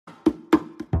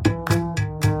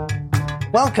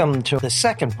Welcome to the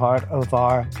second part of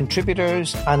our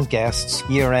Contributors and Guests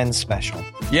Year-End Special.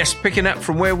 Yes, picking up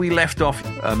from where we left off,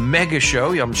 a mega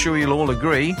show, I'm sure you'll all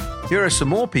agree. Here are some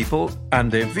more people and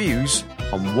their views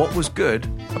on what was good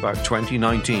about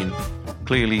 2019.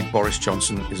 Clearly, Boris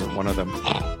Johnson isn't one of them.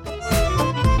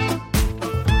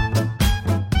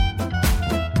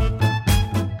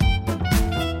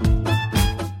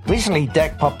 Recently,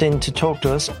 Dec popped in to talk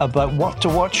to us about what to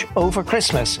watch over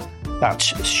Christmas. That's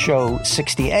show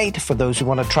 68 for those who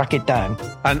want to track it down.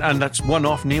 And that's one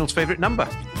off Neil's favourite number.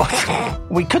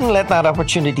 We couldn't let that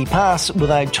opportunity pass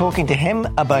without talking to him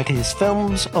about his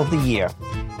films of the year.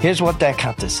 Here's what Dec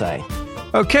had to say.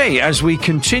 Okay, as we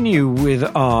continue with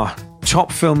our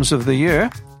top films of the year,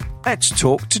 let's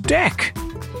talk to Dec.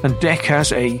 And Dec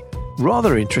has a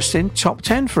rather interesting top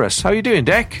 10 for us. How are you doing,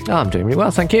 Dec? Oh, I'm doing really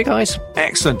well, thank you, guys.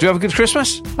 Excellent. Do you have a good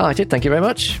Christmas? Oh, I did, thank you very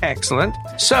much. Excellent.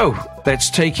 So,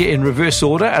 let's take it in reverse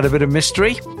order, add a bit of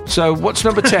mystery. So, what's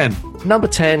number 10? Number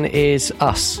 10 is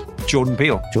Us. Jordan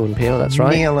Peele. Jordan Peele, that's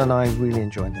right. Neil and I really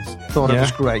enjoyed this. Thought it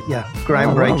was great,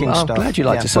 groundbreaking stuff. I'm glad you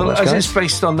liked it so much, as guys. it's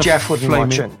based on the Jeff wouldn't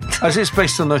watch it. As it's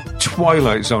based on the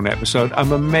Twilight Zone episode,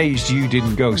 I'm amazed you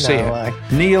didn't go see it.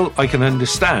 Neil, I can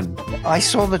understand. I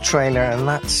saw the trailer and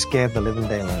that scared the living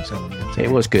daylights out of me.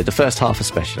 It was good, the first half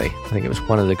especially. I think it was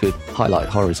one of the good highlight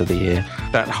horrors of the year.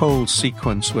 That whole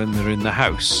sequence when they're in the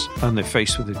house and they're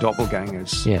faced with the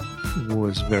doppelgangers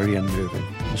was very unnerving.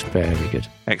 It was very good.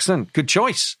 Excellent. Good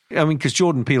choice. I mean, because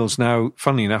Jordan Peele's now,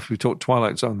 funnily enough, we talked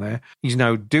Twilight Zone there, he's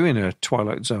now doing a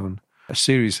Twilight Zone, a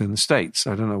series in the States.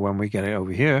 I don't know when we get it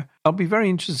over here. I'll be very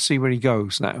interested to see where he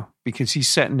goes now, because he's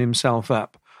setting himself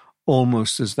up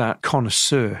almost as that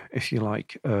connoisseur, if you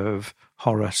like, of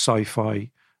horror,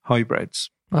 sci-fi hybrids.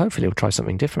 Well, hopefully he'll try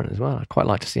something different as well. I'd quite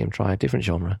like to see him try a different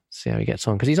genre, see how he gets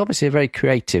on, because he's obviously a very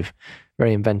creative,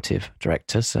 very inventive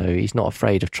director, so he's not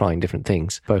afraid of trying different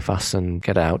things. Both Us and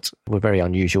Get Out were very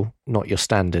unusual, not your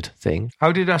standard thing.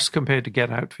 How did Us compare to Get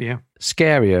Out for you?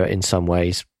 Scarier in some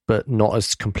ways, but not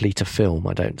as complete a film,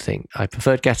 I don't think. I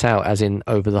preferred Get Out as in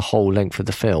over the whole length of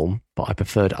the film, but I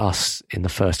preferred Us in the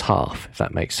first half, if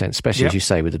that makes sense, especially as you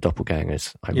say with the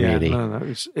doppelgangers. I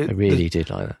really did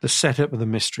like that. The setup of the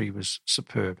mystery was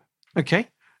superb. Okay,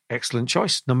 excellent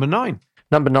choice. Number 9.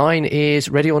 Number 9 is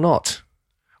Ready or Not,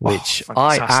 which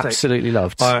I absolutely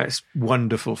loved. Oh, it's a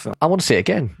wonderful film. I want to see it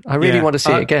again. I really want to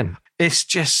see it again. It's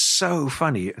just so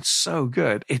funny. It's so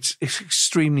good. It's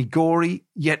extremely gory,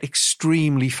 yet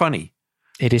extremely funny.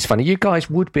 It is funny. You guys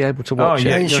would be able to watch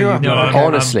it. Sure. No,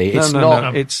 honestly, it's not.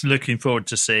 I'm looking forward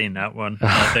to seeing that one,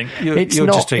 I think. You're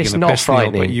just taking a piss,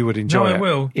 Neil, but you would enjoy it. No, I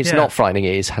will. It's not frightening.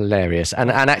 It is hilarious. And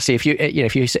actually, if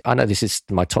you, I know this is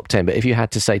my top 10, but if you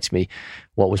had to say to me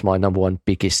what was my number one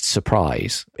biggest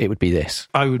surprise, it would be this.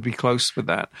 I would be close with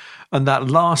that. And that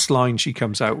last line she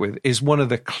comes out with is one of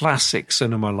the classic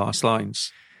cinema last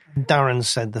lines. Darren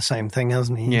said the same thing,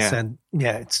 hasn't he? He said,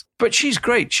 it's... But she's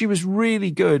great. She was really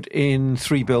good in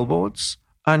 3 Billboards,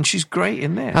 and she's great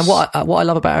in this. And what I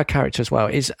love about her character as well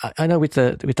is, I know with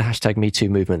the hashtag Me Too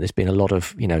movement, there's been a lot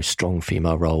of, strong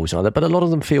female roles and all that, but a lot of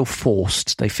them feel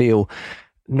forced. They feel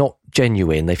not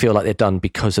genuine. They feel like they're done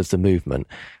because of the movement.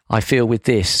 I feel with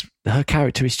this, her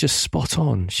character is just spot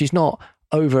on. She's not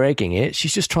over-egging it.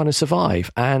 She's just trying to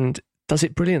survive, and does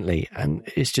it brilliantly, and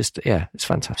it's just it's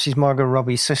fantastic. She's Margot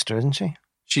Robbie's sister, isn't she?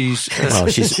 She's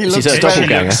she's a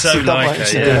doppelganger. So like her.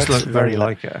 She does look very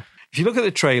like her. If you look at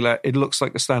the trailer, it looks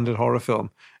like a standard horror film.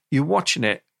 You're watching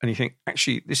it and you think,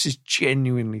 actually, this is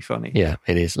genuinely funny. Yeah,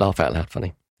 it is. Laugh out loud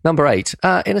funny. Number 8,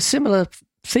 in a similar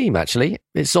theme, actually.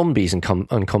 It's zombies and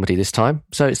comedy this time.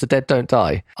 So it's The Dead Don't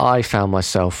Die. I found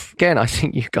myself, again, I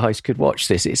think you guys could watch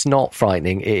this. It's not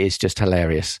frightening. It is just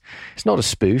hilarious. It's not a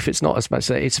spoof. It's not as much.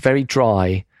 It's very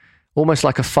dry, almost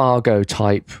like a Fargo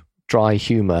type dry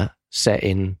humour set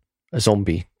in a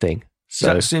zombie thing.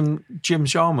 So that's in Jim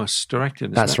Jarmusch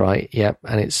directed, That's right, yep.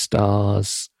 And it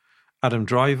stars Adam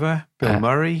Driver, Bill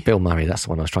Murray. Bill Murray, that's the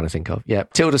one I was trying to think of. Yeah.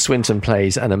 Tilda Swinton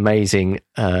plays an amazing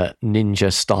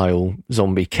ninja-style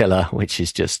zombie killer, which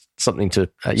is just something to...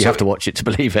 you have to watch it to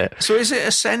believe it. So is it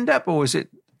a send-up or is it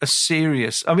a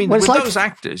serious... I mean, with those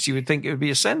actors, you would think it would be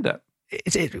a send-up.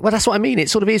 Well, that's what I mean. It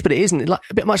sort of is, but it isn't. Like,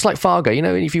 a bit much like Fargo.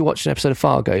 If you watch an episode of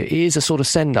Fargo, it is a sort of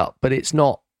send-up, but it's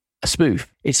not a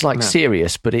spoof. It's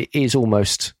serious, but it is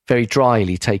almost very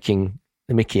dryly taking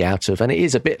the mickey out of... And it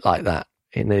is a bit like that.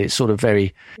 And it's sort of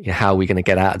very, how are we going to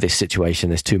get out of this situation?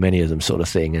 There's too many of them sort of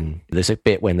thing. And there's a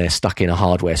bit when they're stuck in a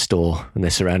hardware store and they're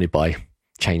surrounded by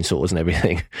chainsaws and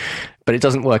everything. But it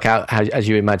doesn't work out as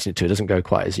you imagine it to. It doesn't go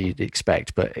quite as you'd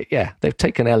expect. But yeah, they've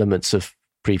taken elements of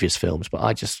previous films, but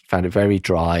I just found it very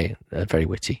dry, very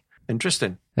witty.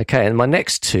 Interesting. Okay, and my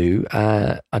next two,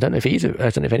 I don't know if any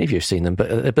of you have seen them,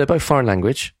 but they're both foreign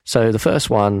language. So the first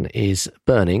one is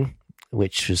Burning,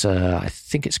 which was, I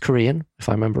think it's Korean, if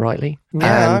I remember rightly.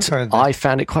 Yeah, and I've heard that. I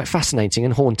found it quite fascinating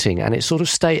and haunting, and it still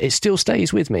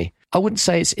stays with me. I wouldn't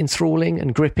say it's enthralling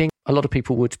and gripping. A lot of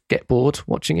people would get bored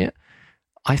watching it.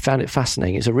 I found it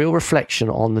fascinating. It's a real reflection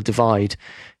on the divide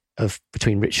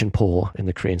between rich and poor in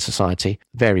the Korean society.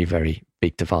 Very, very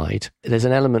big divide. There's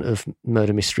an element of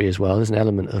murder mystery as well. There's an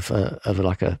element of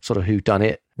like a sort of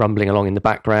whodunit rumbling along in the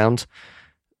background.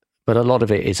 But a lot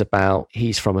of it is about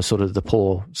he's from a sort of the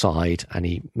poor side and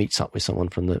he meets up with someone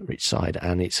from the rich side,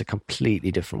 and it's a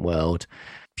completely different world.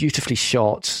 Beautifully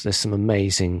shot. There's some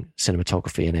amazing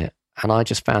cinematography in it. And I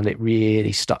just found it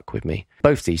really stuck with me.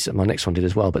 Both these, my next one did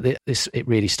as well, but it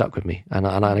really stuck with me. And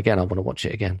again, I want to watch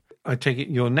it again. I take it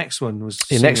your next one was...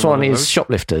 The next one is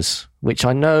Shoplifters, which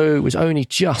I know was only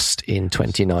just in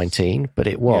 2019, but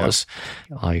it was.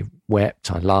 Yeah. I wept,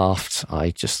 I laughed,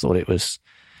 I just thought it was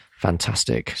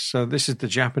fantastic. So this is the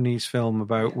Japanese film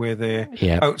about where they're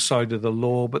outside of the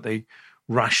law, but they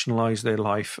rationalize their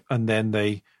life and then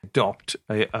they adopt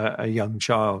a young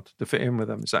child to fit in with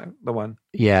them. Is that the one?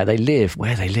 Yeah,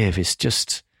 where they live is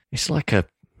just, it's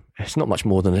not much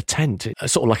more than a tent.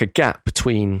 It's sort of like a gap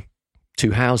between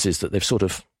two houses that they've sort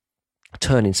of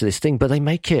turned into this thing, but they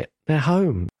make it their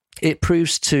home. It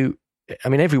proves to, I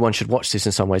mean, everyone should watch this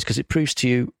in some ways because it proves to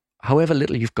you, however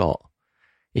little you've got,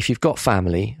 if you've got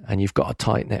family and you've got a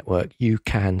tight network, you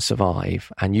can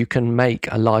survive and you can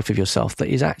make a life of yourself that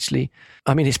is actually,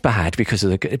 I mean, it's bad because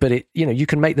of but you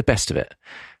can make the best of it.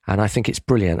 And I think it's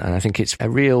brilliant. And I think it's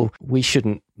we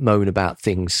shouldn't moan about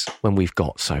things when we've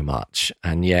got so much.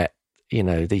 And yet,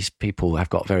 these people have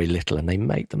got very little and they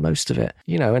make the most of it,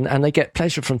 and they get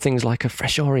pleasure from things like a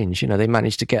fresh orange. They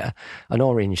manage to get an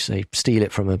orange, they steal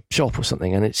it from a shop or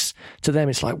something. And to them,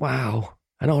 it's like, wow,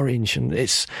 an orange. And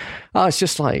it's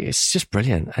just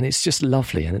brilliant. And it's just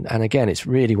lovely. And again, it's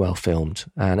really well filmed.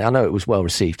 And I know it was well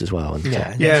received as well. And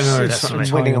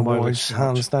it's winning awards,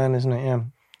 hands down, isn't it? Yeah.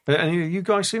 Any of you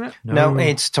guys seen it? No,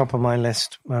 it's top of my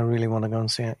list. I really want to go and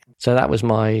see it. So that was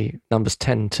my numbers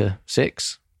 10 to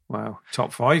 6. Wow.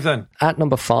 Top 5 then. At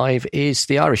number 5 is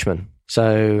The Irishman.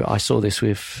 So I saw this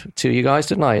with two of you guys,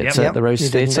 didn't I? At the Rose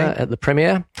Theatre at the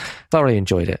premiere. Thoroughly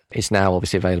enjoyed it. It's now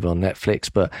obviously available on Netflix,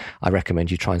 but I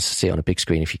recommend you try and see it on a big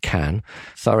screen if you can.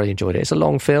 Thoroughly enjoyed it. It's a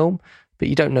long film, but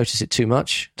you don't notice it too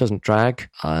much. It doesn't drag.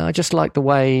 I just like the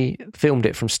way filmed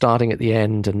it from starting at the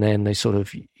end, and then they sort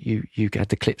of, you had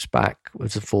the clips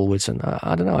backwards and forwards, and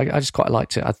I don't know, I just quite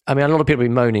liked it. I mean, a lot of people have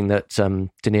been moaning that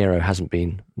De Niro hasn't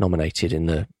been nominated in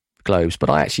the Globes, but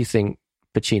I actually think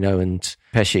Pacino and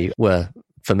Pesci were,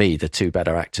 for me, the two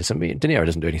better actors. I mean, De Niro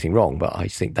doesn't do anything wrong, but I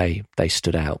think they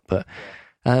stood out. But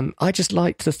I just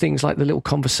liked the things like the little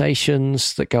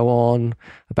conversations that go on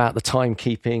about the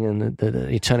timekeeping and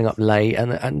the turning up late.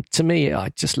 And to me, I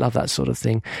just love that sort of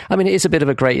thing. I mean, it is a bit of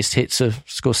a greatest hits of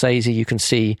Scorsese. You can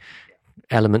see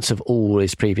elements of all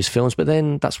his previous films, but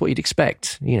then that's what you'd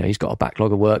expect. He's got a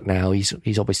backlog of work now.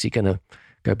 He's obviously going to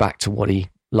go back to what he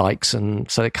likes,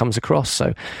 and so it comes across.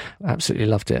 So absolutely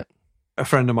loved it. A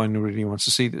friend of mine who really wants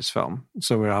to see this film,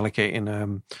 so we're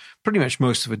allocating pretty much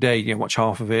most of a day. Watch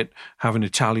half of it, have an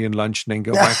Italian lunch, and then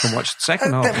go back and watch the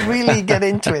second half. Really get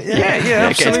into it. Yeah,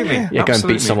 absolutely. Go and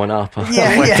beat someone up. Go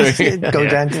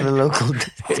down to the local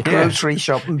grocery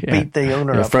shop and beat the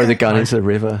owner up. Throw the gun into the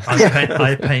river.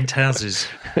 I paint houses.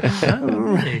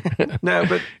 No,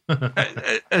 but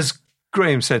as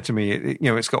Graham said to me,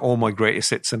 it's got all my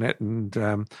greatest hits in it, and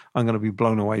I'm going to be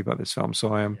blown away by this film.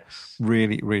 So I am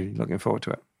really, really looking forward to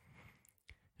it.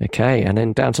 Okay, and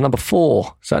then down to number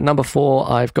 4. So at number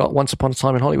 4, I've got Once Upon a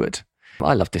Time in Hollywood.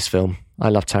 I love this film. I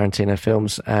love Tarantino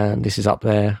films, and this is up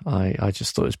there. I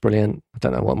just thought it was brilliant. I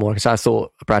don't know what more, because I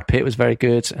thought Brad Pitt was very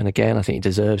good, and again, I think he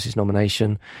deserves his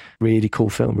nomination. Really cool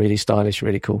film, really stylish,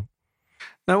 really cool.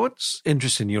 Now, what's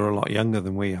interesting, you're a lot younger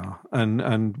than we are,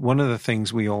 and one of the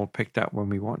things we all picked up when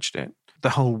we watched it,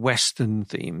 the whole Western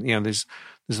theme. There's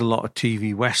a lot of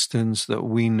TV Westerns that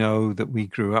we know that we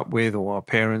grew up with or our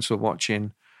parents were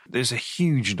watching. There's a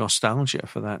huge nostalgia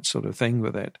for that sort of thing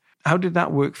with it. How did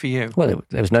that work for you? Well,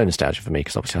 there was no nostalgia for me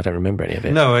because obviously I don't remember any of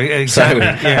it. No,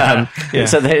 exactly.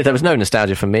 So there was no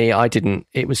nostalgia for me.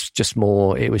 It was just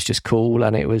cool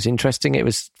and it was interesting. It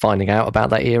was finding out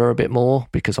about that era a bit more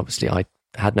because obviously I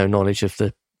had no knowledge of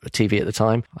the TV at the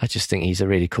time. I just think he's a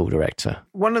really cool director.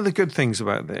 One of the good things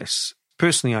about this,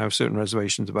 personally, I have certain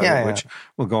reservations about it, which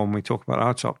we'll go on when we talk about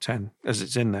our top 10 as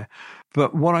it's in there.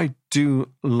 But what I do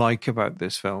like about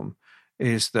this film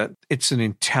is that it's an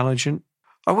intelligent,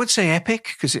 I would say epic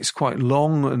because it's quite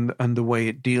long and the way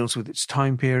it deals with its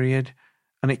time period.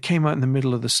 And it came out in the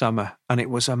middle of the summer and it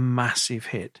was a massive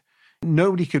hit.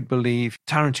 Nobody could believe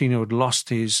Tarantino had lost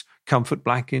his comfort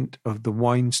blanket of the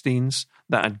Weinsteins.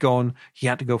 That had gone. He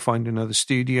had to go find another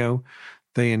studio.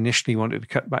 They initially wanted to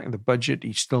cut back the budget.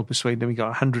 He still persuaded them. He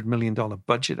got a $100 million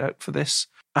budget out for this.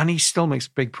 And he still makes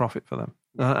a big profit for them.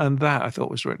 And that I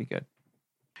thought was really good.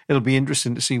 It'll be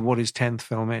interesting to see what his 10th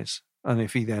film is and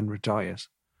if he then retires.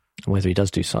 Whether he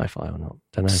does do sci-fi or not,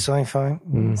 don't know. Sci-fi.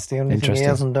 It's the only thing he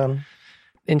hasn't done.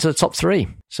 Into the top 3.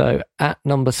 So at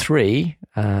number 3,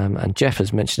 and Jeff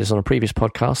has mentioned this on a previous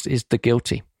podcast, is The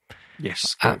Guilty.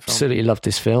 Yes. Absolutely loved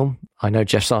this film. I know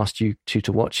Jeff's asked you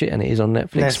to watch it, and it is on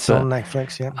Netflix. It's on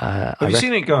Netflix, yeah. Have you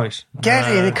seen it, guys?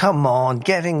 Come on,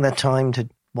 getting the time to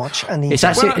watch. It's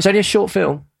only a short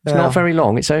film. It's not very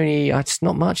long. It's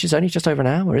not much. It's only just over an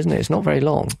hour, isn't it? It's not very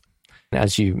long.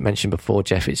 As you mentioned before,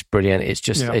 Jeff, it's brilliant. It's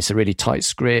just, it's a really tight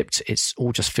script. It's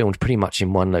all just filmed pretty much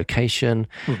in one location.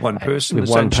 With one person, With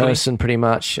one person, pretty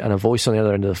much, and a voice on the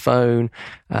other end of the phone.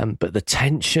 But the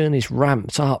tension is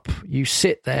ramped up. You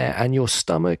sit there and your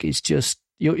stomach is just,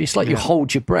 it's like you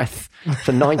hold your breath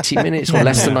for 90 minutes or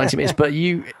less than 90 minutes, but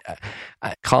you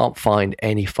can't find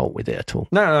any fault with it at all.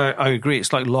 No, I agree.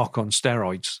 It's like Locke on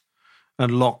steroids.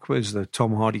 And Locke was the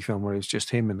Tom Hardy film where it was just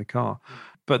him in the car.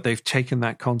 But they've taken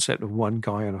that concept of one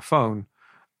guy on a phone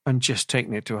and just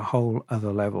taken it to a whole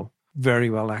other level.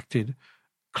 Very well acted,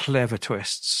 clever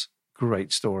twists,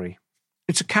 great story.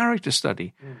 It's a character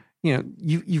study. You know,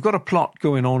 you've got a plot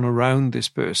going on around this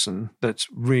person that's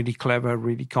really clever,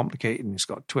 really complicated, and it's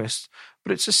got twists.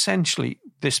 But it's essentially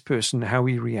this person, how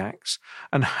he reacts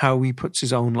and how he puts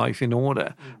his own life in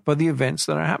order by the events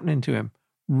that are happening to him.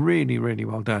 Really, really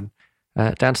well done.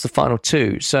 Down to the final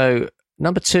 2. So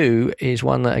number 2 is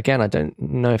one that, again, I don't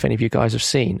know if any of you guys have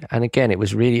seen. And again, it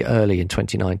was really early in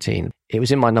 2019. It was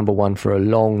in my number 1 for a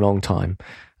long, long time.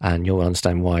 And you'll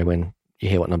understand why when you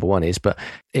hear what number 1 is. But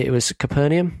it was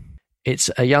Capernaum.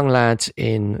 It's a young lad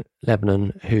in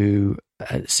Lebanon who,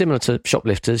 similar to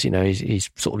Shoplifters, you know, he's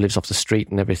sort of lives off the street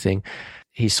and everything.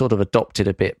 He's sort of adopted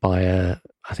a bit by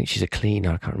I think she's a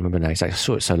cleaner. I can't remember now exactly. I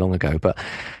saw it so long ago. But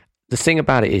the thing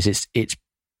about it is it's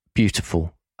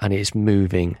beautiful and it's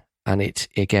moving. And it's,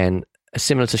 again,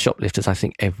 similar to Shoplifters, I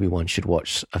think everyone should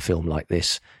watch a film like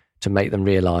this to make them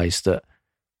realise that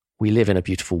we live in a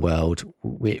beautiful world.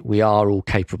 We are all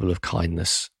capable of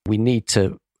kindness. We need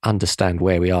to understand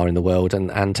where we are in the world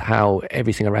and how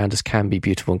everything around us can be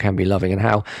beautiful and can be loving, and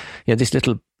how, you know,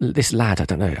 this lad, I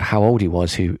don't know how old he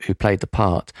was who played the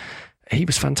part. He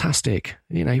was fantastic.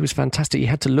 You know, he was fantastic. He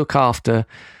had to look after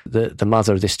the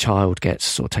mother of this child gets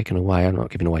sort of taken away. I'm not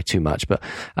giving away too much, but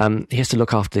he has to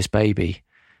look after this baby.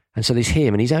 And so there's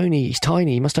him, and he's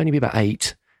tiny. He must only be about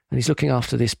 8. And he's looking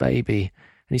after this baby,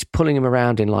 and he's pulling him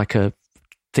around in like a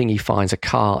thing he finds, a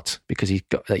cart, because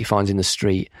that he finds in the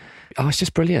street. Oh, it's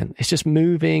just brilliant. It's just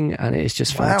moving, and it's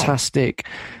just fantastic.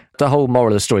 The whole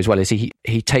moral of the story as well is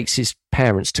he takes his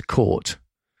parents to court.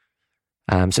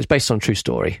 So it's based on a true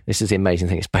story. This is the amazing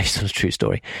thing. It's based on a true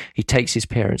story. He takes his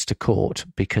parents to court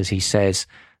because he says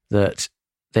that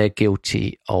they're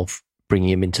guilty of bringing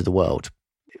him into the world.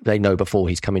 They know before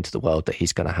he's come into the world that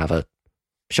he's going to have a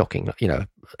shocking, you know,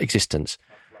 existence.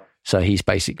 So he's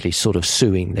basically sort of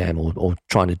suing them or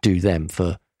trying to do them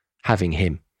for having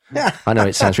him. I know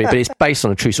it sounds weird, but it's based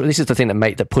on a true story. This is the thing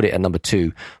that put it at number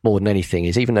 2 more than anything,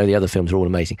 is even though the other films are all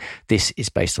amazing, this is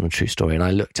based on a true story. And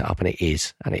I looked it up, and it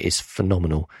is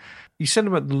phenomenal. You said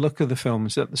about the look of the film.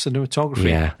 Is that the cinematography?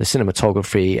 Yeah, the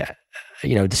cinematography,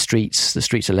 you know, the streets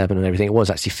of Lebanon and everything. It was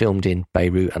actually filmed in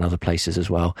Beirut and other places as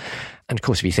well. And of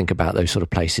course, if you think about those sort of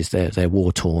places, they're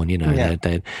war-torn, you know.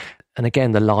 Yeah. And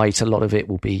again, the light, a lot of it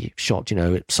will be shot, you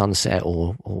know, at sunset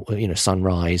or you know,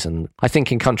 sunrise. And I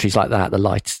think in countries like that, the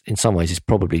light in some ways is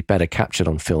probably better captured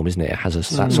on film, isn't it? It has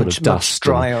that sort of dust. Much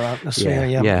drier atmosphere,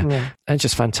 yeah. And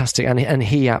just fantastic. And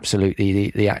he absolutely,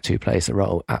 the actor who plays the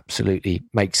role, absolutely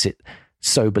makes it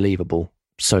so believable,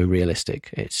 so realistic.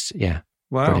 It's,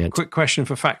 Well, brilliant. Quick question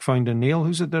for fact finder Neil.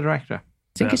 Who's the director?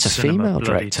 I think it's a female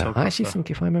director. I actually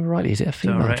think, if I remember rightly, is it a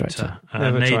female director?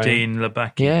 Nadine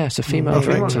Labaki. Yeah, it's a female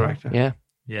director. Yeah.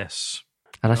 Yes.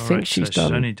 And I think she's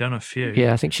only done a few.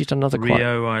 Yeah, I think she's done another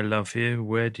Rio, I Love You.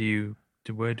 Where do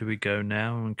we go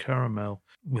now? And Caramel,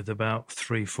 with about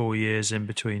 3-4 years in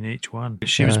between each one.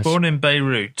 She was born in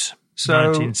Beirut,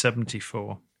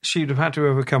 1974. She'd have had to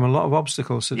overcome a lot of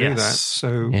obstacles to do that.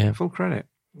 So full credit.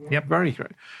 Yep. Very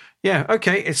great. Yeah,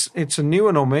 okay. It's a new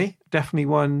one on me. Definitely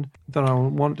one that I'll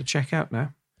want to check out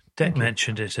now. Dec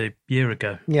mentioned it a year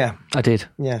ago. Yeah, I did.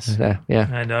 Yes. Yeah.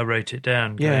 And I wrote it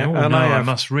down. Yeah, going, and I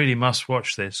must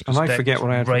watch this. And I forget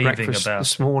what I had for breakfast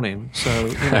this morning.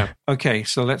 So, Okay,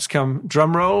 so let's come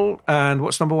drum roll. And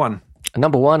what's number one?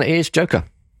 Number one is Joker.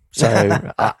 So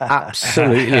I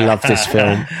absolutely love this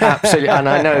film. Absolutely. And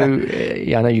I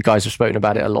know you guys have spoken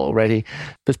about it a lot already.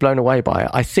 I was blown away by it.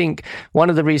 I think one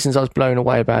of the reasons I was blown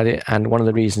away about it, and one of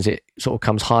the reasons it sort of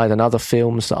comes higher than other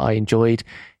films that I enjoyed,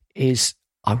 is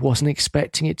I wasn't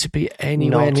expecting it to be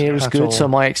anywhere near as good. So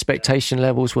my expectation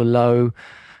levels were low.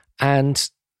 And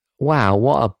wow,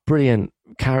 what a brilliant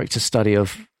character study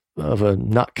of a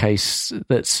nutcase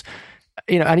that's...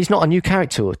 and he's not a new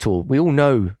character at all. We all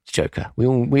know Joker. We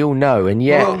all know, and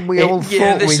yet we all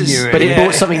thought we knew it. But it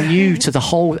brought something new to the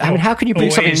whole. I mean, how can you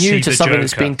bring something new to something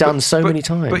that's been done so many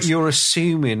times? But you're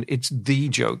assuming it's the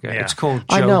Joker. Yeah. It's called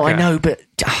Joker. I know, but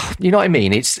you know what I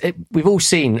mean. We've all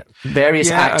seen various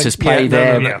actors play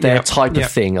their type of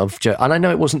thing of Joker, and I know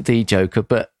it wasn't the Joker,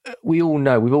 but we all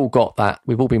know. We've all got that.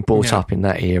 We've all been brought up in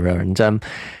that era,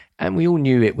 and we all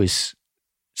knew it was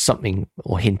something,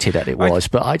 or hinted at it was,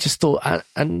 but I just thought,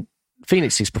 and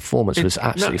Phoenix's performance was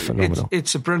absolutely phenomenal.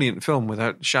 It's a brilliant film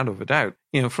without a shadow of a doubt.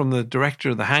 From the director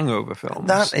of the Hangover films.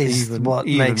 That is what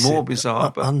makes more it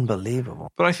bizarre,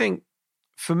 unbelievable. But I think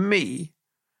for me,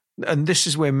 and this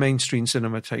is where mainstream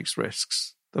cinema takes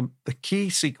risks, the key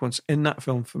sequence in that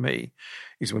film for me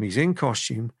is when he's in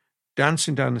costume,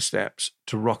 dancing down the steps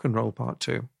to Rock and Roll Part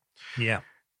 2. Yeah.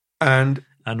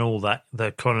 And all that,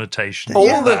 the connotations.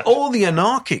 All the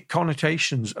anarchic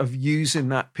connotations of using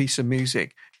that piece of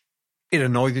music. It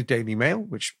annoyed the Daily Mail,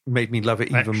 which made me love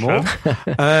it even more.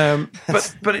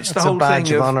 But it's the whole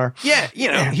thing of honor.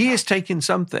 Yeah, he is taking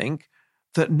something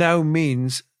that now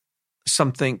means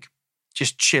something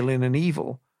just chilling and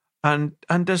evil, and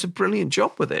does a brilliant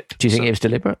job with it. Do you think it was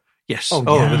deliberate? Yes.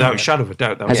 Without a shadow of a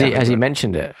doubt. Has he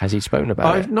mentioned it? Has he spoken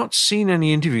about it? I've not seen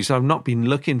any interviews. I've not been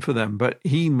looking for them, but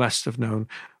he must have known.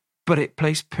 But it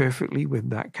plays perfectly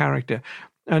with that character.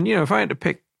 And, if I had to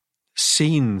pick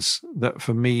scenes that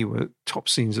for me were top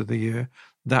scenes of the year,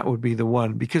 that would be the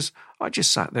one. Because I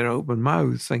just sat there open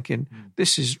mouthed thinking,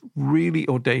 this is really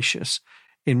audacious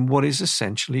in what is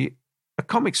essentially a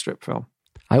comic strip film.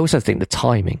 I also think the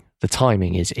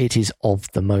timing is of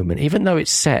the moment. Even though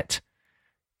it's set...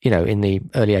 in the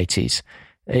early 80s.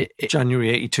 January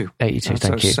 82. 82, That's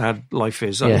thank you. How sad life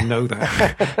is. I didn't know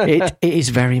that. It is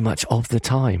very much of the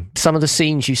time. Some of the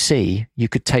scenes you see, you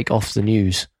could take off the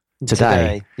news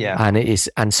today. Yeah.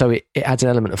 And so it adds an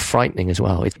element of frightening as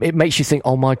well. It makes you think,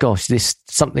 oh my gosh,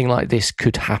 something like this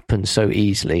could happen so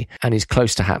easily and is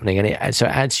close to happening. And it adds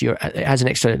an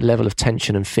extra level of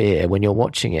tension and fear when you're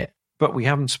watching it. But we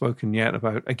haven't spoken yet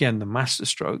about, again, the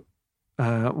masterstroke.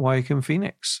 Joaquin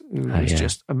Phoenix, who was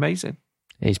just amazing.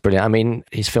 He's brilliant. I mean,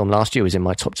 his film last year was in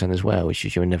my top 10 as well, which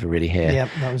you were never really here. Yeah,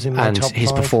 that was in my top 5. And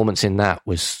his performance in that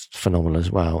was phenomenal as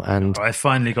well. And I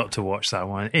finally got to watch that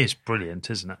one. It is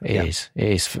brilliant, isn't it? It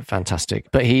is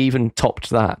fantastic. But he even topped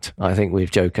that, I think,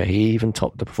 with Joker. He even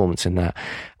topped the performance in that.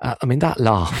 That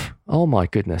laugh, oh my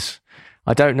goodness.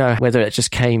 I don't know whether it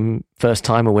just came first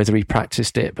time or whether he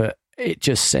practiced it, but it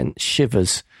just sent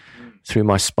shivers through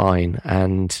my spine.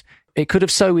 And it could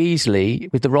have so easily,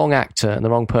 with the wrong actor and the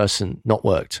wrong person, not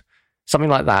worked. Something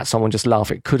like that, someone just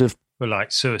laugh. It could have... Well,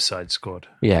 like Suicide Squad.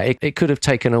 Yeah, it could have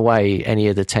taken away any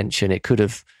of the tension. It could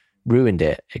have ruined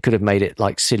it. It could have made it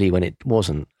like silly when it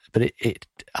wasn't. But it's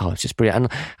just brilliant.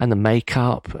 And the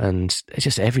makeup and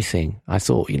just everything. I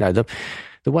thought,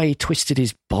 the way he twisted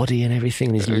his body and everything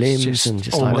and his limbs and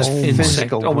just almost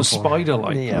physical, almost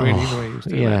spider-like. Yeah. Really, the way he was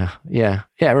doing that. Yeah.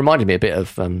 It reminded me a bit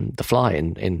of The Fly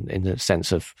in the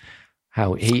sense of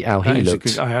how he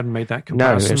looked. I hadn't made that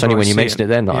comparison. No, it's only when you mentioned it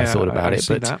then that I thought about it.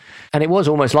 But and it was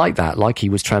almost like that, like he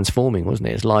was transforming, wasn't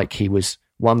it? It's like he was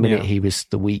 1 minute he was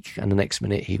the weak, and the next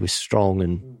minute he was strong,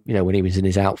 and when he was in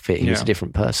his outfit, he was a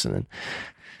different person.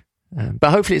 And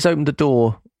but hopefully, it's opened the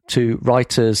door to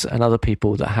writers and other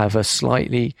people that have a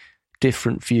slightly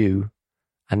different view,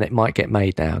 and it might get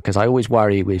made now. Because I always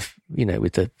worry with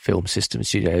the film system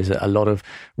studios that a lot of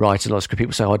writers, a lot of script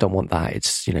people say, "Oh, I don't want that.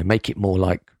 It's make it more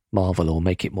like Marvel or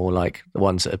make it more like the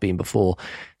ones that have been before."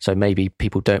 So maybe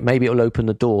people don't. Maybe it'll open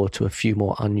the door to a few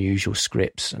more unusual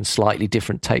scripts and slightly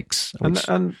different takes.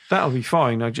 And that'll be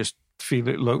fine. I just feel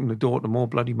it'll open the door to more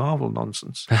bloody Marvel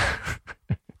nonsense.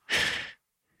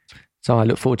 So I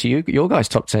look forward to your guys'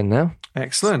 top 10 now.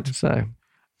 Excellent.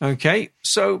 Okay.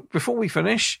 So before we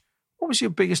finish, what was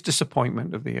your biggest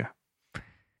disappointment of the year?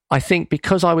 I think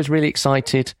because I was really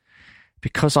excited,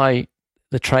 because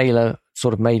the trailer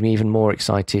sort of made me even more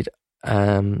excited,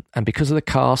 and because of the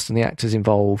cast and the actors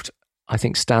involved, I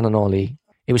think Stan and Ollie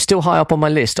It was still high up on my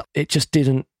list. It just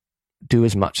didn't do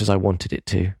as much as I wanted it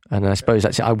to. And I suppose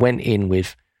that's it. I went in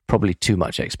with probably too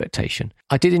much expectation.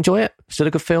 I did enjoy it. Still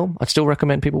a good film. I'd still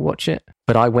recommend people watch it.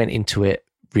 But I went into it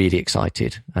really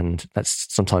excited. And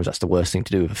sometimes that's the worst thing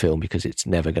to do with a film because it's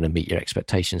never going to meet your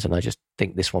expectations. And I just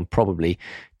think this one probably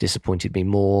disappointed me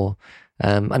more.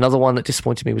 Another one that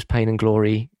disappointed me was Pain and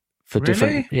Glory. For a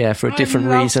different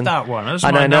reason. That one. That was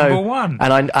my number one.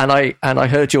 And I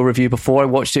heard your review before I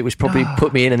watched it, which probably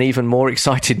put me in an even more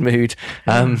excited mood.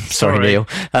 Sorry, Neil.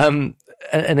 And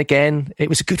again, it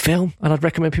was a good film, and I'd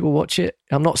recommend people watch it.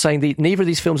 I'm not saying neither of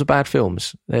these films are bad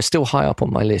films. They're still high up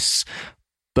on my lists,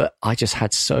 but I just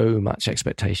had so much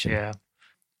expectation. Yeah.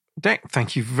 Dec,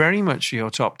 thank you very much for your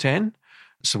top 10.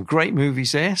 Some great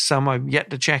movies there. Some I've yet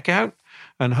to check out,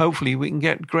 and hopefully we can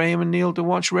get Graham and Neil to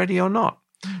watch Ready or Not.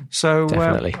 So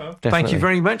definitely. Thank you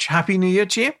very much. Happy New Year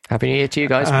to you. Happy New Year to you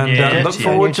guys. And look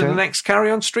forward to the next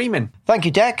Carry On Streaming. Thank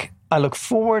you, Dec. I look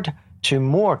forward to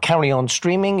more Carry On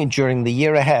Streaming during the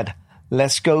year ahead.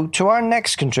 Let's go to our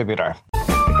next contributor.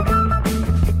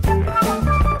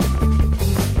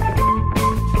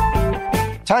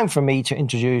 Time for me to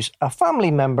introduce a family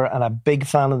member and a big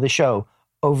fan of the show.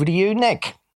 Over to you,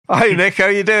 Nick. Hi, Nick. How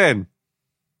you doing?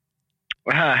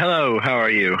 Hello, how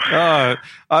are you?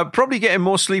 I'm probably getting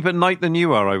more sleep at night than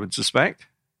you are, I would suspect.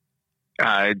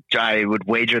 I would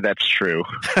wager that's true.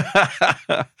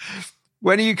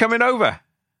 When are you coming over?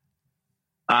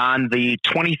 On the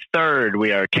 23rd,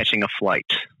 we are catching a flight.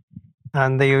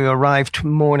 And they arrived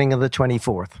morning of the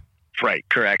 24th. Right,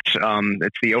 correct.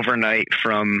 It's the overnight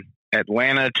from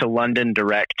Atlanta to London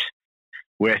direct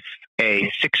with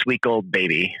a 6-week-old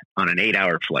baby on an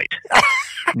 8-hour flight.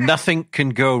 Nothing can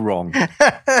go wrong.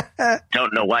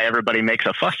 Don't know why everybody makes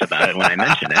a fuss about it when I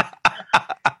mention it.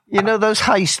 You know those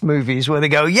heist movies where they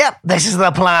go, yep, this is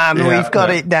the plan, we've got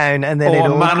it down. And then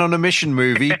or a Man on a Mission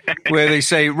movie where they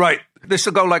say, right, this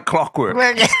will go like clockwork.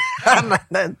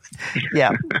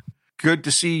 Yeah. Good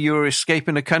to see you're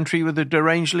escaping a country with a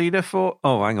deranged leader for...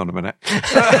 Oh, hang on a minute.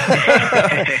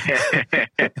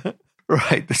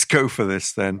 Right, let's go for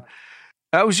this then.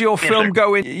 How's your film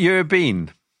going? You've been?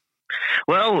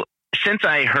 Well, since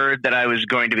I heard that I was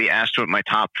going to be asked what my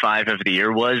top 5 of the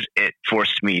year was, it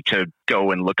forced me to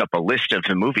go and look up a list of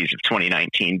the movies of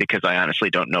 2019 because I honestly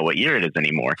don't know what year it is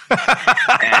anymore.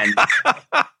 And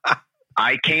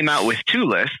I came out with 2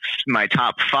 lists, my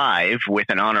top 5 with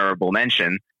an honorable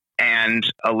mention, and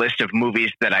a list of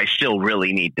movies that I still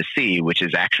really need to see, which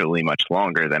is actually much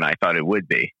longer than I thought it would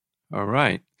be. All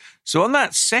right. So on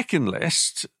that second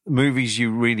list, movies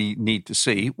you really need to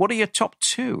see, what are your top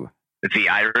 2? The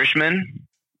Irishman.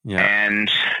 Yeah.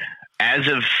 And as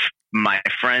of my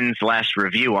friend's last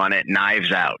review on it,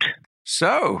 Knives Out.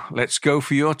 So let's go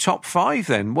for your top 5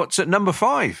 then. What's at number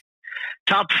 5?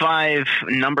 Top 5,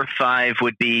 number 5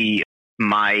 would be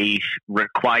my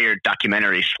required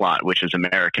documentary slot, which is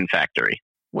American Factory.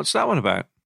 What's that one about?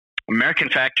 American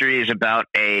Factory is about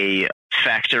a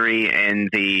factory in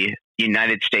the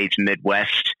United States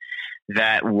Midwest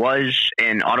that was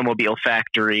an automobile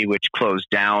factory which closed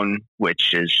down,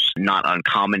 which is not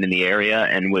uncommon in the area,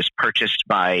 and was purchased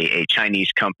by a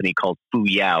Chinese company called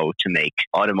Fuyao to make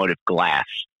automotive glass.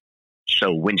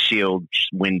 So windshields,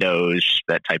 windows,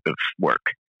 that type of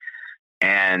work.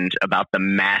 And about the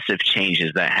massive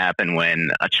changes that happen when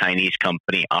a Chinese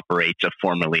company operates a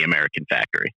formerly American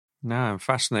factory. No, I'm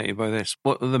fascinated by this.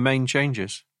 What are the main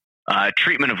changes?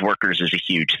 Treatment of workers is a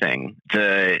huge thing.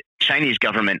 The Chinese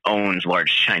government owns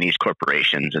large Chinese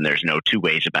corporations, and there's no two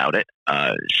ways about it.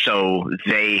 So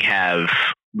they have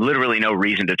literally no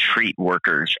reason to treat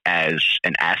workers as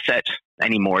an asset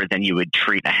any more than you would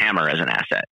treat a hammer as an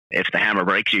asset. If the hammer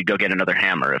breaks, you go get another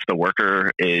hammer. If the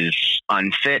worker is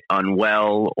unfit,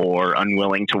 unwell, or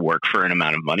unwilling to work for an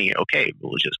amount of money, okay,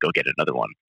 we'll just go get another one.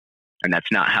 And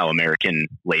that's not how American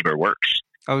labor works.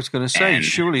 I was going to say,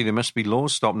 surely there must be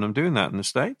laws stopping them doing that in the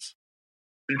States.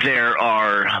 There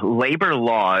are labor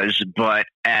laws, but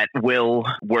at will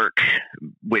work,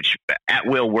 which at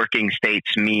will working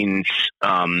states means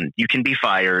you can be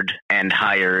fired and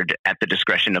hired at the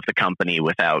discretion of the company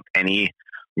without any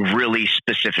really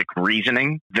specific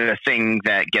reasoning. The thing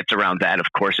that gets around that, of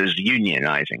course, is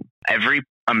unionizing. Every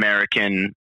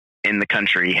American in the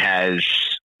country has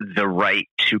the right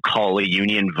to call a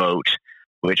union vote,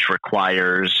 which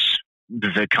requires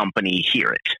the company hear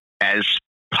it. As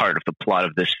part of the plot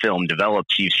of this film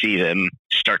develops, you see them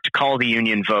start to call the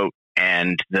union vote,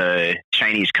 and the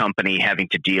Chinese company having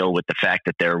to deal with the fact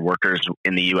that their workers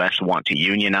in the U.S. want to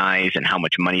unionize and how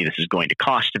much money this is going to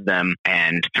cost them,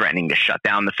 and threatening to shut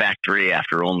down the factory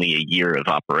after only a year of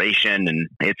operation. And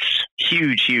it's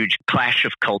huge clash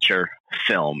of culture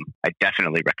film. I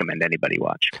definitely recommend anybody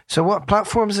watch. So what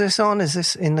platform is this on? Is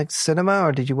this in the cinema,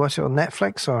 or did you watch it on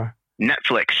Netflix? Or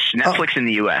Netflix in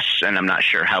the U.S., and I'm not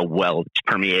sure how well it's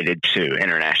permeated to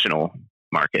international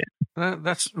market.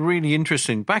 That's really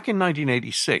interesting. Back in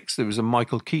 1986, there was a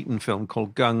Michael Keaton film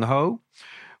called Gung Ho,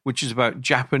 which is about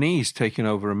Japanese taking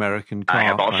over American car. I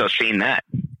have also seen that,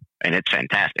 and it's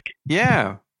fantastic.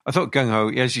 Yeah. I thought Gung Ho,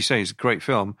 as you say, is a great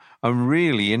film. I'm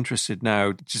really interested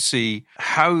now to see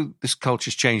how this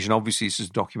culture's changed. And obviously, this is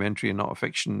a documentary and not a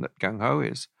fiction that Gung Ho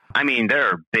is. I mean, there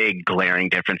are big glaring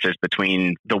differences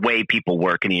between the way people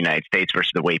work in the United States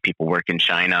versus the way people work in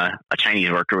China. A Chinese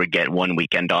worker would get one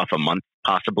weekend off a month,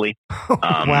 possibly.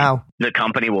 Wow. The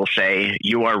company will say,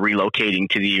 you are relocating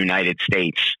to the United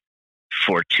States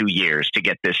for 2 years to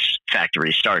get this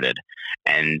factory started.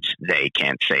 And they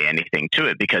can't say anything to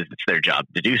it because it's their job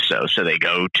to do so. So they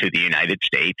go to the United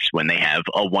States when they have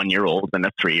a 1-year-old and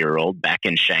a 3-year-old back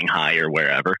in Shanghai or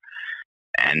wherever,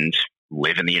 and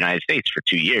live in the United States for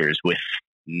 2 years with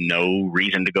no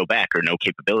reason to go back or no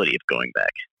capability of going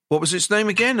back. What was its name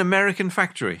again? American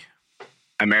Factory.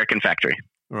 American Factory.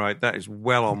 Right, that is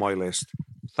well on my list.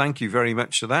 Thank you very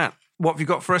much for that. What have you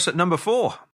got for us at number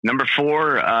 4? Number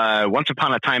 4, Once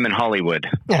Upon a Time in Hollywood.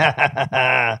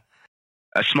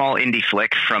 A small indie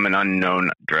flick from an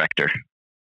unknown director.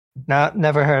 No,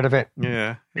 never heard of it.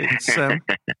 Yeah, it's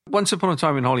Once Upon a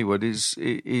Time in Hollywood is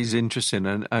interesting,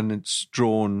 and it's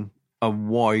drawn a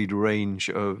wide range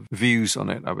of views on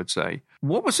it, I would say.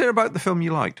 What was there about the film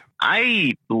you liked?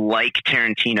 I like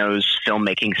Tarantino's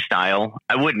filmmaking style.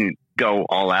 I wouldn't go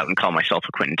all out and call myself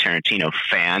a Quentin Tarantino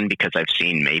fan because I've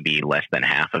seen maybe less than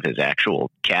half of his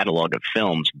actual catalog of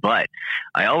films, but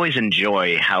I always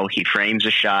enjoy how he frames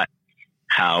a shot,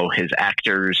 how his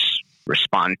actors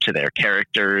respond to their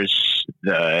characters,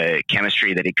 the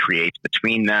chemistry that he creates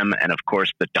between them, and of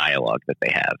course the dialogue that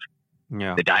they have.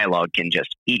 Yeah. The dialogue can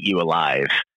just eat you alive,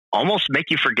 almost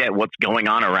make you forget what's going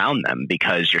on around them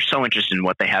because you're so interested in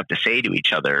what they have to say to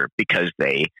each other because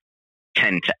they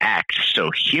tend to act so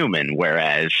human,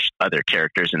 whereas other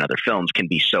characters in other films can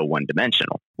be so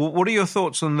one-dimensional. Well, what are your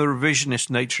thoughts on the revisionist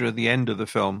nature at the end of the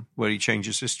film where he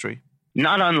changes history?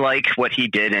 Not unlike what he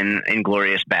did in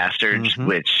Inglourious Basterds,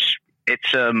 which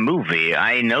it's a movie.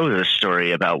 I know the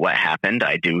story about what happened.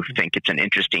 I do think it's an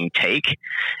interesting take.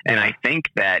 And I think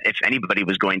that if anybody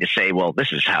was going to say, well,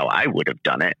 this is how I would have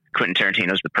done it, Quentin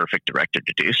Tarantino's the perfect director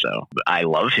to do so. I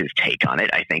love his take on it.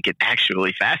 I think it's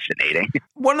actually fascinating.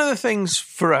 One of the things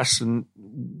for us, and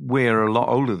we're a lot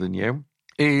older than you,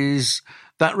 is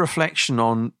that reflection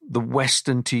on the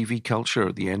Western TV culture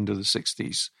at the end of the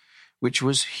 60s, which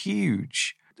was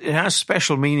huge. It has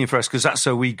special meaning for us because that's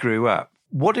how we grew up.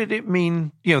 What did it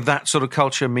mean, that sort of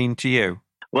culture mean to you?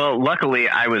 Well, luckily,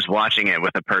 I was watching it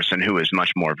with a person who was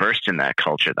much more versed in that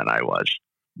culture than I was,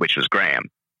 which was Graham.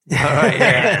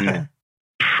 And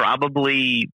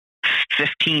probably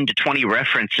 15 to 20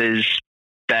 references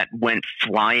that went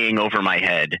flying over my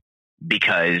head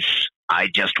because I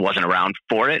just wasn't around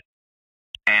for it.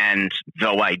 And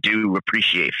though I do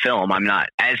appreciate film, I'm not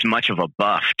as much of a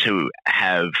buff to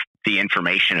have the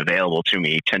information available to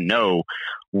me to know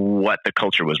what the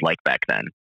culture was like back then.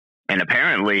 And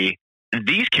apparently,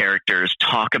 these characters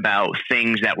talk about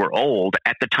things that were old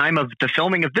at the time of the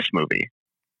filming of this movie.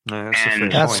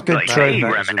 That's good.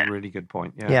 That's a really good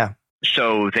point. Yeah.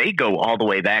 So they go all the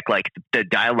way back. Like the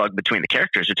dialogue between the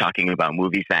characters are talking about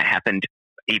movies that happened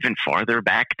even farther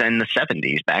back than the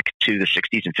 70s, back to the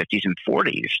 60s and 50s and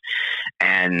 40s.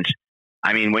 And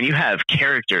I mean, when you have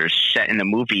characters set in a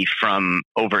movie from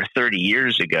over 30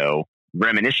 years ago,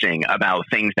 reminiscing about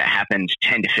things that happened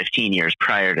 10 to 15 years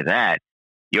prior to that,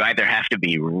 you either have to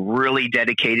be really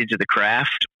dedicated to the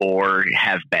craft or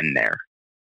have been there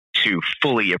to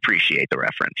fully appreciate the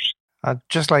reference. I'd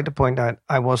just like to point out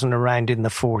I wasn't around in the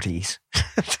 40s.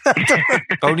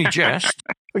 Only just.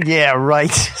 Yeah,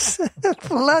 right.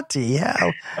 Bloody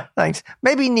hell. Thanks.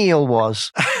 Maybe Neil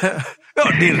was.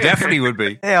 Neil definitely would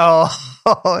be.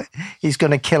 Oh, he's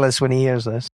going to kill us when he hears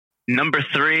this. Number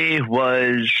 3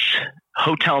 was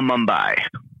Hotel Mumbai.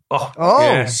 Oh.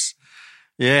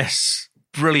 Yes.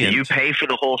 Brilliant. You pay for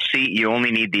the whole seat. You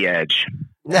only need the edge.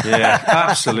 Yeah,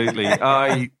 absolutely.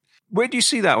 Where do you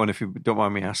see that one, if you don't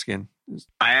mind me asking?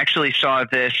 I actually saw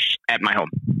this at my home.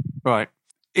 Right.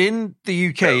 In the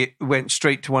UK, it went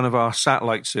straight to one of our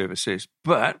satellite services,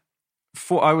 but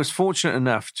I was fortunate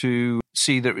enough to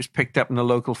see that it was picked up in a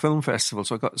local film festival,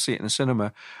 so I got to see it in a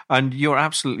cinema. And you're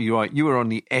absolutely right. You were on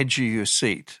the edge of your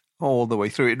seat all the way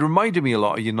through. It reminded me a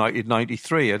lot of United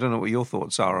 93. I don't know what your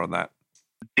thoughts are on that.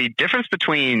 The difference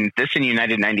between this and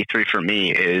United 93 for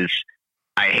me is,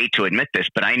 I hate to admit this,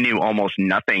 but I knew almost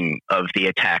nothing of the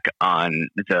attack on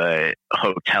the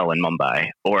hotel in Mumbai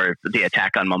or the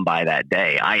attack on Mumbai that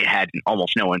day. I had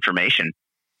almost no information.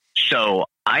 So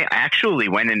I actually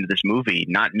went into this movie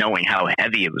not knowing how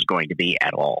heavy it was going to be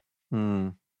at all.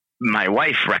 My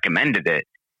wife recommended it,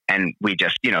 and we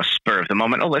just, spur of the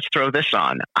moment, let's throw this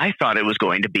on. I thought it was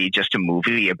going to be just a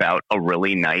movie about a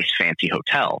really nice, fancy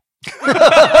hotel.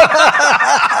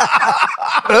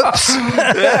 Oops.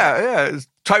 Yeah.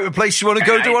 Type of place you want to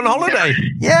go to on holiday.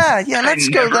 Yeah, let's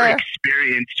go there. I never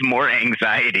experienced more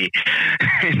anxiety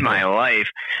in my life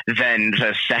than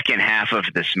the second half of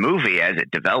this movie as it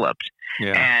developed.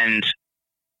 Yeah. And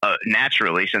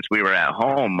naturally, since we were at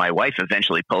home, my wife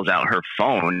eventually pulls out her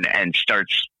phone and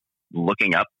starts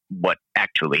looking up what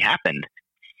actually happened.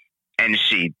 And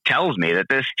she tells me that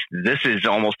this is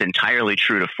almost entirely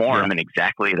true to form, and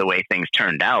exactly the way things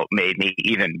turned out made me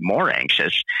even more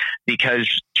anxious,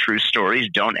 because true stories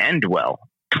don't end well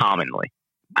commonly.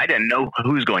 I didn't know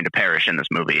who's going to perish in this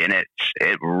movie, and it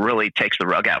really takes the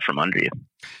rug out from under you.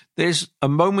 There's a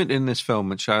moment in this film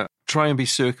which I try and be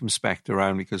circumspect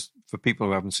around, because for people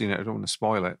who haven't seen it, I don't want to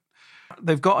spoil it.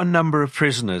 They've got a number of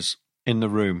prisoners in the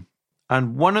room,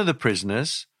 and one of the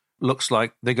prisoners looks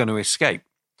like they're going to escape.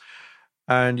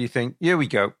 And you think, here we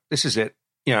go. This is it.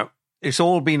 It's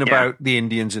all been about the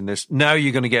Indians in this. Now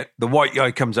you're going to get the white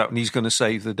guy comes out and he's going to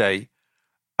save the day.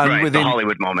 And the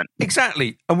Hollywood moment.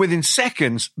 Exactly. And within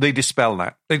seconds, they dispel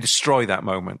that. They destroy that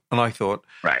moment. And I thought,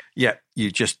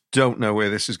 you just don't know where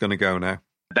this is going to go now.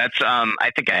 That's,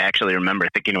 I think I actually remember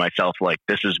thinking to myself, like,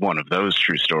 this is one of those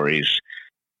true stories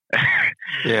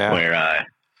where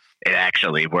it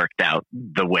actually worked out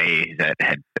the way that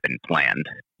had been planned.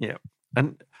 Yeah.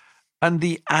 And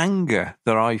the anger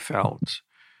that I felt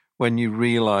when you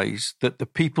realize that the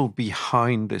people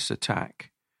behind this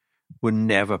attack were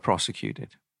never prosecuted.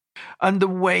 And the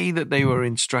way that they were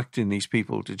instructing these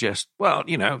people to just,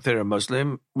 if they're a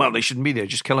Muslim, they shouldn't be there,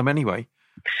 just kill them anyway.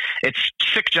 It's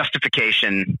sick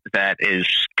justification that is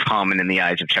common in the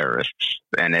eyes of terrorists.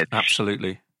 And it's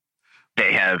absolutely.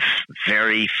 They have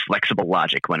very flexible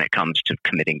logic when it comes to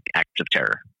committing acts of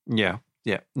terror. Yeah.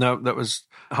 Yeah, no, that was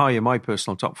high in my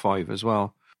personal top 5 as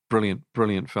well. Brilliant,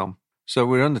 brilliant film. So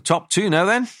we're on the top 2 now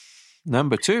then.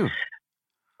 Number 2,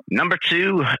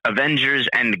 Avengers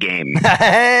Endgame.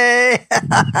 Hey!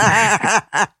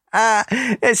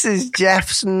 This is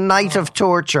Jeff's night of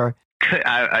torture.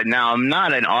 Now, I'm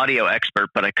not an audio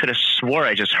expert, but I could have swore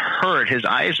I just heard his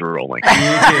eyes rolling.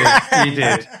 You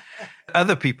did.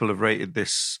 Other people have rated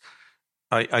this,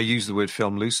 I use the word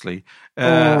film loosely,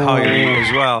 highly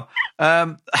as well.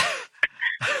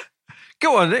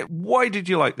 Go on. Why did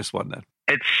you like this one then?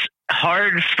 It's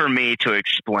hard for me to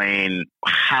explain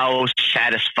how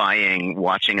satisfying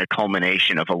watching a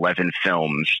culmination of 11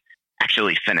 films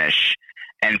actually finish,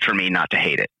 and for me not to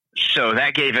hate it. So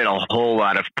that gave it a whole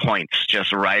lot of points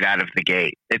just right out of the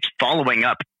gate. It's following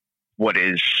up what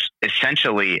is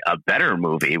essentially a better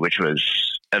movie, which was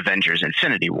Avengers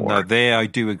Infinity War. No, there I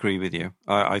do agree with you.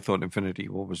 I thought Infinity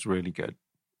War was really good.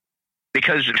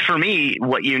 Because for me,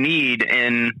 what you need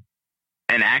in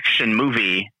an action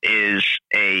movie is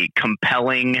a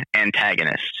compelling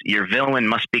antagonist. Your villain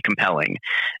must be compelling.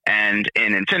 And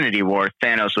in Infinity War,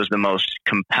 Thanos was the most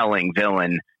compelling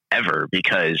villain ever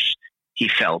because he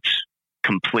felt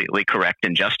completely correct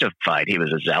and justified. He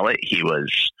was a zealot. He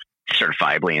was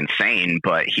certifiably insane,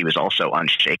 but he was also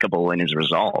unshakable in his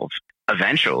resolve.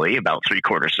 Eventually, about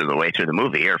 3/4 of the way through the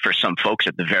movie, or for some folks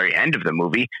at the very end of the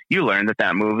movie, you learn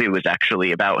that movie was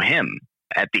actually about him.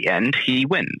 At the end, he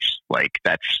wins.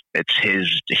 It's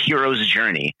his hero's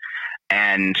journey.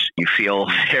 And you feel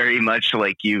very much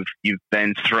like you've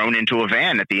been thrown into a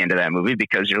van at the end of that movie,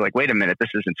 because you're like, wait a minute,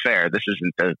 this isn't fair. This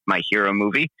isn't my hero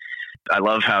movie. I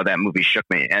love how that movie shook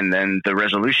me. And then the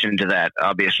resolution to that,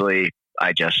 obviously,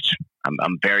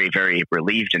 I'm very, very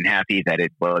relieved and happy that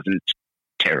it wasn't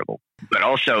terrible. But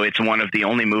also, it's one of the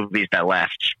only movies that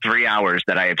lasts 3 hours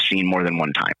that I have seen more than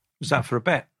one time. Was that for a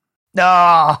bet?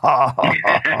 No.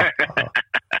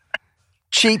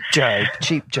 Cheap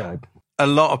joke. A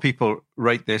lot of people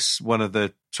rate this one of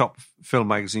the top film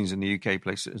magazines in the UK,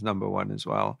 place it as number 1 as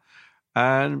well.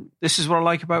 And this is what I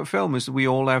like about film, is that we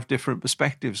all have different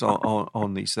perspectives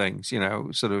on these things,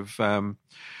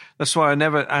 that's why I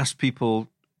never ask people,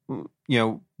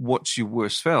 what's your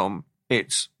worst film?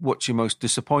 It's what's your most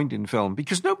disappointing film,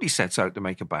 because nobody sets out to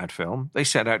make a bad film. They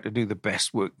set out to do the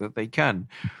best work that they can.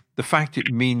 The fact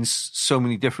it means so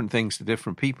many different things to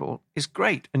different people is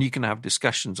great, and you can have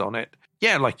discussions on it.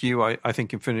 Yeah, like you, I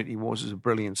think Infinity Wars is a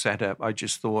brilliant setup. I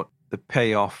just thought the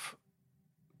payoff,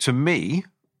 to me,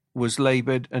 was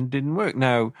laboured and didn't work.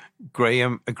 Now,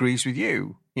 Graham agrees with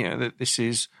you, that this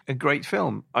is a great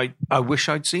film. I wish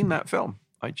I'd seen that film.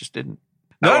 I just didn't.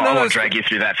 I won't drag you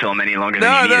through that film any longer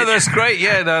than you need. No, that's great.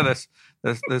 Yeah, no,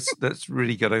 that's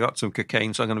really good. I got some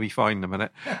cocaine, so I'm going to be fine in a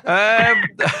minute.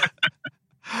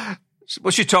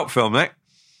 What's your top film, Nick?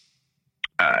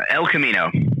 El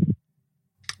Camino.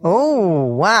 Oh,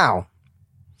 wow.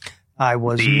 I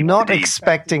was not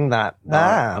expecting that.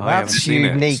 That's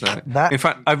unique. In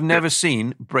fact, I've never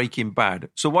seen Breaking Bad.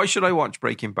 So why should I watch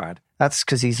Breaking Bad? That's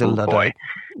because he's a Luddite.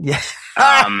 Yeah.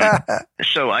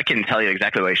 So I can tell you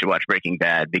exactly why you should watch Breaking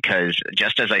Bad, because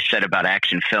just as I said about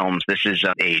action films, this is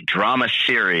a drama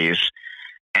series,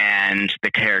 and the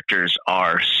characters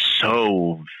are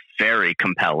so very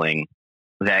compelling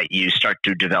that you start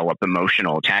to develop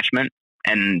emotional attachment.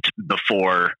 And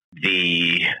before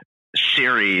the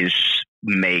series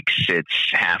makes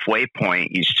its halfway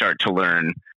point, you start to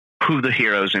learn who the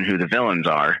heroes and who the villains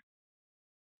are,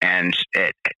 and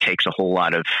it takes a whole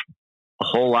lot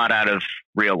out of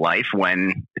real life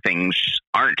when things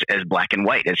aren't as black and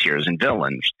white as heroes and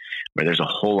villains, where there's a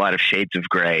whole lot of shades of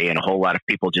gray and a whole lot of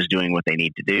people just doing what they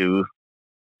need to do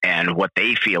and what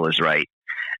they feel is right.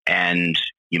 And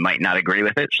you might not agree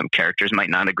with it. Some characters might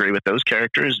not agree with those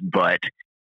characters, but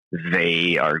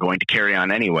they are going to carry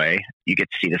on anyway. You get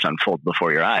to see this unfold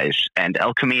before your eyes. And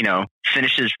El Camino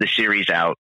finishes the series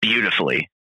out beautifully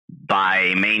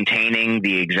by maintaining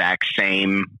the exact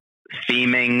same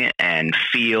theming and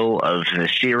feel of the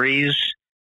series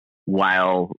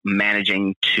while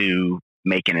managing to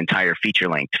make an entire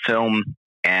feature-length film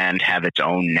and have its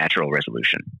own natural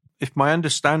resolution. If my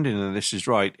understanding of this is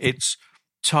right, it's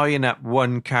tying up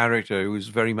one character who's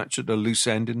very much at the loose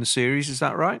end in the series. Is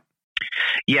that right?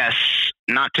 Yes,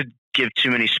 not to give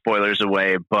too many spoilers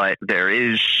away, but there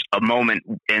is a moment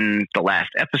in the last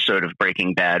episode of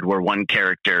Breaking Bad where one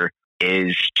character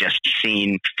is just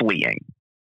seen fleeing.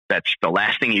 That's the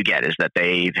last thing you get, is that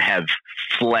they have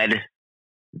fled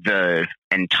the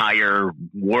entire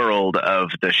world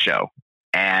of the show.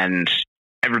 And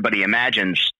everybody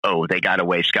imagines, oh, they got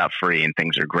away scot-free and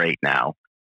things are great now.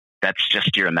 That's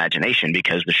just your imagination,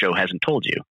 because the show hasn't told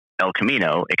you. El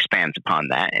Camino expands upon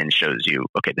that and shows you,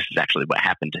 okay, this is actually what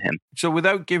happened to him. So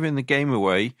without giving the game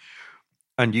away,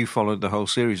 and you followed the whole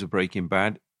series of Breaking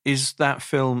Bad, is that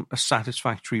film a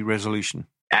satisfactory resolution?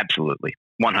 Absolutely.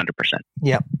 100%.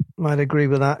 Yep. I'd agree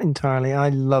with that entirely. I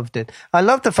loved it. I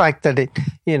love the fact that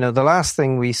the last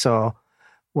thing we saw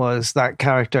was that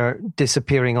character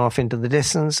disappearing off into the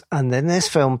distance, and then this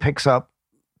film picks up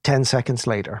 10 seconds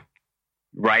later.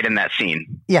 Right in that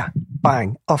scene. Yeah.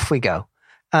 Bang. Off we go.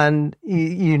 And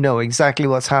you know exactly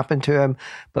what's happened to him,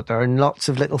 but there are lots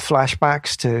of little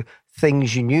flashbacks to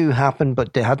things you knew happened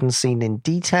but they hadn't seen in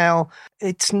detail.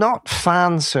 It's not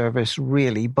fan service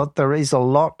really, but there is a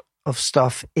lot of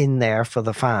stuff in there for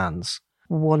the fans.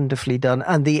 Wonderfully done.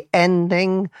 And the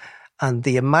ending and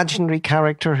the imaginary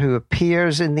character who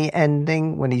appears in the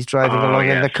ending when he's driving along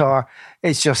in the car,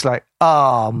 it's just like,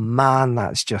 oh man,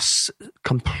 that's just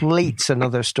completes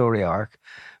another story arc.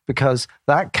 Because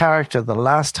that character, the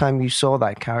last time you saw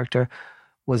that character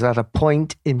was at a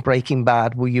point in Breaking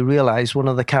Bad where you realize one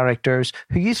of the characters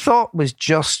who you thought was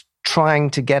just trying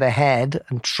to get ahead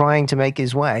and trying to make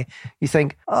his way, you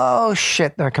think, oh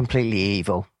shit, they're completely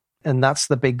evil. And that's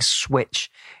the big switch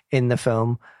in the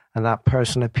film. And that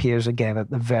person appears again at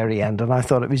the very end. And I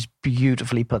thought it was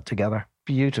beautifully put together.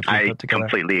 I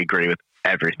completely agree with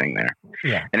everything there.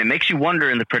 Yeah. And it makes you wonder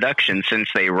in the production, since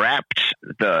they wrapped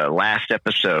the last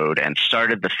episode and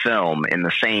started the film in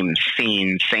the same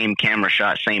scene, same camera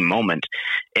shot, same moment,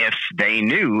 if they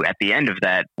knew at the end of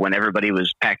that, when everybody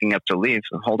was packing up to leave,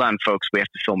 hold on folks, we have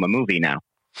to film a movie now.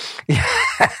 Yeah,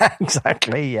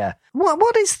 exactly. Yeah.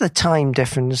 What is the time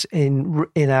difference in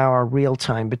our real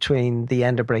time between the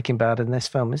end of Breaking Bad and this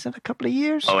film? Is it a couple of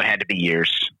years? Oh, it had to be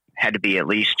years. Had to be at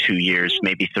least 2 years,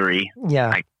 maybe 3. Yeah.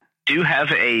 I do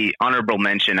have a honorable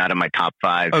mention out of my top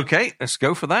 5. Okay, let's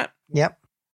go for that. Yep.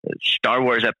 Star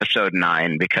Wars Episode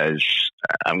 9, because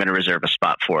I'm going to reserve a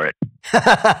spot for it.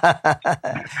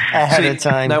 Ahead of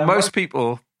time. Now, most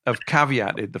people have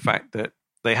caveated the fact that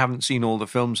they haven't seen all the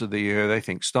films of the year. They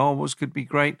think Star Wars could be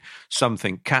great. Some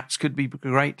think Cats could be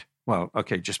great. Well,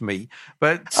 okay, just me.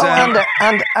 But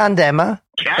and Emma.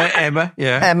 Emma,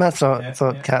 yeah. Emma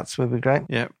thought Cats would be great.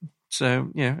 Yeah. So,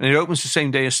 yeah, and it opens the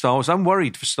same day as Star Wars. I'm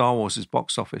worried for Star Wars'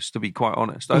 box office, to be quite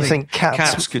honest. I think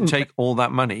Cats could take all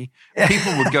that money.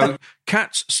 People would go,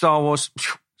 Cats, Star Wars,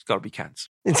 it's got to be Cats.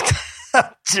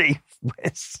 Gee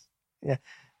whiz. Yeah.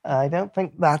 I don't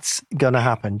think that's going to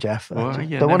happen, Jeff. Well,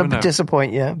 don't want to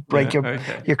disappoint you, break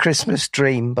your Christmas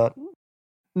dream, but...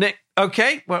 Nick,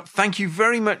 okay, well, thank you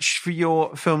very much for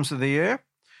your films of the year.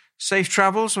 Safe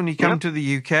travels when you come to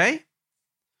the UK.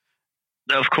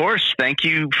 Of course. Thank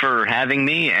you for having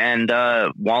me. And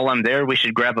while I'm there, we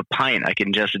should grab a pint. I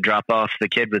can just drop off the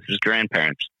kid with his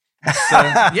grandparents.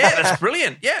 Yeah, that's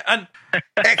brilliant. Yeah, and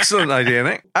excellent idea,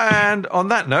 Nick. And on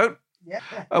that note,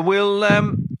 I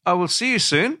will see you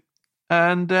soon.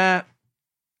 And have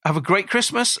a great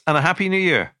Christmas and a happy New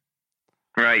Year.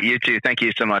 Right, you too. Thank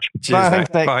you so much. Cheers,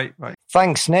 Bye. Nick. Bye.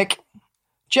 Thanks, Nick.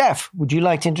 Jeff, would you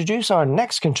like to introduce our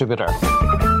next contributor?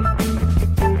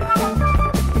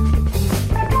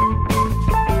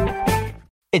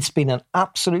 It's been an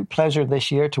absolute pleasure this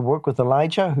year to work with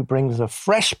Elijah, who brings a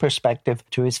fresh perspective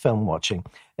to his film watching,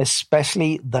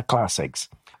 especially the classics.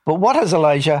 But what has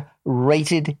Elijah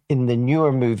rated in the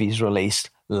newer movies released?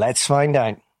 Let's find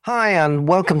out. Hi, and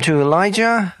welcome to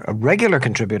Elijah, a regular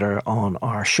contributor on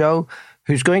our show,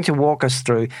 who's going to walk us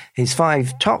through his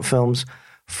 5 top films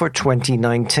for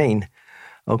 2019.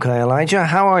 Okay, Elijah,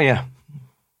 how are you?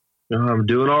 I'm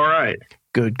doing all right.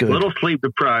 Good. A little sleep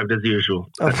deprived as usual.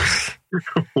 Oh.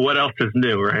 What else is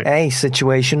new, right? Hey,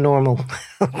 situation normal.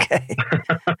 Okay.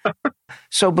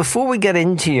 So before we get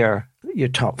into your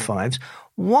top 5s,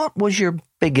 what was your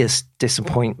biggest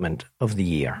disappointment of the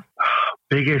year?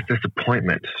 Biggest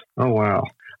disappointment? Oh, wow.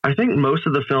 I think most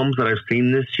of the films that I've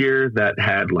seen this year that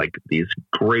had like these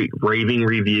great raving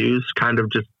reviews kind of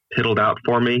just piddled out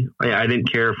for me. I didn't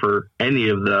care for any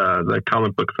of the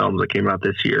comic book films that came out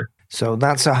this year. So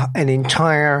that's an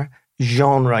entire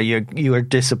genre you are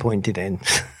disappointed in.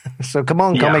 So come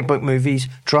on, comic book movies,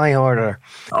 try harder.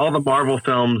 All the Marvel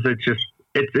films, it's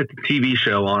a TV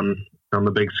show on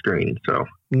the big screen. So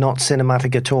not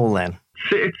cinematic at all then.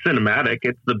 It's cinematic.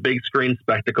 It's the big screen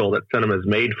spectacle that cinema is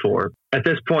made for. At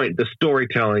this point, the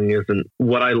storytelling isn't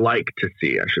what I like to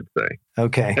see, I should say.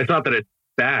 Okay. It's not that it's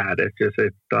bad. It's just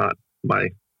it's not my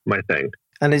thing.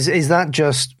 And is that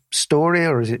just story,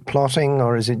 or is it plotting,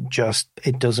 or is it just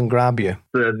it doesn't grab you?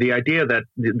 The idea that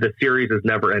the series is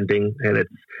never ending, and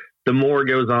it's the more it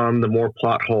goes on, the more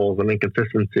plot holes and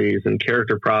inconsistencies and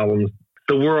character problems.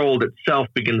 The world itself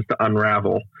begins to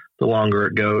unravel the longer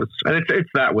it goes. And it's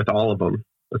that with all of them,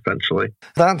 essentially.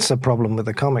 That's a problem with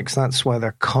the comics. That's why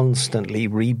they're constantly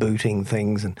rebooting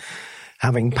things and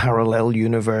having parallel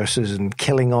universes and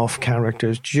killing off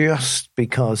characters, just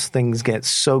because things get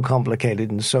so complicated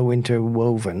and so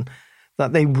interwoven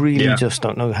that they really just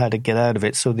don't know how to get out of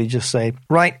it. So they just say,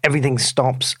 right, everything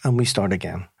stops and we start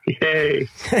again. Yay.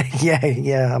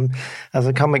 Yeah. As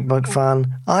a comic book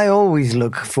fan, I always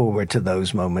look forward to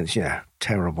those moments. Yeah,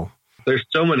 terrible. There's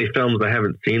so many films I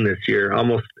haven't seen this year.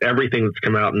 Almost everything that's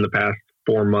come out in the past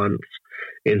 4 months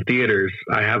in theaters,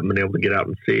 I haven't been able to get out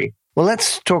and see. Well,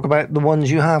 let's talk about the ones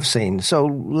you have seen. So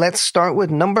let's start with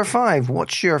number 5.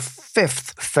 What's your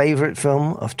 5th favorite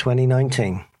film of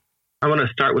 2019? I want to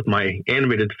start with my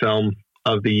animated film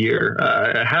of the year,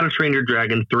 How to Train Your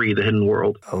Dragon 3, The Hidden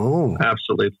World. Oh.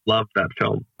 Absolutely love that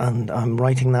film. And I'm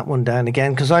writing that one down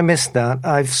again because I missed that.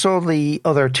 I saw the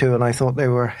other 2 and I thought they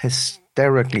were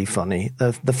hysterically funny.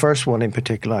 The first one in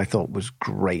particular I thought was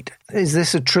great. Is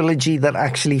this a trilogy that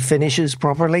actually finishes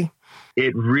properly?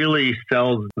 It really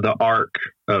sells the arc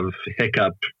of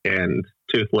Hiccup and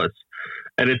Toothless.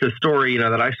 And it's a story,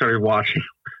 that I started watching.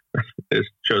 It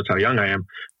shows how young I am.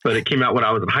 But it came out when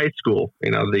I was in high school.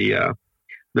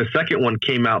 The second one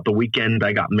came out the weekend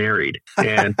I got married.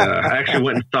 And I actually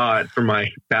went and saw it for my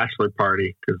bachelor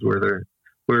party because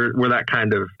we're that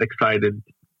kind of excited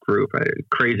group, a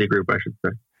crazy group, I should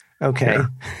say. Okay. Yeah.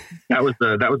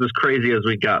 That was as crazy as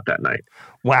we got that night.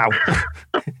 Wow.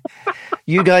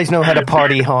 You guys know how to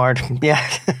party hard. Yeah.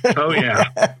 Oh, yeah.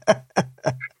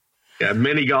 Yeah,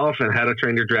 mini golf and How to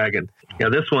Train Your Dragon. Yeah,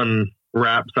 this one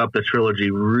wraps up the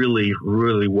trilogy really,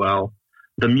 really well.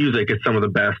 The music is some of the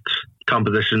best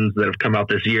compositions that have come out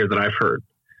this year that I've heard.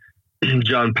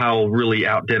 John Powell really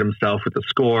outdid himself with the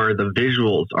score. The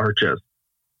visuals are just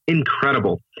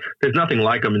incredible. There's nothing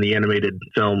like them in the animated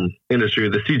film industry,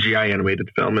 the CGI animated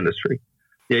film industry.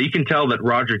 Yeah, you can tell that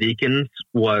Roger Deakins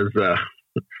was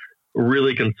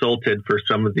really consulted for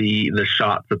some of the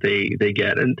shots that they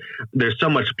get. And there's so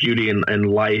much beauty and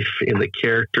life in the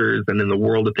characters and in the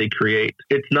world that they create.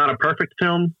 It's not a perfect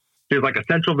film. There's like a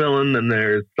central villain and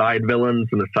there's side villains,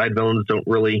 and the side villains don't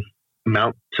really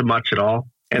amount to much at all.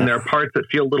 And there are parts that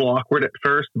feel a little awkward at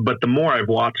first, but the more I've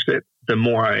watched it, the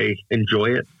more I enjoy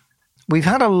it. We've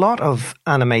had a lot of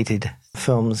animated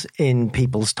films in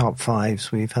people's top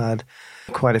fives. We've had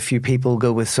quite a few people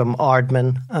go with some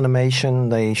Aardman animation,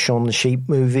 the Shaun the Sheep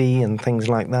movie and things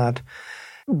like that.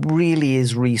 Really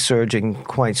is resurging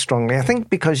quite strongly. I think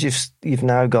because you've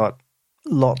now got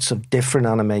lots of different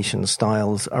animation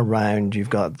styles around. You've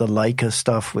got the Leica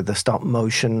stuff with the stop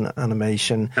motion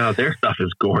animation. Oh, their stuff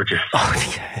is gorgeous.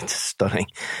 Oh, yeah, it's stunning.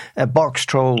 Box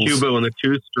Trolls. Kubo and the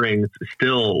Two Strings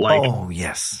still like. Oh,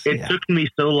 yes. It took me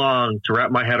so long to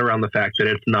wrap my head around the fact that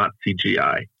it's not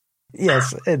CGI.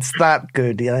 Yes, it's that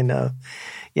good. Yeah, I know.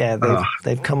 Yeah,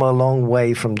 they've come a long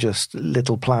way from just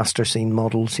little plasticine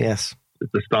models. Yes,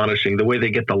 it's astonishing the way they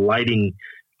get the lighting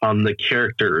on the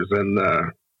characters and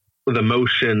the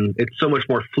motion. It's so much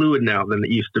more fluid now than it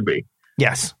used to be.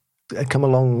 Yes, come a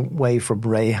long way from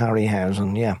Ray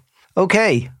Harryhausen. Yeah.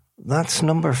 Okay, that's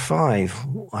number 5.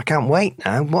 I can't wait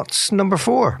now. What's number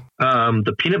 4?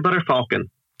 The Peanut Butter Falcon.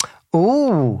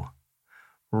 Oh,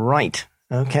 right.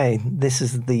 Okay, this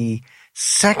is the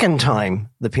second time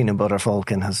the Peanut Butter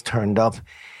Falcon has turned up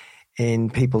in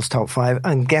people's top 5.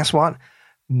 And guess what?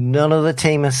 None of the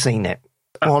team has seen it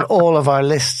on all of our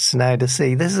lists now to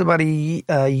see. This is about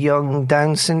a young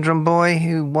Down syndrome boy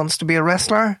who wants to be a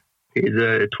wrestler. He's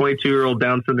a 22-year-old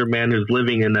Down syndrome man who's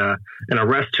living in a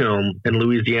rest home in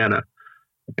Louisiana.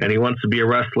 And he wants to be a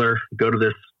wrestler, go to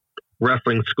this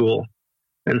wrestling school.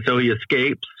 And so he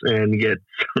escapes and gets...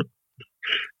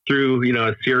 through,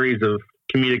 a series of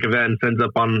comedic events, ends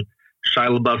up on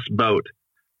Shia LaBeouf's boat.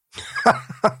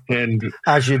 And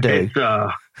as you do.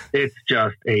 It's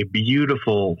just a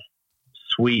beautiful,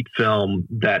 sweet film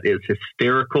that is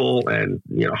hysterical and,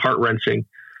 heart-wrenching.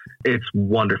 It's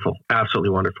wonderful.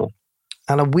 Absolutely wonderful.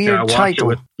 And a weird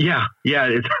title. It's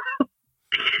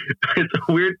it's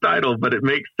a weird title, but it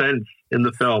makes sense in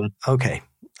the film. Okay.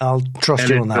 I'll trust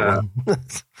you on that one.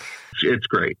 It's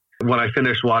great. When I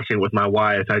finished watching with my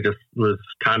wife, I just was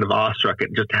kind of awestruck at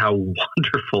just how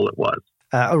wonderful it was.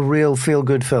 A real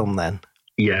feel-good film, then.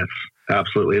 Yes,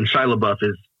 absolutely. And Shia LaBeouf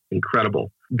is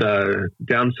incredible. The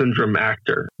Down syndrome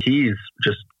actor, he's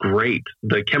just great.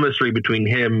 The chemistry between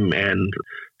him and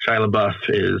Shia LaBeouf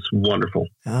is wonderful.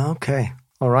 Okay.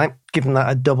 All right. Giving that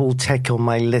a double tick on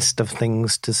my list of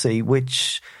things to see,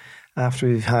 which after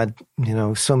we've had,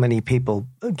 so many people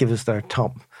give us their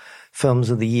top films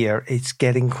of the year, it's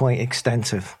getting quite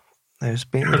extensive.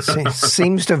 It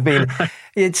seems to have been.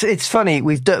 It's funny.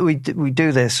 We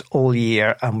do this all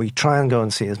year, and we try and go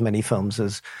and see as many films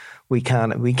as we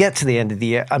can. We get to the end of the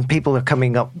year, and people are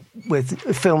coming up with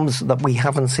films that we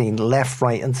haven't seen left,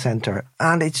 right, and center,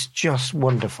 and it's just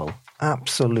wonderful,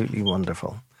 absolutely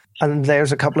wonderful. And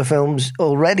there's a couple of films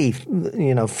already,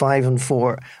 5 and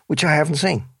 4, which I haven't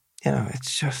seen.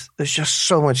 There's just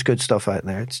so much good stuff out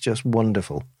there. It's just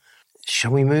wonderful.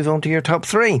 Shall we move on to your top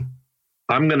 3?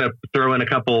 I'm going to throw in a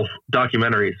couple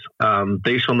documentaries.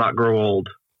 They Shall Not Grow Old,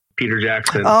 Peter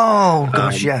Jackson. Oh,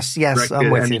 gosh, yes, I'm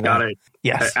with you now. Got it.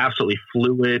 Yes. Absolutely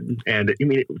fluid. And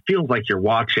it feels like you're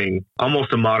watching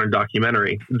almost a modern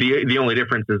documentary. The only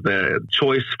difference is the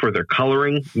choice for their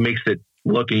coloring makes it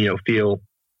look and, feel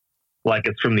like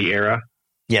it's from the era.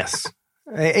 Yes,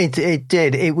 it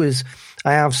did. It was,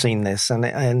 I have seen this and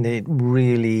it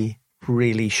really,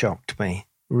 really shocked me.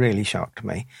 Really shocked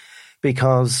me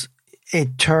because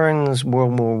it turns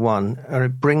World War I, or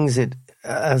it brings it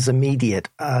as immediate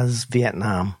as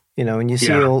Vietnam, and you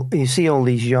see all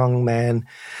these young men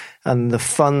and the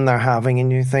fun they're having,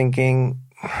 and you're thinking,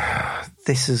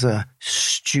 this is a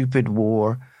stupid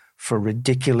war for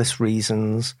ridiculous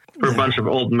reasons. For a bunch of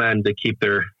old men to keep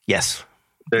their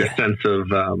sense of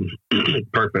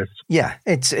purpose. Yeah,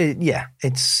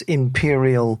 it's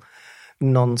imperial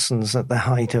nonsense at the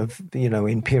height of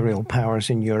imperial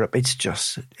powers in Europe.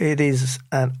 It is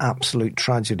an absolute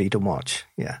tragedy to watch.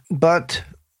 Yeah, but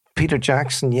Peter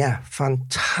Jackson,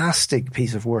 fantastic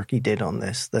piece of work he did on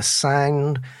this. The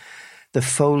sound, the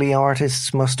Foley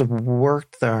artists must have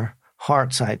worked their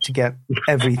hearts out to get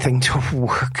everything to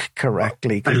work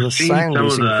correctly because the sound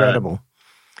was incredible.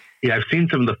 I've seen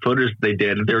some of the footage they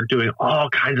did. They were doing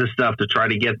all kinds of stuff to try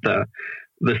to get the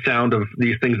sound of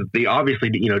these things that they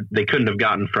obviously, they couldn't have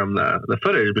gotten from the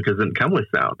footage because it didn't come with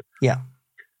sound. Yeah.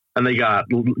 And they got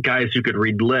guys who could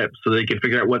read lips so they could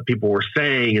figure out what people were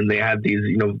saying. And they had these,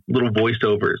 little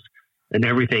voiceovers and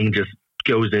everything just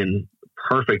goes in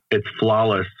perfect. It's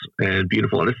flawless and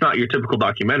beautiful. And it's not your typical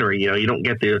documentary. You don't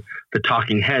get the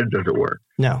talking heads, as it were.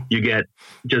 No. You get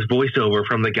just voiceover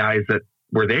from the guys that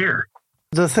were there.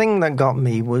 The thing that got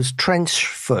me was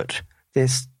Trenchfoot,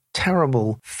 this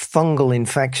terrible fungal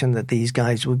infection that these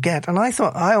guys would get. And I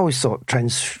always thought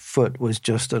Trent's foot was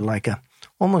just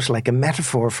almost like a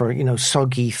metaphor for,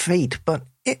 soggy feet, but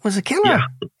it was a killer. Yeah.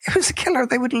 It was a killer.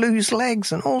 They would lose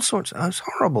legs and all sorts. It was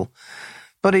horrible.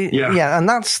 But and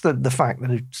that's the fact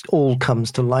that it all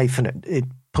comes to life and it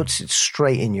puts it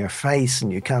straight in your face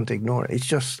and you can't ignore it. It's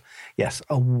just, yes,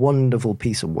 a wonderful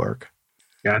piece of work.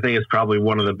 Yeah, I think it's probably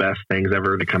one of the best things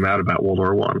ever to come out about World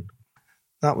War I.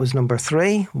 That was number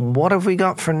 3. What have we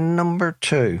got for number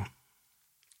 2?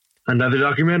 Another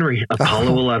documentary,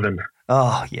 Apollo 11.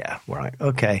 Oh, yeah, right.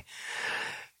 Okay.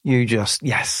 You just,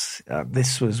 yes,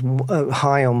 this was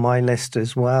high on my list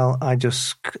as well. I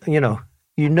just, you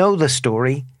know the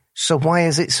story, so why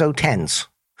is it so tense?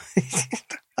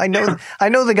 I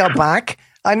know they got back.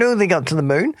 I know they got to the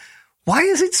moon. Why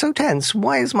is it so tense?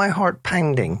 Why is my heart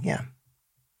pounding? Yeah.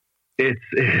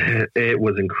 It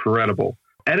was incredible.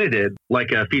 Edited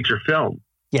like a feature film.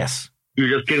 Yes. You're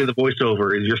just getting the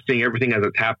voiceover. You're just seeing everything as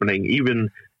it's happening. Even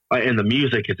and the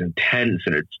music is intense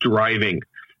and it's driving.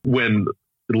 When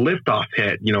the liftoff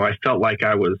hit, I felt like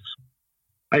I was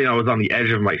on the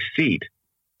edge of my seat.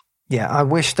 Yeah, I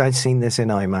wished I'd seen this in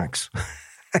IMAX.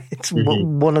 It's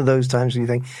one of those times where you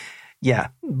think, yeah,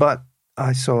 but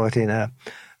I saw it in a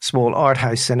small art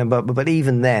house cinema. But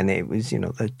even then, it was,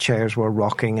 the chairs were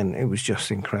rocking and it was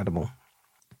just incredible.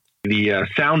 The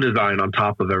sound design on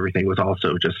top of everything was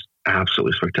also just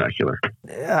absolutely spectacular.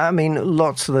 I mean,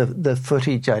 lots of the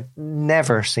footage I'd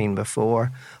never seen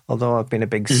before, although I've been a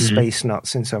big space nut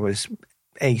since I was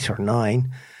 8 or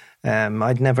 9.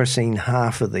 I'd never seen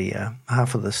half of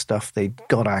the stuff they'd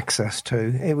got access to.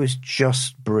 It was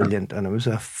just brilliant, and it was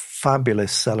a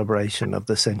fabulous celebration of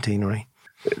the centenary.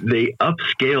 They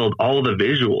upscaled all the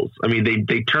visuals. I mean,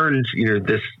 they turned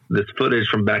this footage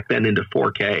from back then into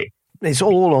 4K. It's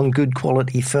all on good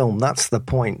quality film. That's the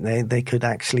point. They could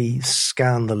actually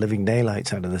scan the living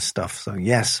daylights out of this stuff. So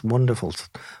yes, wonderful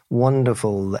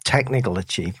technical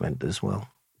achievement as well.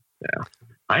 Yeah.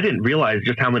 I didn't realize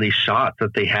just how many shots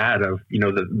that they had of,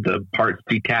 the parts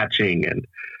detaching and,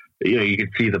 you could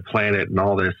see the planet and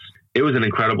all this. It was an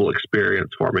incredible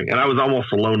experience for me. And I was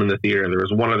almost alone in the theater. There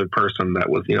was one other person that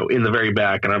was, in the very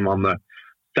back, and I'm on the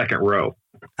second row.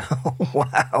 Oh,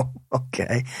 wow.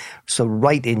 Okay. So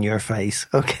right in your face.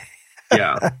 Okay.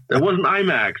 Yeah. It wasn't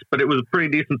IMAX, but it was a pretty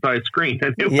decent sized screen,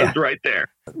 and it was right there.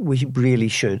 We really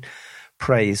should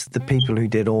praise the people who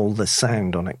did all the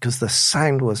sound on it, because the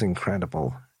sound was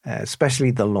incredible.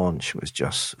 Especially the launch was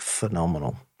just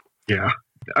phenomenal. Yeah.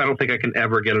 I don't think I can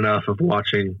ever get enough of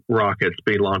watching rockets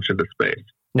be launched into space.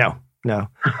 No.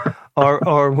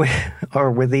 or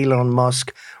with Elon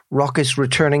Musk, rockets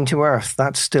returning to Earth.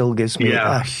 That still gives me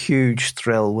a huge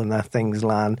thrill when that things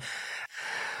land.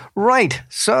 Right.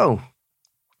 So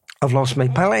I've lost my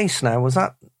place now. Was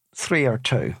that 3 or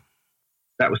 2?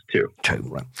 That was 2. 2,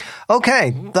 right.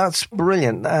 Okay, that's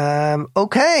brilliant.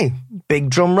 Okay, big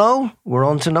drum roll. We're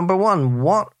on to number 1.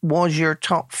 What was your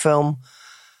top film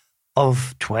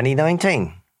of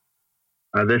 2019?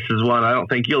 This is one I don't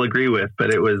think you'll agree with,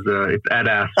 but it's Ad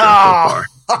Astra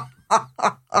so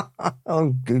far. Oh,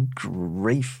 good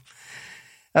grief.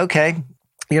 Okay,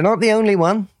 you're not the only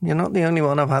one.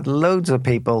 I've had loads of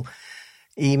people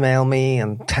email me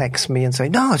and text me and say,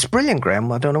 no, it's brilliant,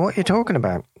 Graham. I don't know what you're talking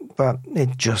about. But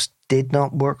it just did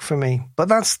not work for me. But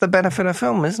that's the benefit of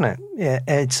film, isn't it? Yeah,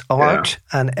 it's art,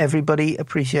 and everybody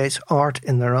appreciates art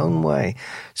in their own way.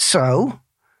 So,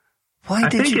 I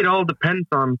think it all depends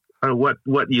on what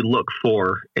you look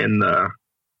for in the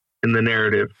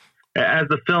narrative. As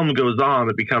the film goes on,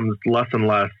 it becomes less and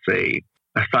less a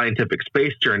scientific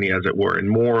space journey, as it were, and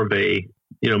more of a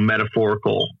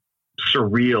metaphorical,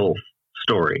 surreal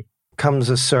story. Comes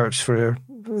a search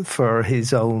for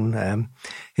his own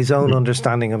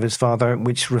understanding of his father,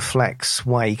 which reflects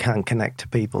why he can't connect to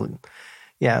people.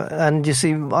 Yeah, and you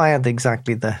see, I had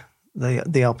exactly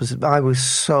the opposite. I was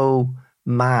so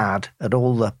mad at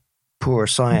all the poor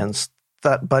science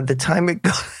that by the time it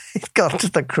got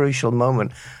to the crucial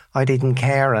moment, I didn't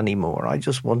care anymore. I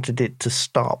just wanted it to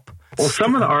stop. Well,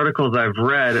 some of the articles I've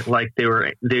read, like they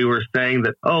were saying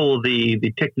that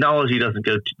the technology doesn't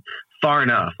go far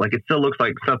enough. Like it still looks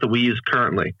like stuff that we use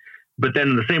currently. But then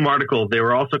in the same article, they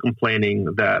were also complaining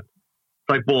that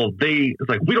it's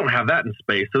like we don't have that in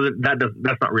space, so that's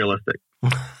not realistic.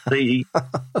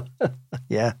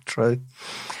 Yeah, true.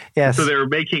 Yes. So they're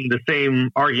making the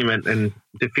same argument and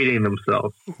defeating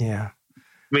themselves. Yeah. I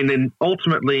mean, then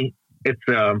ultimately, it's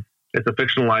a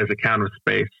fictionalized account of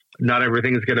space. Not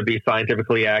everything is going to be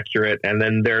scientifically accurate, and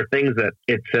then there are things that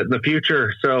it's in the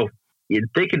future. So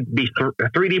they could be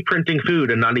 3D printing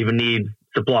food and not even need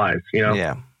supplies,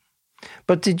 Yeah.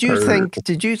 But did you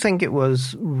think it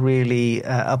was really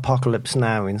Apocalypse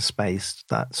Now in space,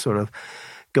 that sort of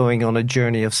going on a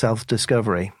journey of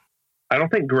self-discovery? I don't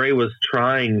think Gray was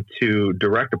trying to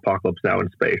direct Apocalypse Now in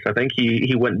space. I think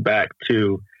he went back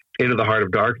to Into the Heart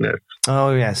of Darkness.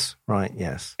 Oh, yes. Right,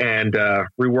 yes. And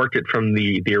reworked it from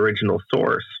the original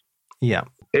source. Yeah.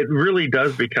 It really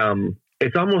does become,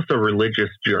 it's almost a religious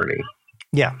journey.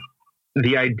 Yeah.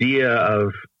 The idea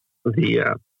of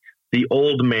the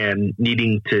old man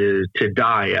needing to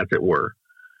die, as it were,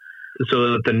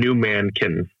 so that the new man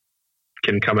can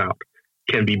come out,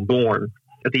 can be born.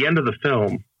 At the end of the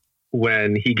film,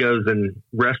 when he goes and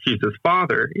rescues his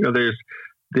father, there's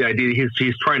the idea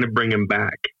he's trying to bring him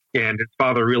back, and his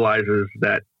father realizes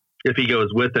that if he goes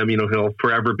with him, he'll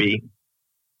forever be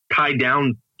tied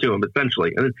down to him,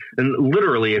 essentially, and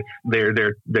literally, it's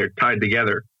they're tied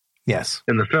together. Yes,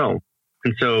 in the film,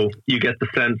 and so you get the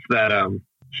sense that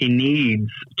he needs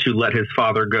to let his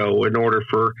father go in order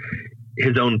for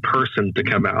his own person to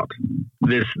come out.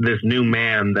 This new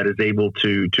man that is able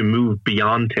to move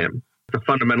beyond him. It's a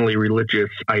fundamentally religious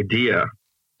idea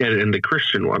in the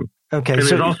Christian one. Okay, and so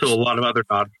there's also a lot of other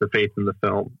nods to faith in the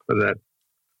film that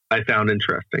I found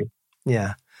interesting.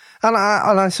 Yeah, and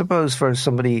I suppose for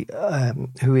somebody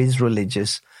who is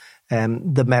religious,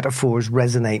 the metaphors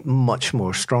resonate much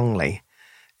more strongly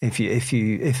if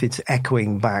it's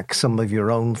echoing back some of your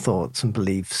own thoughts and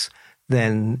beliefs.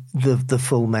 Then the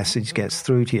full message gets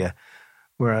through to you.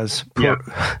 Whereas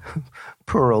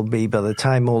poor old me, by the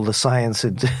time all the science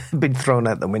had been thrown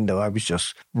out the window, I was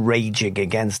just raging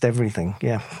against everything.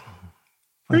 Yeah.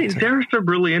 There are some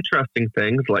really interesting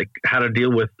things, like how to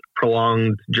deal with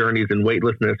prolonged journeys in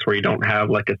weightlessness where you don't have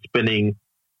like a spinning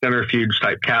centrifuge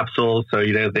type capsule. So,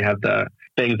 they have the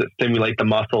things that stimulate the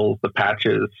muscles, the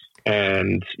patches,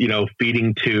 and,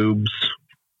 feeding tubes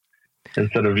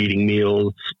instead of eating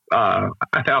meals. I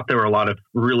thought there were a lot of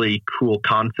really cool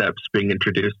concepts being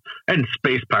introduced. And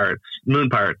space pirates, moon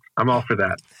pirates. I'm all for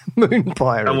that. Moon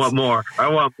pirates. I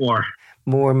want more.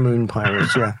 More moon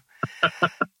pirates, yeah.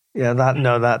 Yeah,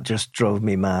 that just drove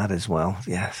me mad as well.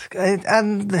 Yes.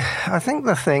 And I think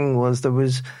the thing was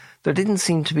there didn't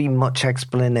seem to be much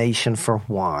explanation for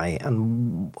why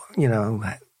and,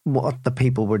 what the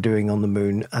people were doing on the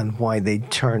moon and why they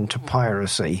turned to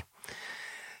piracy.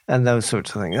 And those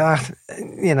sorts of things.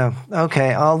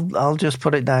 Okay, I'll just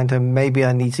put it down to maybe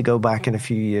I need to go back in a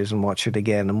few years and watch it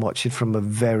again and watch it from a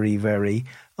very, very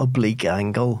oblique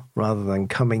angle rather than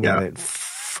coming at it,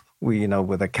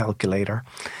 with a calculator.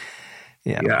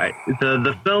 Yeah.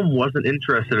 The film wasn't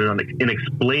interested in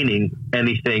explaining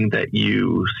anything that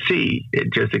you see.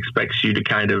 It just expects you to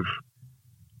kind of,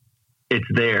 it's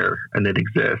there and it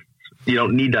exists. You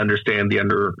don't need to understand the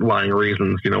underlying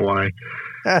reasons, why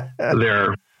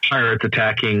there are pirates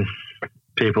attacking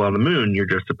people on the moon. You're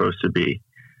just supposed to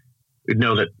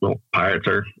know that, pirates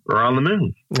are on the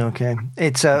moon. Okay.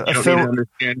 It's a you don't film. need to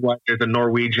understand why there's a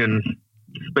Norwegian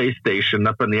space station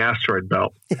up in the asteroid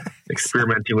belt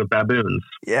experimenting with baboons.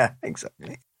 Yeah,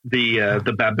 exactly.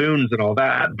 The baboons and all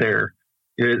that,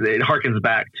 it harkens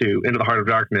back to Into the Heart of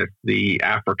Darkness, the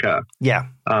Africa. Yeah.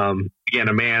 Again,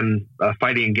 a man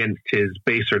fighting against his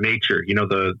baser nature,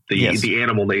 the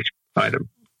animal nature inside him.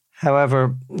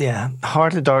 However,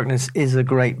 Heart of Darkness is a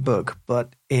great book,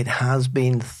 but it has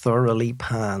been thoroughly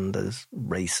panned as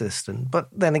racist. But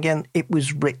then again, it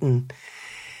was written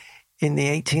in the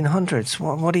 1800s.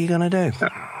 What are you going to do?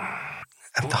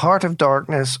 Heart of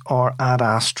Darkness, or Ad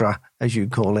Astra, as you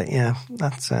call it. Yeah,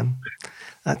 that's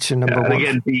your number one.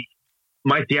 Again,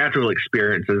 my theatrical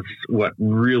experience is what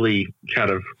really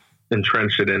kind of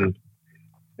entrenched it in.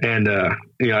 And,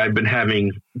 I've been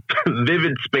having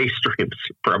vivid space dreams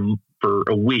for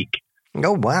a week.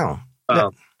 Oh, wow.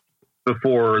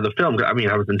 Before the film. I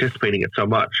was anticipating it so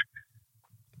much.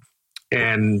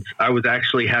 And I was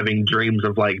actually having dreams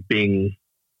of like being,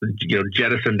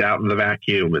 jettisoned out in the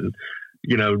vacuum and,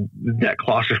 that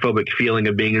claustrophobic feeling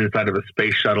of being inside of a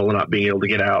space shuttle and not being able to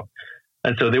get out.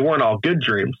 And so they weren't all good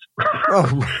dreams.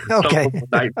 Oh, okay.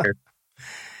 Nightmare.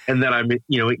 And then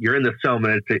you're in the film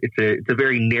and it's a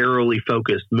very narrowly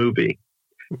focused movie.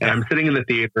 And I'm sitting in the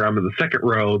theater. I'm in the second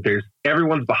row.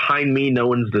 Everyone's behind me. No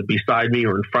one's beside me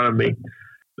or in front of me.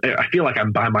 I feel like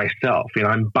I'm by myself.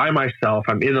 I'm by myself.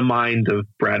 I'm in the mind of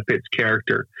Brad Pitt's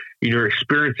character. You're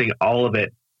experiencing all of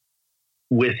it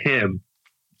with him.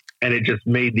 And it just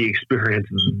made the experience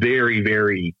very,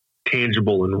 very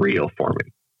tangible and real for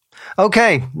me.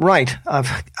 Okay, right.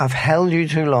 I've held you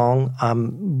too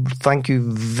long. Thank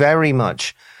you very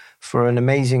much for an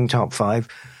amazing top 5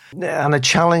 and a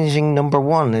challenging number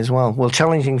 1 as well. Well,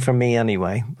 challenging for me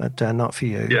anyway, but not for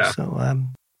you. Yeah. So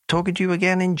talking to you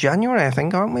again in January, I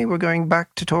think, aren't we? We're going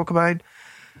back to talk about...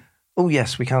 Oh,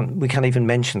 yes, we can't even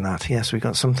mention that. Yes, we've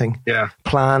got something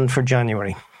planned for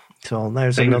January. So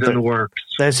there's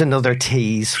another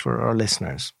tease for our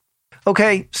listeners.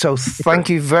 Okay, so thank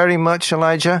you very much,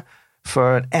 Elijah,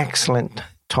 for an excellent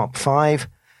top 5.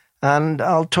 And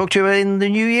I'll talk to you in the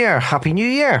new year. Happy New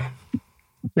Year.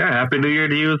 Yeah, Happy New Year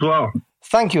to you as well.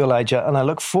 Thank you, Elijah. And I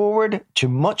look forward to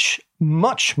much,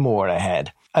 much more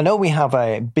ahead. I know we have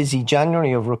a busy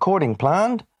January of recording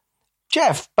planned.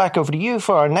 Jeff, back over to you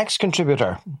for our next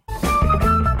contributor.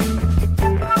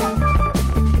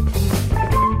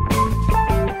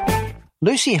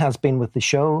 Lucy has been with the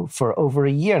show for over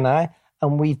a year now,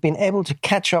 and we've been able to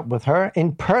catch up with her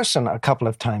in person a couple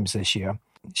of times this year.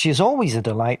 She is always a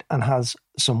delight and has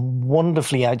some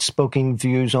wonderfully outspoken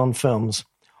views on films.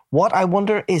 What, I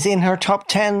wonder, is in her top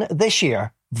 10 this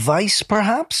year? Vice,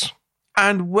 perhaps?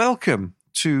 And welcome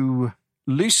to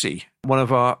Lucy, one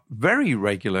of our very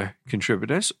regular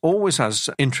contributors, always has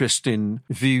interest in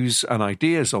views and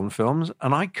ideas on films,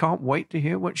 and I can't wait to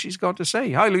hear what she's got to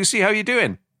say. Hi, Lucy, how are you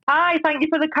doing? Hi, thank you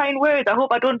for the kind words. I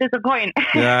hope I don't disappoint.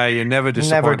 Yeah, you never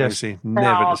disappoint, Lucy.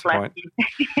 Never disappoint. Bless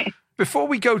you. Before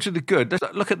we go to the good,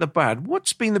 let's look at the bad.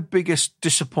 What's been the biggest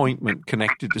disappointment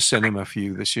connected to cinema for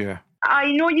you this year?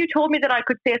 I know you told me that I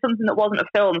could say something that wasn't a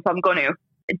film, so I'm going to.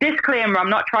 Disclaimer, I'm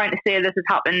not trying to say this has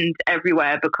happened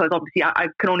everywhere, because obviously I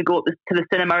can only go up to the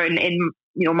cinema in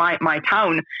my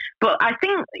town. But I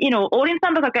think, audience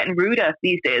members are getting ruder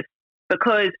these days,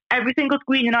 because every single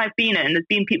screening I've been in, there's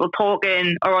been people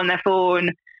talking or on their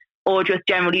phone or just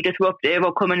generally disruptive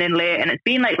or coming in late. And it's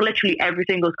been like literally every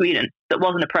single screening that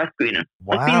wasn't a press screening.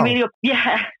 Wow. It's been really,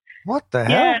 What the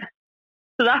hell? Yeah.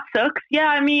 So that sucks. Yeah,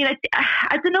 I mean,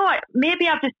 I don't know. Maybe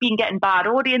I've just been getting bad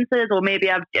audiences, or maybe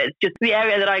it's just the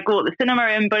area that I go to the cinema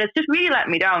in, but it's just really let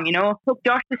me down, I took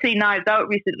Josh to see Knives Out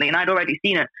recently, and I'd already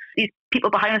seen it. These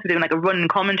people behind us were doing like a running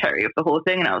commentary of the whole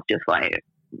thing, and I was just like,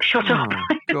 shut up.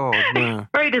 God, no.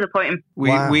 Very disappointing.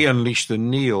 We unleashed the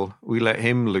Neil. We let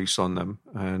him loose on them,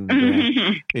 and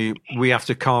we have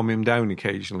to calm him down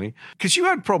occasionally. Because you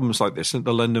had problems like this at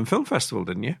the London Film Festival,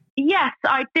 didn't you? Yes,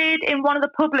 I did in one of the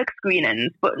public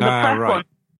screenings, but the press one,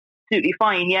 absolutely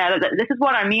fine. Yeah, this is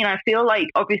what I mean. I feel like,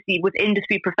 obviously, with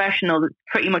industry professionals, it's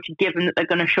pretty much a given that they're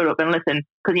going to shut up and listen,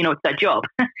 because, it's their job.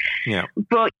 Yeah.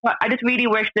 But I just really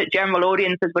wish that general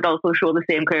audiences would also show the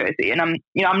same courtesy. And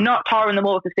I'm not tarring them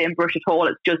all with the same brush at all.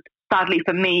 It's just, sadly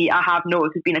for me, I have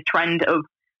noticed there's been a trend of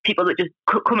people that just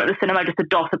come to the cinema just to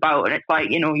doss about, and it's like,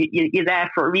 you're there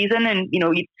for a reason, and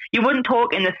you wouldn't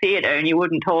talk in the theatre, and you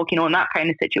wouldn't talk, in that kind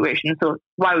of situation, so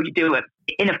why would you do it?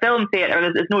 In a film theatre,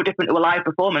 it's no different to a live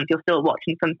performance. You're still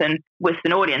watching something with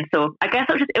an audience. So I guess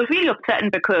it was really upsetting,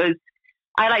 because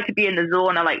I like to be in the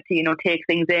zone. I like to, take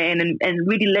things in and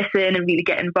really listen and really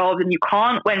get involved, and you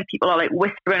can't when people are like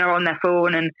whispering or on their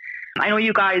phone. And I know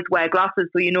you guys wear glasses,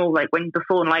 so like when the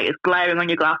phone light is glaring on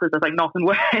your glasses, there's like nothing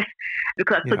worse,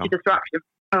 because that's such a distraction.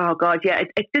 Oh God, yeah,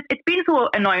 it's been so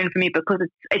annoying for me, because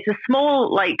it's a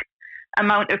small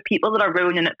amount of people that are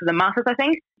ruining it for the masses, I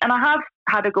think. And I have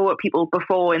had a go at people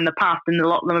before in the past, and a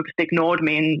lot of them have just ignored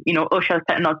me. And Usher's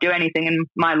to not do anything in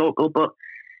my local, but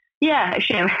yeah, a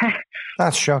shame.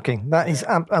 That's shocking. That is,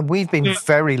 and we've been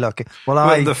very lucky. Well,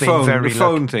 I've been very lucky. The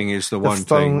phone thing is the one thing. The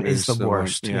phone is the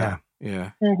worst. Yeah.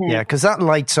 Yeah. Mm-hmm. Yeah, because that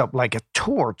lights up like a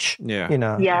torch. Yeah.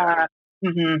 Yeah.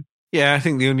 Mm-hmm. Yeah, I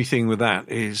think the only thing with that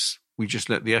is we just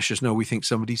let the ushers know we think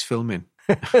somebody's filming.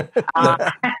 That's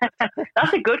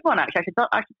a good one, actually.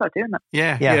 I should start doing that.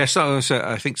 Yeah. So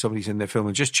I think somebody's in there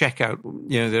filming. Just check out,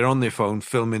 they're on their phone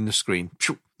filming the screen.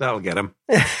 That'll get them.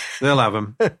 They'll have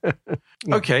them.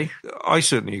 Yeah. Okay. I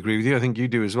certainly agree with you. I think you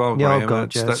do as well, Graham. Oh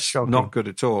God, that's not good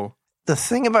at all. The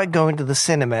thing about going to the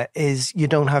cinema is you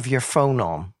don't have your phone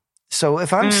on. So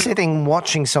if I'm sitting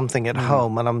watching something at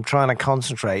home and I'm trying to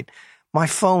concentrate, my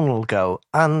phone will go.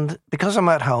 And because I'm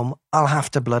at home, I'll have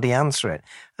to bloody answer it.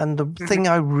 And the thing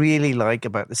I really like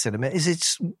about the cinema is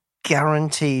it's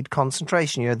guaranteed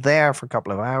concentration. You're there for a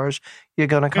couple of hours. You're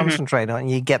going to concentrate on it,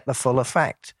 and you get the full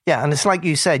effect. Yeah, and it's like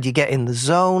you said, you get in the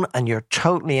zone and you're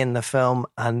totally in the film,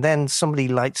 and then somebody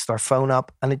lights their phone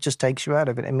up and it just takes you out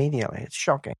of it immediately. It's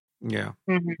shocking. Yeah,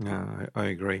 yeah, I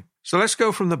agree. So let's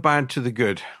go from the bad to the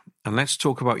good, and let's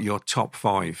talk about your top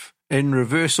 5. In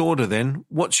reverse order then,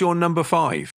 what's your number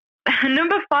 5?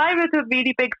 Number 5 is a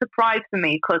really big surprise for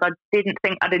me, because I didn't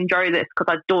think I'd enjoy this,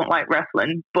 because I don't like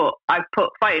wrestling, but I've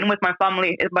put Fighting With My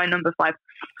Family is my number 5.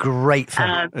 Great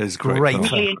film. It's great. I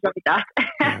really enjoyed that.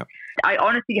 Yeah. I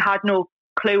honestly had no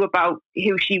clue about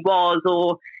who she was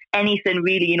or anything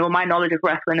really. You know, my knowledge of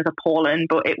wrestling is appalling,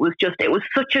 but it was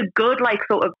such a good, like,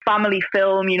 sort of family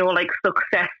film, you know, like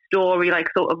success story, like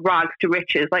sort of rags to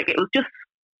riches. Like, it was just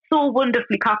so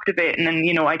wonderfully captivating. And,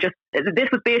 you know, this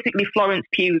was basically Florence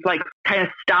Pugh's, like, kind of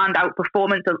standout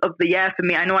performance of the year for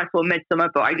me. I know I saw Midsommar,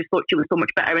 but I just thought she was so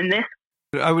much better in this.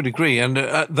 I would agree. And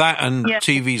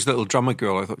TV's Little Drummer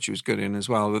Girl, I thought she was good in as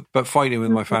well. But Fighting with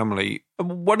My Family,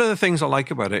 one of the things I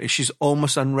like about it is she's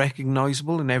almost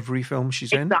unrecognisable in every film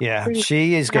she's in. Yeah,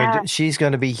 she's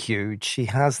going to be huge. She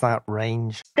has that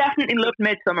range. Definitely loved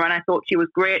Midsommar, and I thought she was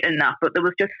great in that. But there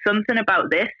was just something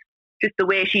about this, just the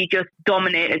way she just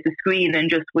dominated the screen and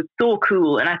just was so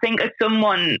cool. And I think as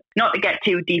someone, not to get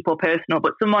too deep or personal,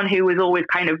 but someone who was always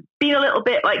kind of being a little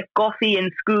bit like gothy in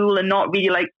school and not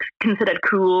really like considered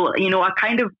cool, you know, I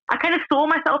kind of saw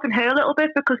myself in her a little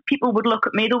bit, because people would look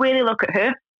at me the way they look at her.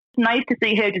 It's nice to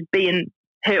see her just being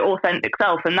her authentic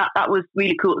self, and that was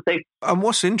really cool to see. And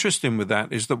what's interesting with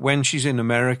that is that when she's in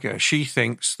America, she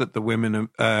thinks that the women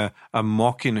are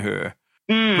mocking her.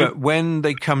 But when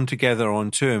they come together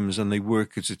on terms and they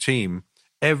work as a team,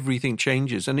 everything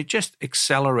changes and it just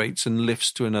accelerates and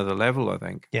lifts to another level, I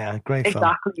think. Yeah, great film.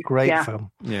 Exactly. Great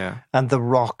film. Yeah. And The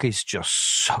Rock is just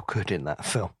so good in that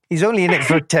film. He's only in it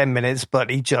for 10 minutes, but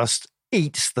he just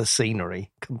eats the scenery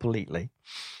completely.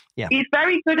 Yeah. He's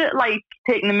very good at, like,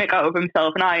 taking the mick out of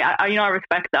himself, and I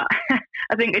respect that.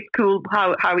 I think it's cool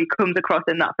how he comes across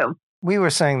in that film. We were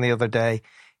saying the other day,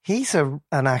 he's an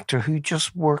actor who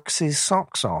just works his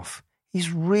socks off. He's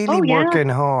really working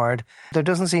hard. There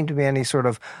doesn't seem to be any sort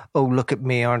of, oh, look at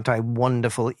me, aren't I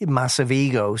wonderful, massive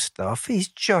ego stuff. He's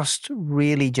just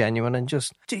really genuine and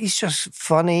he's just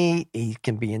funny. He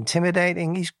can be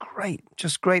intimidating. He's great,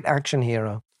 just great action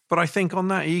hero. But I think on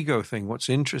that ego thing, what's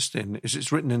interesting is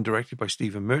it's written and directed by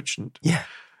Stephen Merchant. Yeah.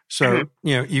 So,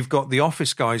 you know, you've got the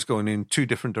Office guys going in two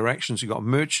different directions. You've got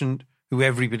Merchant, who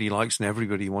everybody likes and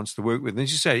everybody wants to work with. And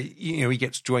as you say, you know, he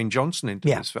gets Dwayne Johnson into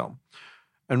this film.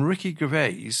 And Ricky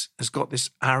Gervais has got this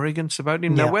arrogance about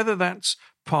him. Now, whether that's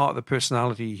part of the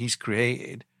personality he's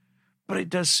created, but it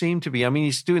does seem to be. I mean,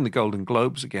 he's doing the Golden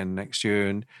Globes again next year,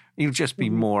 and he'll just be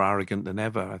more arrogant than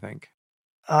ever, I think.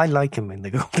 I like him in the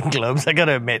Golden Globes, I got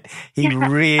to admit. He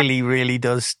really, really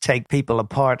does take people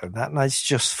apart in that, and it's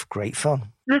just great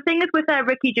fun. The thing is with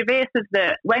Ricky Gervais is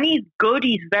that when he's good,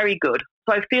 he's very good.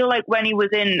 So I feel like when he was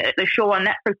in the show on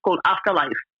Netflix called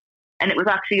Afterlife, and it was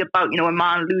actually about, you know, a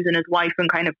man losing his wife and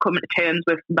kind of coming to terms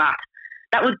with that.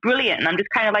 That was brilliant. And I'm just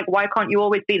kind of like, why can't you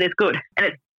always be this good? And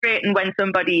it's great when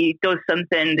somebody does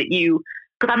something that you...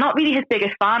 Because I'm not really his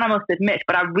biggest fan, I must admit,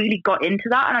 but I really got into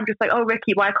that. And I'm just like, oh,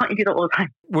 Ricky, why can't you do that all the time?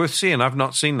 Worth seeing. I've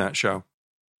not seen that show.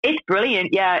 It's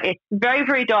brilliant, yeah. It's very,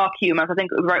 very dark humour. I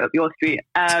think it was right up your street.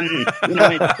 You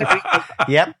know,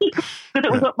 yep. Because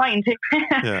it was up mine too.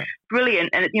 Yeah.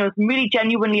 Brilliant. And, you know, some really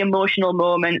genuinely emotional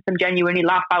moments, some genuinely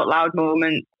laugh out loud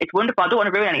moments. It's wonderful. I don't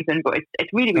want to ruin anything, but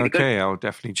it's really, really good. Okay, I'll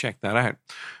definitely check that out.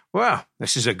 Well,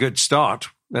 this is a good start.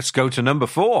 Let's go to number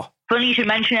 4. Funny you should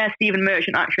mention Stephen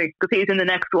Merchant, actually, because he's in the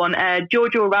next one.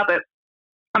 Jojo Rabbit.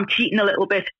 I'm cheating a little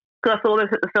bit, because I saw this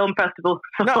at the film festival.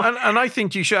 So. No, and I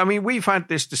think you should. I mean, we've had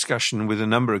this discussion with a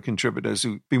number of contributors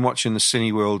who've been watching the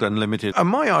Cineworld Unlimited. And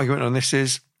my argument on this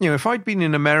is, you know, if I'd been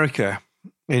in America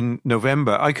in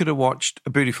November, I could have watched A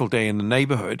Beautiful Day in the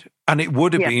Neighborhood, and it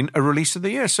would have been a release of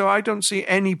the year. So I don't see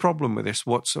any problem with this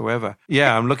whatsoever.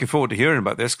 Yeah, I'm looking forward to hearing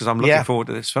about this, because I'm looking forward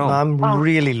to this film. I'm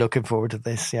really looking forward to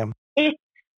this, yeah. It's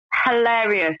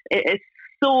hilarious. It is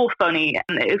so funny,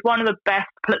 and it is one of the best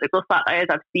political satires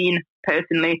I've seen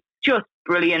personally. Just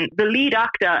brilliant. The lead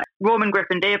actor, Roman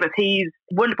Griffin Davis, he's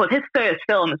wonderful. It's his first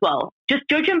film as well. Just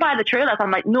judging by the trailers, I'm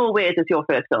like, no way is this your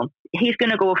first film. He's going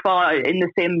to go far in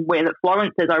the same way that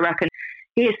Florence is, I reckon.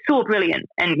 He is so brilliant.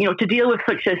 And, you know, to deal with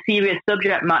such a serious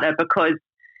subject matter, because,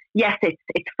 yes,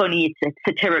 it's funny, it's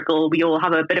satirical. We all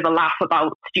have a bit of a laugh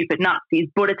about stupid Nazis,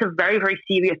 but it's a very, very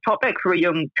serious topic for a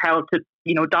young child to,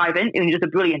 you know, dive into, and he does a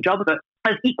brilliant job of it.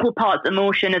 There's equal parts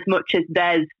emotion as much as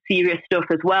there's serious stuff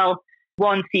as well.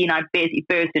 One scene, I basically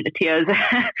burst into tears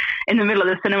in the middle of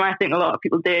the cinema. I think a lot of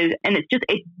people did. And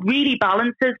it really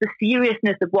balances the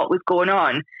seriousness of what was going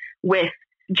on with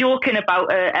joking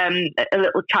about a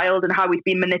little child and how he's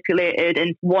been manipulated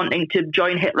and wanting to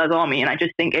join Hitler's army. And I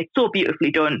just think it's so beautifully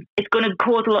done. It's going to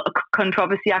cause a lot of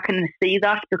controversy. I can see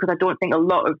that, because I don't think a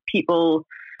lot of people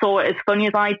saw it as funny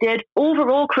as I did.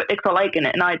 Overall, critics are liking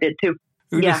it, and I did too.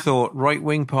 Who'd have thought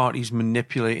right-wing parties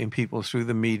manipulating people through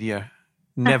the media?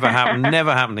 Never happened.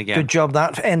 Never happened again. Good job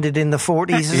that ended in the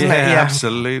 40s, isn't it? Yeah,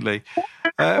 absolutely.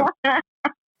 But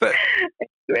it's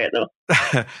great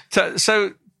though.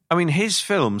 So I mean, his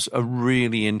films are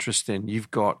really interesting. You've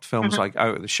got films like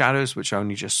Out of the Shadows, which I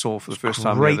only just saw for the first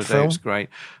time the other day. It was great.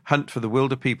 Hunt for the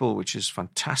Wilder People, which is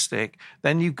fantastic.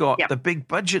 Then you've got the big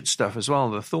budget stuff as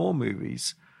well, the Thor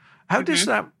movies. How does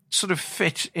that sort of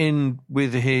fit in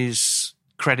with his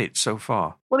credits so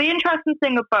far? Well, the interesting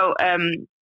thing about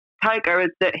Taika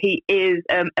is that he is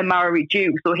a Maori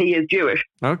Jew, so he is Jewish.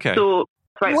 Okay. So,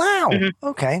 right. Wow.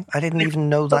 Okay. I didn't even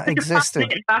know that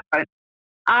existed.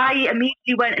 I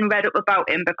immediately went and read up about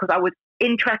him because I was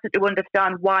interested to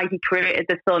understand why he created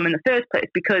this film in the first place,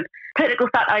 because political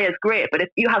satire is great, but if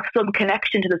you have some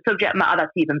connection to the subject matter,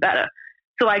 that's even better.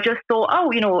 So I just thought,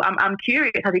 I'm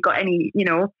curious, has he got any,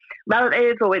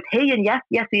 relatives, or is he? And yes,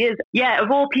 he is. Yeah, of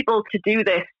all people to do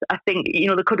this, I think,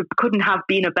 there couldn't have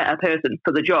been a better person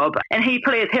for the job. And he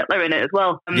plays Hitler in it as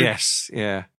well. Yes,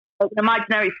 yeah. Like an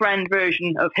imaginary friend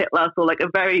version of Hitler, so like a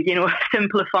very,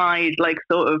 simplified, like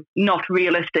sort of not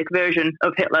realistic version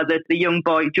of Hitler that the young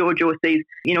boy Jojo sees.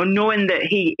 Knowing that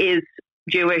he is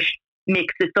Jewish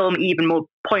makes the film even more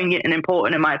poignant and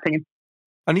important, in my opinion.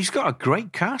 And he's got a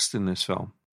great cast in this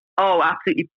film. Oh,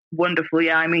 absolutely wonderful,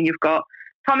 yeah. I mean, you've got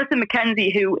Thomasin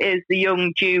McKenzie, who is the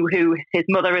young Jew who his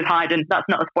mother is hiding. That's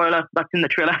not a spoiler, that's in the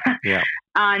trailer. Yeah.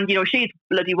 And, she's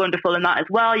bloody wonderful in that as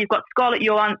well. You've got Scarlett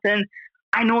Johansson.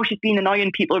 I know she's been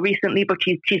annoying people recently, but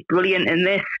she's brilliant in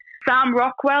this. Sam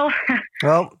Rockwell.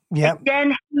 Well, yeah.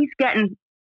 Again, he's getting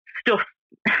stuff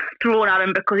thrown at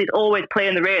him because he's always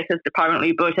playing the racist,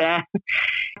 apparently. But I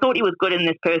thought he was good in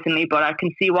this personally, but I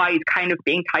can see why he's kind of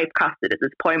being typecasted at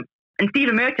this point. And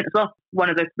Stephen Merchant as well, one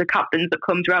of the captains that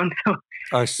comes around. So,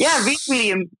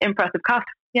 really impressive cast.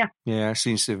 Yeah. Yeah, I've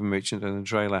seen Stephen Merchant in the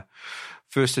trailer.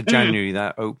 1st of January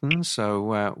that opens,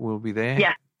 so we'll be there.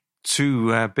 Yeah.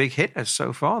 2 big hitters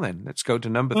so far then. Let's go to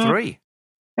number 3.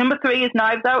 Number 3 is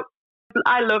Knives Out.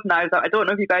 I love Knives Out. I don't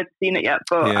know if you guys have seen it yet,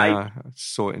 but I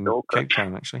saw it in Cape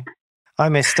Town, actually. I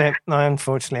missed it.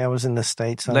 Unfortunately, I was in the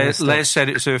States. Les said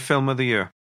it's her film of the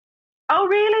year. Oh,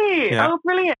 really? Yeah. Oh,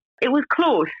 brilliant. It was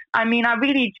close. I mean, I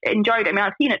really enjoyed it. I mean,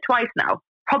 I've seen it twice now.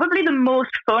 Probably the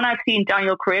most fun I've seen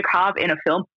Daniel Craig have in a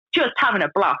film. Just having a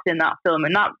blast in that film,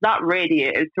 and that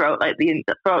radiated throughout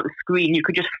throughout the screen. You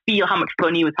could just feel how much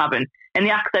fun he was having, and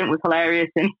the accent was hilarious.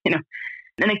 And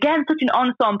and again, such an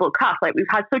ensemble cast. Like, we've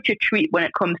had such a treat when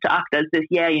it comes to actors this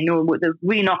year. They've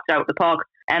really knocked out the park.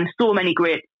 And so many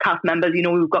great cast members.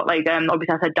 We've got obviously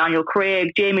I said Daniel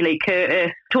Craig, Jamie Lee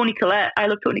Curtis, Toni Collette. I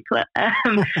love Toni Collette.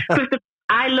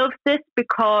 I love this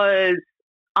because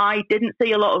I didn't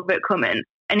see a lot of it coming.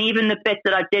 And even the bit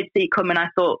that I did see coming, I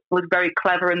thought was very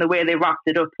clever, and the way they wrapped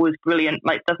it up was brilliant.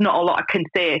 Like, there's not a lot I can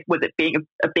say with it being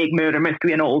a big murder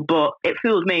mystery and all, but it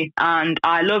fooled me, and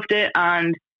I loved it,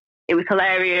 and it was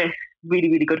hilarious.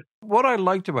 Really, really good. What I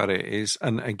liked about it is,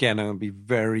 and again, I'm going to be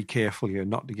very careful here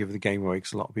not to give the game away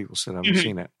because a lot of people still haven't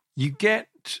seen it. You get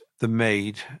the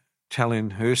maid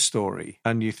telling her story,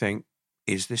 and you think,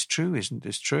 is this true? Isn't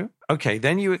this true? Okay,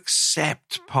 then you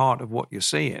accept part of what you're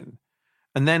seeing.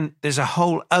 And then there's a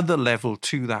whole other level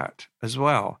to that as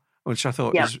well, which I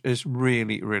thought is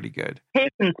really, really good.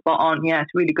 Pacing spot on, yeah,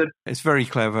 it's really good. It's very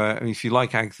clever. I mean, if you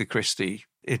like Agatha Christie,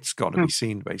 it's got to be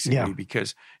seen, basically,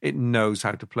 because it knows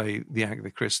how to play the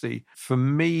Agatha Christie. For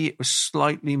me, it was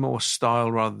slightly more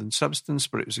style rather than substance,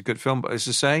 but it was a good film. But as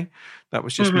I say, that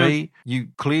was just me. You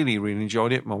clearly really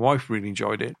enjoyed it. My wife really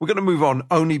enjoyed it. We're going to move on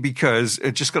only because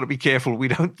it's just got to be careful. We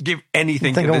don't give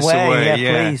anything of this away.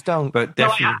 Yeah, please don't. But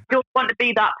definitely. No, I don't want to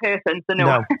be that person, so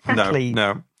no.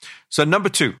 No. So number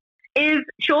 2. Is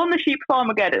Shaun the Sheep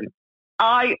Farmageddon.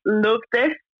 I love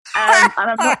this. And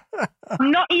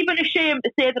I'm not even ashamed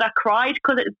to say that I cried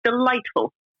because it's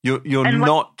delightful. You're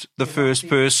not the first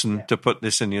person to put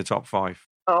this in your top 5.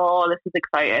 Oh, this is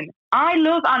exciting. I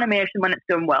love animation when it's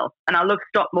done well, and I love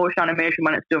stop motion animation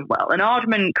when it's done well. And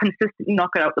Aardman consistently knock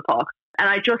it out the park. And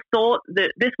I just thought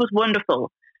that this was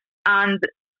wonderful. And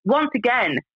once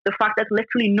again, the fact there's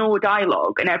literally no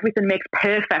dialogue and everything makes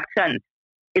perfect sense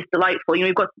is delightful.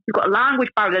 You've got a language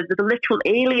barrier. There's a literal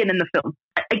alien in the film.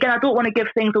 Again, I don't want to give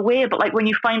things away, but like when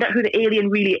you find out who the alien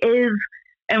really is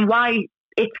and why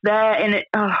it's there, and it's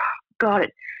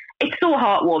so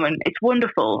heartwarming. It's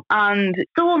wonderful, and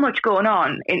so much going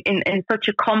on in such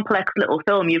a complex little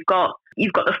film. You've got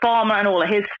the farmer and all of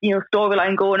his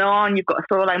storyline going on. You've got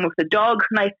a storyline with the dog.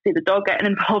 Nice to see the dog getting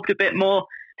involved a bit more.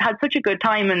 Had such a good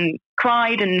time and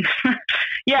cried, and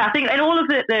yeah, I think in all of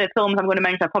the films I'm going to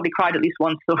mention, I probably cried at least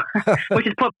once, so which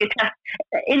is probably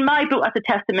in my book, that's a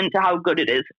testament to how good it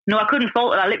is. No, I couldn't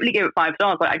fault it. I literally gave it 5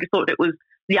 stars. Like, I just thought it was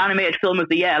the animated film of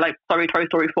the year. Like, sorry, Toy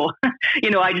Story 4.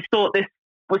 I just thought this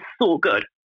was so good.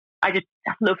 I just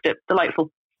loved it. Delightful.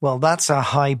 Well, that's a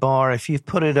high bar. If you've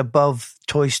put it above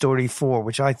Toy Story 4,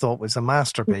 which I thought was a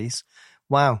masterpiece.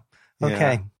 Wow.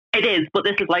 Okay. Yeah. It is, but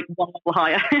this is like one level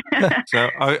higher. So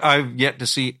I've yet to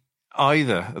see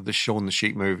either of the Shaun the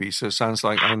Sheep movies, so it sounds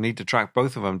like I need to track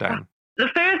both of them down. The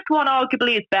first one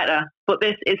arguably is better, but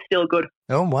this is still good.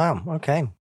 Oh, wow. Okay.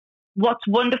 What's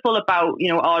wonderful about,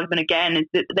 Aardman again is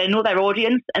that they know their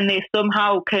audience and they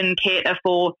somehow can cater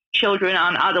for children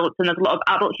and adults, and there's a lot of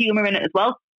adult humour in it as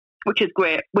well, which is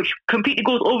great, which completely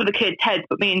goes over the kids' heads,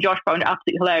 but me and Josh found it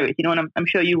absolutely hilarious, and I'm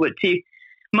sure you would too.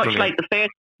 Much Brilliant. Like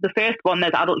the first one,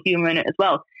 there's adult humour in it as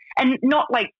well. And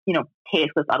not like,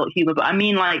 tasteless adult humour, but I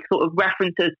mean like sort of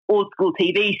references old school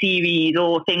TV series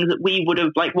or things that we would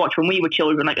have like watched when we were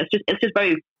children. Like it's just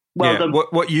very well done.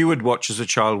 What you would watch as a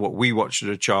child, what we watched as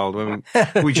a child. I mean,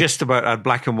 we just about had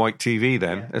black and white TV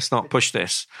then. Yeah. Let's not push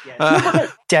this.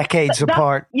 Decades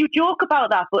apart. You joke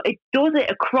about that, but it does it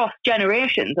across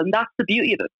generations, and that's the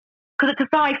beauty of it. Because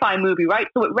it's a sci-fi movie, right?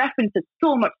 So it references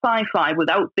so much sci-fi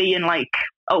without being like,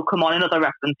 oh, come on, another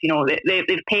reference.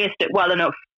 They've paced it well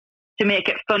enough to make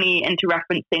it funny and to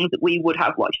reference things that we would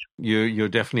have watched. You're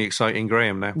definitely exciting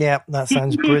Graham now. Yeah, that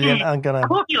sounds brilliant. I'm going to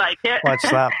hope you like it. Watch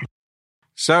that.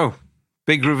 So,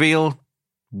 big reveal.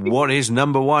 What is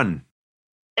number one?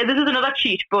 This is another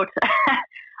cheat, but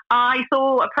I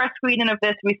saw a press screening of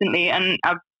this recently and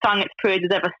I've sung its praises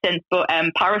ever since, but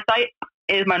Parasite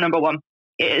is my number one.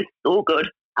 It is so good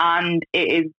and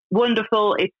it is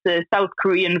wonderful. It's a South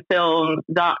Korean film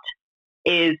that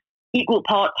is equal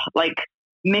parts like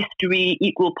mystery,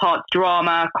 equal parts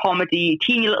drama, comedy,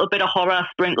 teeny little bit of horror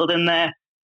sprinkled in there,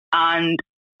 and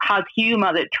has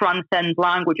humour that transcends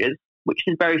languages, which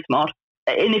is very smart.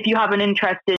 And if you have an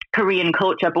interest in Korean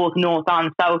culture, both North and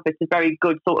South, it's a very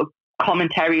good sort of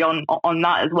commentary on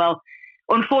that as well.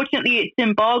 Unfortunately, it's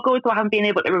embargoed, so I haven't been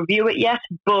able to review it yet,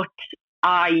 but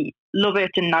I love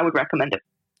it and I would recommend it.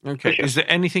 Okay. Sure. Is there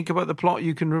anything about the plot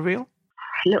you can reveal?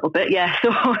 A little bit, yeah.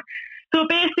 So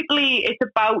basically, it's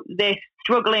about this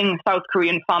struggling South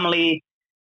Korean family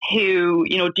who,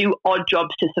 do odd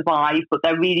jobs to survive, but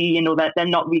they're really, they're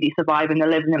not really surviving. They're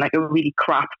living in like a really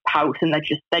crap house and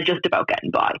they're just about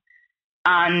getting by.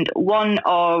 And one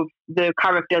of the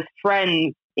character's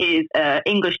friends is an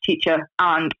English teacher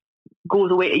and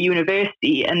goes away to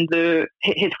university, and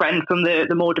his friend from the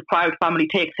more deprived family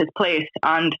takes his place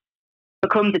and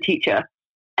becomes a teacher.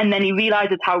 And then he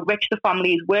realizes how rich the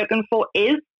family is working for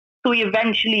is. So he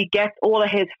eventually gets all of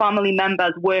his family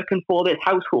members working for this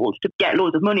household to get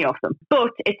loads of money off them.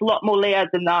 But it's a lot more layered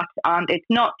than that. And it's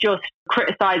not just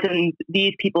criticizing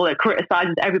these people, it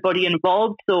criticizes everybody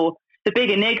involved. So the big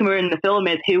enigma in the film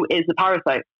is who is the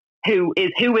parasite? Who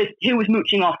is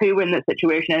mooching off who in this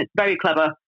situation? And it's very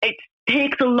clever. It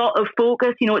takes a lot of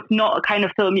focus. It's not a kind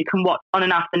of film you can watch on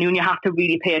an afternoon. You have to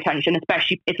really pay attention,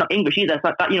 especially it's not English either.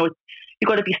 So that, you've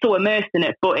got to be so immersed in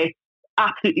it. But it's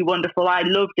absolutely wonderful. I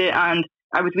loved it and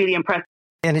I was really impressed.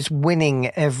 And it's winning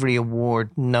every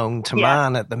award known to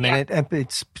man at the minute. Yeah.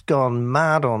 It's gone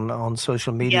mad on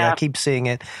social media. Yeah. I keep seeing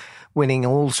it winning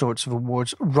all sorts of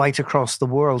awards right across the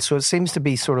world. So it seems to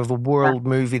be sort of a world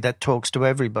movie that talks to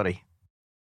everybody.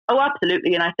 Oh,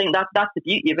 absolutely. And I think that's the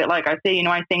beauty of it. Like I say,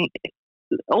 I think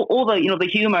all the, the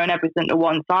humour and everything to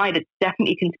one side, it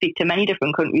definitely can speak to many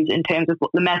different countries in terms of what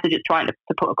the message it's trying to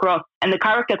put across. And the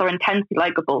characters are intensely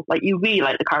likeable. Like you really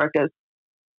like the characters.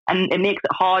 And it makes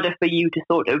it harder for you to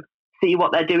sort of see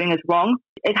what they're doing is wrong.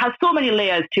 It has so many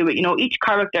layers to it. Each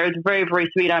character is very, very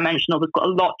three-dimensional. There's got a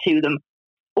lot to them.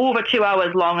 Over 2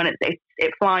 hours long, and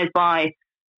it flies by.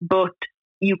 But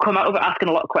you come out of it asking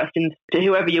a lot of questions to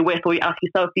whoever you're with, or you ask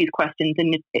yourself these questions,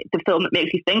 and it's a film that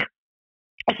makes you think.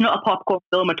 It's not a popcorn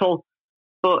film at all,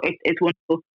 but it's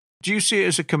wonderful. Do you see it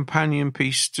as a companion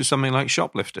piece to something like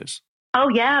Shoplifters? Oh,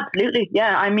 yeah, absolutely.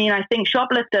 Yeah, I mean, I think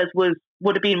Shoplifters would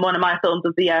have been one of my films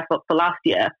of the year for last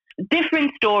year.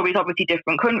 Different stories, obviously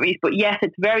different countries, but yes,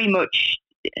 it's very much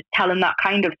telling that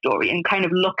kind of story and kind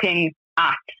of looking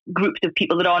at groups of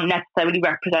people that aren't necessarily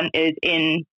represented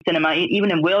in cinema, even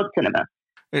in world cinema.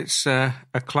 It's a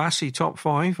classy top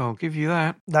 5, I'll give you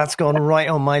that. That's gone right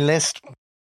on my list.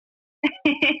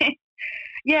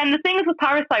 Yeah, and the thing is with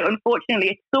Parasite, unfortunately,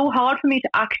 it's so hard for me to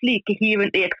actually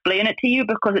coherently explain it to you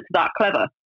because it's that clever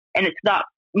and it's that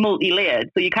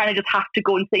multi-layered. So you kind of just have to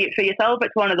go and see it for yourself.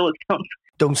 It's one of those films.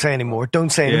 Don't say anymore.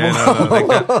 Don't say anymore.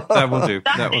 No, that will do.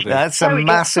 That will do. That's a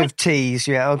massive tease.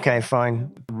 Yeah, okay,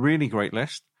 fine. Really great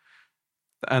list.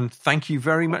 And thank you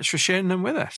very much for sharing them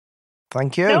with us.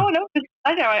 Thank you. No,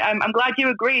 Okay, I'm glad you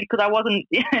agreed because I wasn't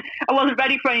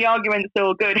ready for any arguments.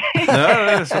 So good.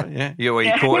 No, yeah.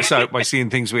 You caught us out by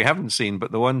seeing things we haven't seen,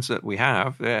 but the ones that we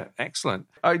have, they're excellent.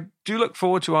 I do look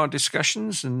forward to our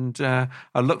discussions, and I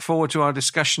look forward to our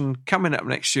discussion coming up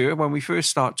next year when we first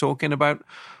start talking about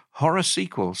horror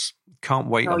sequels. Can't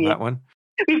wait on that one.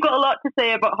 We've got a lot to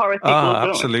say about horror sequels.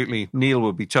 Absolutely. Neil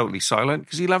will be totally silent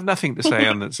because he'll have nothing to say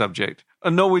on that subject.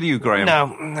 And nor will you, Graham.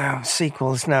 No,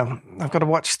 sequels, no. I've got to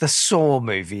watch the Saw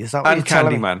movie. Is that what and you're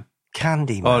telling me? Candyman.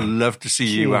 Candyman. Oh, I'd love to see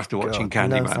you after watching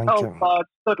Candyman. No, God,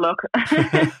 good luck.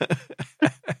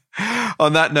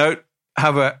 On that note,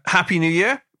 have a happy new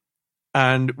year,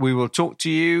 and we will talk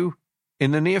to you in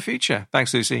the near future.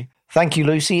 Thanks, Lucy. Thank you,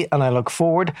 Lucy, and I look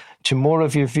forward to more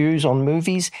of your views on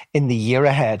movies in the year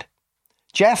ahead.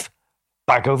 Jeff,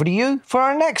 back over to you for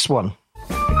our next one.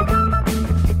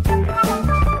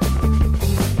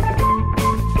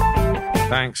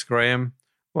 Thanks, Graham.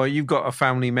 Well, you've got a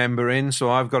family member in, so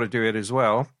I've got to do it as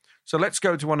well. So let's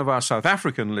go to one of our South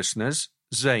African listeners,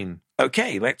 Zane.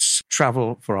 Okay, let's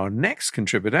travel for our next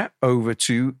contributor over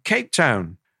to Cape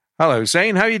Town. Hello,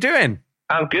 Zane. How are you doing?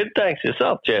 I'm good, thanks.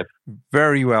 Yourself, Jeff?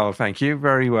 Very well, thank you.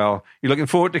 Very well. You looking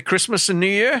forward to Christmas and New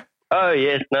Year? Oh,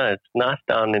 yes. No, it's nice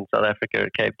down in South Africa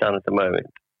at Cape Town at the moment.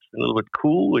 It's a little bit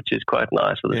cool, which is quite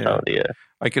nice for the time of the year.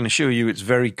 I can assure you it's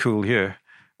very cool here.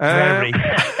 Very.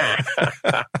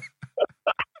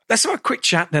 Let's have a quick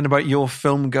chat then about your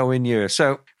film-going year.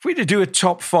 So if we were to do a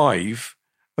top 5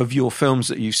 of your films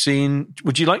that you've seen,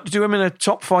 would you like to do them in a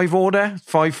top 5 order?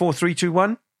 5, 4, 3, 2,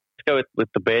 1? Go with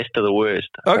the best to the worst.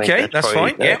 Okay, that's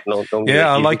fine. Yeah,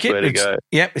 I like it.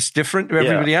 It's different to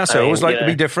everybody else. I always like to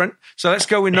be different. So let's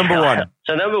go with number 1.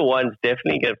 So number 1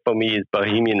 definitely for me is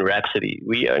Bohemian Rhapsody.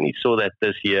 We only saw that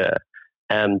this year.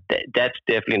 That's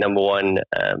definitely number 1.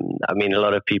 I mean, a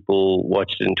lot of people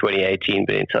watched it in 2018,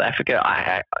 but in South Africa,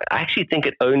 I actually think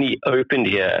it only opened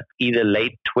here either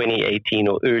late 2018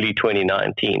 or early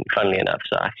 2019, funnily enough.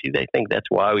 So actually, they think that's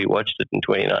why we watched it in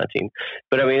 2019.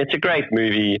 But I mean, it's a great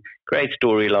movie, great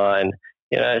storyline,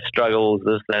 struggles,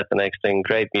 this, that, the next thing,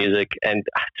 great music. And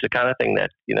it's the kind of thing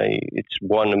that, it's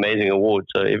won amazing awards.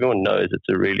 So everyone knows it's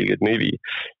a really good movie.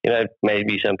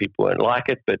 Maybe some people won't like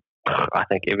it, but I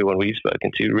think everyone we've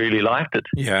spoken to really liked it.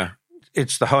 Yeah.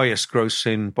 It's the highest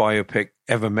grossing biopic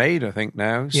ever made, I think,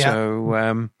 now. Yeah.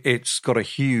 So it's got a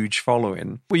huge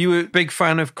following. Were you a big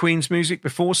fan of Queen's music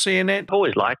before seeing it? I've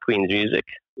always liked Queen's music.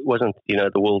 Wasn't,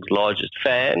 the world's largest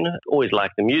fan. Always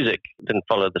liked the music. Didn't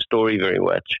follow the story very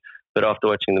much. But after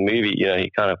watching the movie, you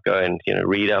kind of go and,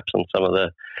 read up on some of the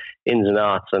ins and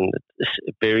outs, and it's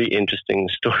a very interesting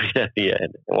story that he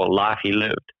had. Well, life he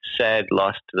lived. Sad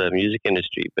loss to the music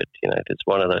industry, but, it's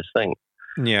one of those things.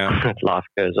 Yeah. Life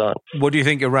goes on. What do you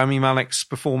think of Rami Malek's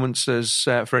performance as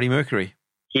Freddie Mercury?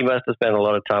 He must have spent a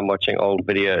lot of time watching old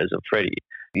videos of Freddie.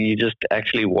 You just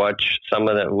actually watch some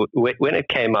of them. When it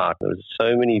came out, there was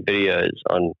so many videos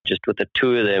on just with the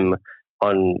two of them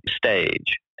on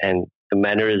stage and the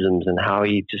mannerisms and how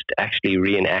he just actually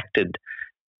reenacted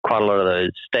quite a lot of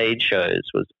those stage shows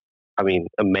was,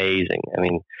 amazing.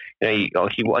 He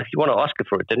won an Oscar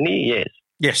for it, didn't he? Yes.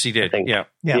 Yes, he did. Yeah.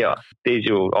 There's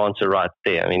your answer right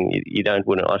there. You don't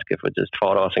win an Oscar for just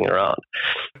fart-arsing around.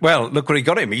 Well, look where he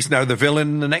got him. He's now the villain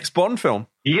in the next Bond film.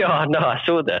 Yeah, no, I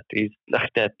saw that. He's like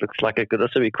that. Looks like it could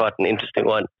also be quite an interesting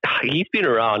one. He's been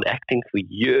around acting for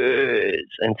years,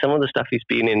 and some of the stuff he's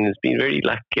been in has been very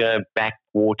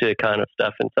backwater kind of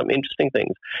stuff and some interesting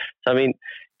things. So,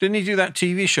 didn't he do that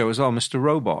TV show as well, Mr.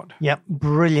 Robot? Yep,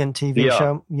 brilliant TV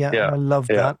show. Yeah, I love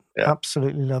that. Yeah.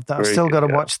 Absolutely love that. I've still got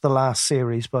to watch the last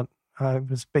series, but I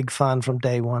was a big fan from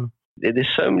day one. There's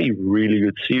so many really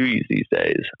good series these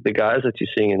days. The guys that you're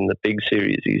seeing in the big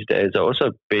series these days are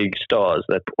also big stars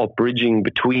that are bridging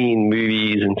between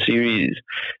movies and series.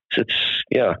 So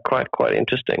it's, quite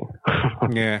interesting.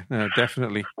 Yeah, no,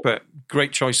 definitely. But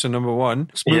great choice for number 1.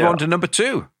 Let's move on to number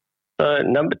 2.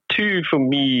 Number 2 for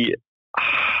me,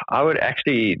 I would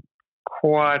actually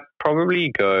quite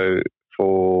probably go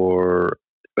for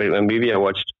a movie I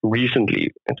watched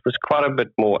recently. It was quite a bit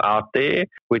more out there,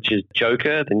 which is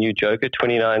Joker, the new Joker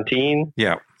 2019.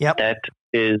 Yeah. Yep. That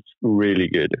is really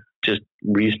good. Just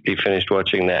recently finished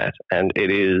watching that, and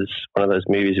it is one of those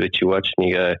movies which you watch and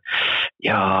you go,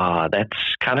 yeah, that's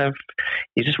kind of,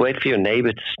 you just wait for your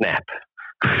neighbor to snap.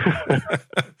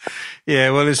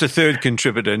 Yeah, well, there's a third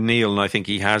contributor, Neil, and I think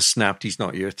he has snapped. He's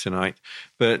not here tonight.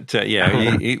 But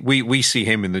we see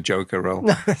him in the Joker role.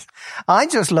 I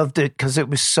just loved it because it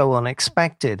was so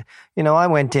unexpected. I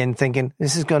went in thinking,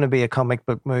 this is going to be a comic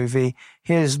book movie.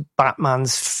 Here's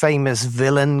Batman's famous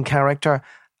villain character.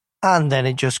 And then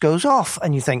it just goes off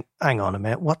and you think, hang on a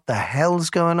minute, what the hell's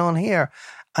going on here?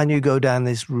 And you go down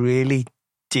this really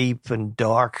deep and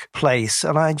dark place.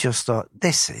 And I just thought,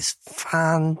 this is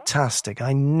fantastic.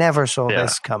 I never saw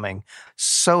this coming.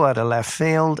 So out of left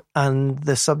field, and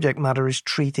the subject matter is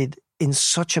treated in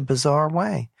such a bizarre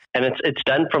way. And it's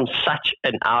done from such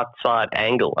an outside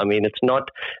angle. I mean, it's not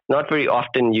very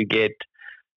often you get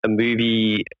a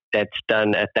movie that's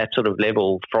done at that sort of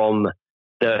level from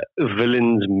the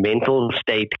villain's mental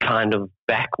state kind of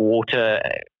backwater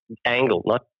angle.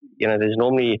 Not, there's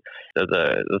normally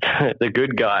the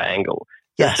good guy angle.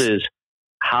 Yes. This is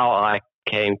how I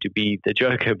came to be the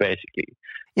Joker, basically.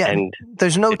 Yeah, and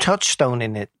there's no touchstone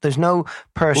in it. There's no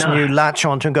person you latch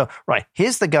onto and go, right,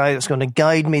 here's the guy that's going to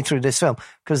guide me through this film.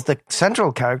 Because the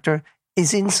central character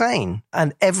is insane.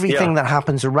 And everything that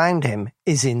happens around him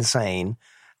is insane.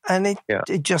 And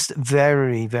it just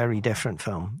very, very different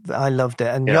film. I loved it.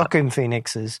 And Joaquin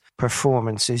Phoenix's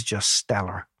performance is just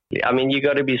stellar. I mean, you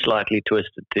got to be slightly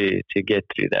twisted to get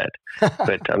through that.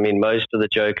 But I mean, most of the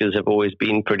Jokers have always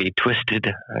been pretty twisted.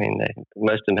 I mean,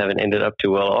 most of them haven't ended up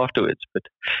too well afterwards. But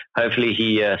hopefully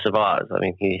he survives. I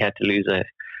mean, he had to lose a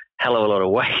hell of a lot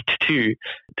of weight too.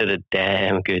 Did a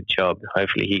damn good job.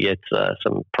 Hopefully he gets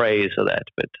some praise for that.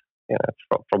 But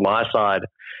from my side,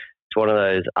 it's one of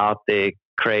those out there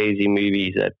crazy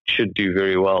movies that should do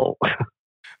very well.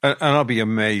 And I'll be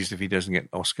amazed if he doesn't get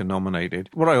Oscar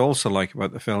nominated. What I also like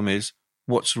about the film is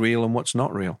what's real and what's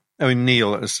not real. I mean,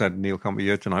 Neil has said, Neil can't be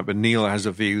here tonight, but Neil has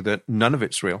a view that none of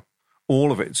it's real.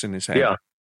 All of it's in his head. Yeah.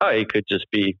 Oh, he could just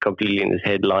be completely in his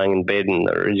head, lying in bed in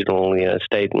the original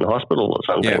state in the hospital or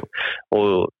something. Yeah.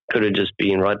 Or could have just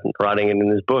been writing it in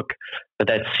his book. But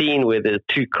that scene where the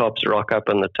two cops rock up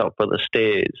on the top of the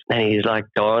stairs and he's like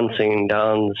dancing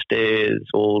down the stairs,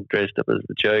 all dressed up as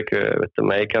the Joker with the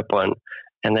makeup on.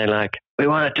 And they're like, we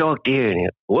want to talk to you. And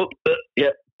he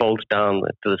bolts down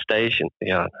to the station.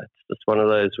 Yeah, it's just one of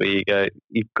those where you go,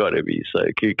 you've got to be so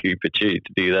cuckoo pachoo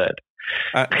to do that.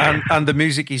 And the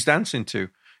music he's dancing to,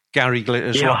 Gary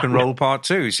Glitter's Rock and Roll Part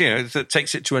 2. So, it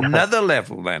takes it to another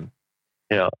level then.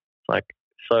 Yeah, it's like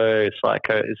so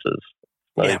psycho. It's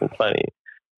not even funny.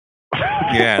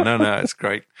 No, it's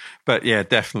great. But yeah,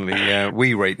 definitely,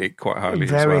 we rate it quite highly.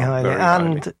 Very as well. highly. Very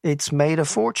and highly. It's made a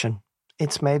fortune.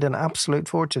 It's made an absolute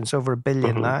fortune. It's over $1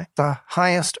 billion now. The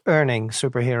highest earning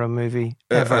superhero movie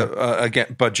ever.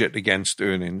 Budget against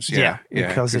earnings.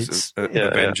 Because it's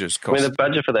Avengers cost. I mean, the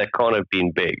budget for that can't have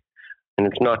been big. And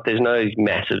it's not, there's no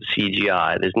massive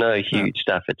CGI. There's no huge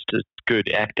stuff. It's just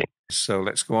good acting. So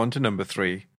let's go on to number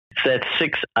 3. It's that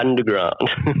 6 Underground.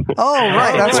 Oh,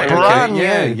 right. That's brand new.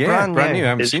 Yeah, brand new. I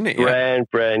haven't seen it yet.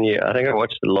 Brand new. I think I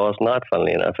watched it last night,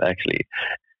 funnily enough, actually.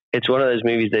 It's one of those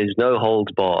movies, there's no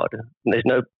holds barred. I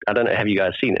don't know, have you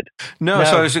guys seen it? No,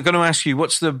 so I was going to ask you,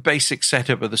 what's the basic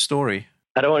setup of the story?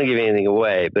 I don't want to give anything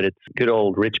away, but it's a good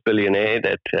old rich billionaire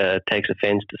that takes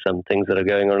offense to some things that are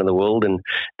going on in the world and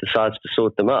decides to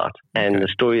sort them out. And the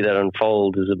story that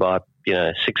unfolds is about,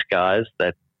 6 guys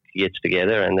that he gets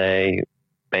together and they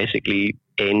basically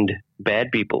end bad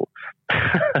people.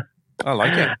 I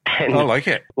like it. I like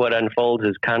it. What unfolds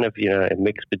is kind of, a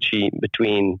mix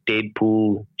between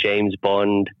Deadpool, James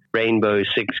Bond, Rainbow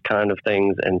Six kind of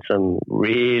things, and some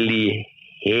really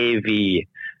heavy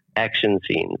action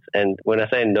scenes. And when I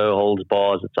say no holds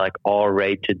bars, it's like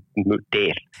R-rated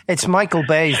death. It's Michael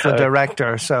Bay's the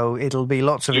director, so it'll be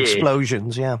lots of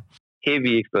explosions,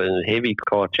 Heavy explosions, heavy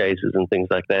car chases and things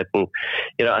like that. And,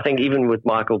 I think even with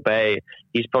Michael Bay,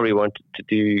 he's probably wanted to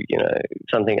do,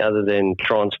 something other than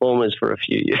Transformers for a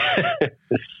few years.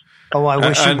 Oh, I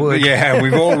wish he would. Yeah,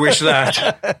 we've all wished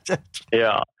that.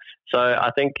 Yeah. So I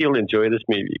think you'll enjoy this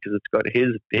movie because it's got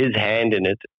his hand in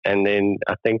it. And then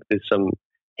I think there's some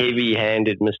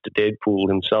heavy-handed Mr. Deadpool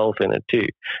himself in it too.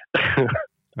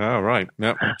 All right.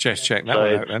 No, just check that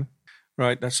one out then.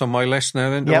 Right, that's on my list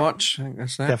now then to watch. I think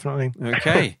that's that. Definitely.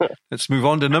 Okay, let's move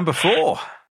on to number 4.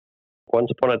 Once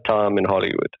Upon a Time in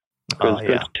Hollywood.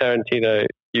 Because Tarantino,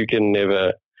 you can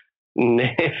never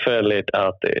let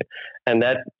out there. And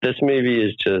this movie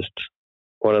is just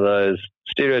one of those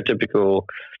stereotypical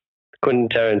Quentin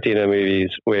Tarantino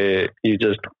movies where you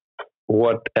just,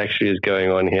 what actually is going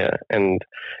on here? And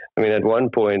I mean, at one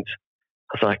point,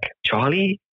 I was like,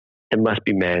 Charlie? It must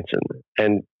be Manson.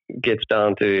 And gets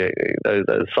down to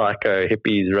those psycho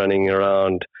hippies running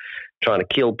around trying to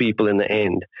kill people in the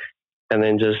end, and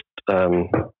then just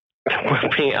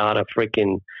whipping out a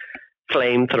freaking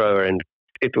flamethrower. And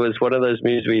it was one of those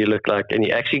movies where you look like, and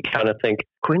you actually kind of think,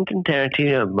 Quentin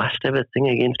Tarantino must have a thing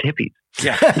against hippies.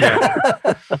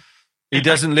 Yeah. He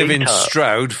doesn't live in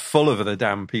Stroud, full of the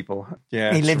damn people.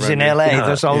 Yeah, he lives in LA.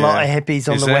 There's a lot of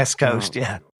hippies on the West Coast.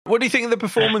 Yeah. What do you think of the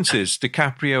performances?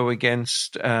 DiCaprio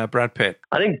against Brad Pitt?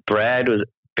 I think Brad was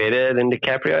better than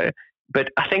DiCaprio, but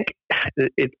I think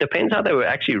it depends how they were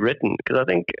actually written, because I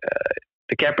think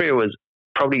DiCaprio was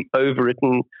probably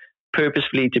overwritten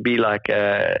purposefully to be like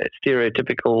a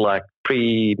stereotypical like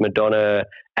pre-Madonna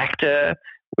actor,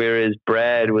 whereas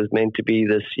Brad was meant to be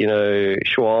this,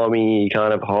 schwammy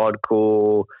kind of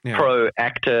hardcore pro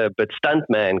actor but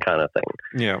stuntman kind of thing.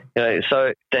 Yeah.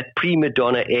 So that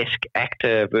pre-Madonna-esque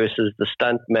actor versus the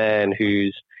stuntman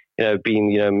who's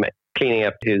been cleaning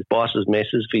up his boss's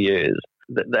messes for years.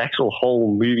 The actual whole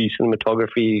movie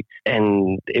cinematography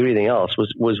and everything else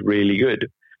was really good.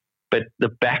 But the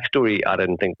backstory I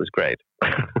didn't think was great.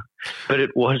 But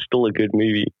it was still a good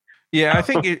movie. Yeah, I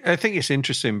think it's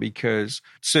interesting because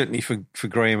certainly for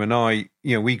Graham and I,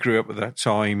 we grew up at that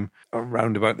time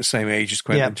around about the same age as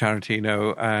Quentin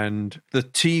Tarantino, and the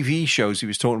TV shows he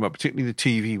was talking about, particularly the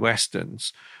TV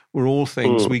westerns, were all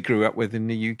things we grew up with in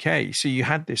the UK. So you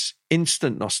had this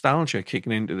instant nostalgia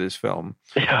kicking into this film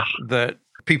that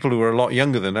people who were a lot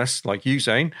younger than us, like you,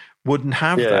 Zane, wouldn't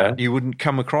have that. You wouldn't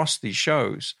come across these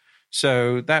shows.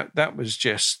 So that was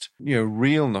just,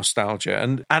 real nostalgia.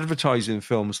 And advertising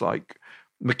films like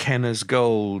McKenna's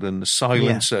Gold and The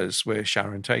Silencers, where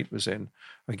Sharon Tate was in,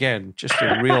 again, just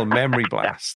a real memory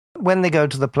blast. When they go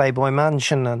to the Playboy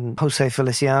Mansion and Jose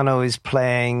Feliciano is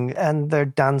playing and they're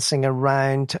dancing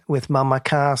around with Mama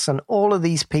Cass and all of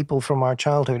these people from our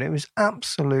childhood, it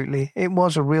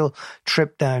was a real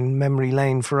trip down memory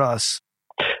lane for us.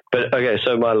 But, okay,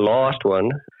 so my last one...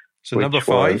 So number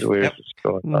 5.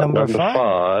 Number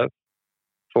 5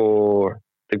 for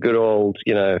the good old,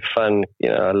 fun.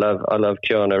 I love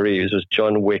Keanu Reeves. Was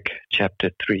John Wick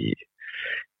Chapter 3.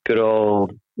 Good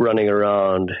old running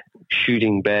around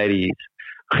shooting baddies.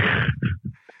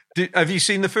 Have you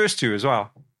seen the first two as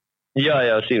well?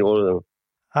 Yeah, I've seen all of them.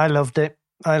 I loved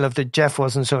it. Jeff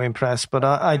wasn't so impressed, but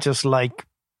I just like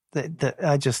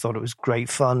I just thought it was great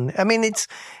fun. I mean,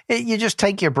 you just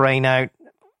take your brain out,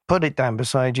 put it down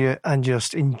beside you, and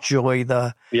just enjoy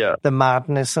the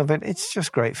madness of it. It's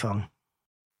just great fun.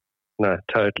 No,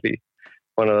 totally.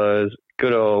 One of those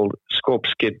good old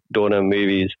Scorpskid Dorner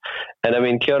movies. And I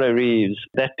mean, Keanu Reeves,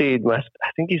 that dude I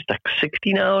think he's like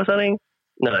 60 now or something.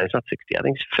 No, he's not 60. I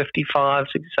think he's 55,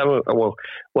 67. Well,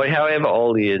 however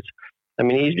old he is. I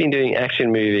mean, he's been doing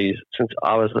action movies since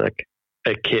I was like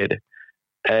a kid.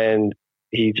 And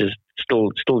he just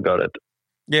still got it.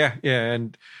 Yeah,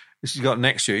 and this he's got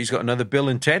next year. He's got another Bill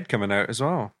and Ted coming out as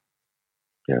well.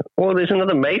 Yeah. Well, there's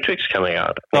another Matrix coming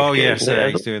out. Oh, yes. Yeah,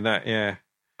 he's doing that, yeah.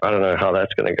 I don't know how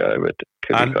that's going to go, but it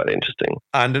could be quite interesting.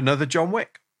 And another John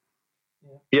Wick.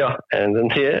 Yeah, and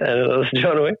another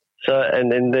John Wick. So,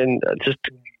 and then just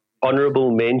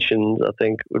honorable mentions, I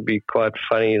think, would be quite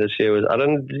funny this year.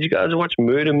 Did you guys watch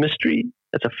Murder Mystery?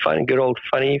 That's a good old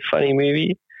funny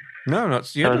movie. No,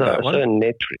 not yet. That one.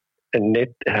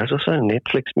 It has also a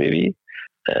Netflix movie.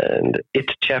 And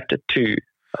It's Chapter 2.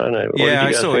 I don't know.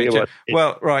 I saw it.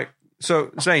 Well, right.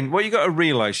 So, Zane, what you got to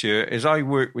realise here is I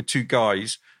work with two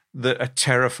guys that are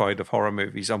terrified of horror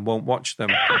movies and won't watch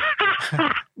them.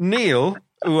 Neil,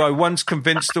 who I once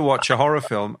convinced to watch a horror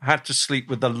film, had to sleep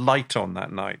with the light on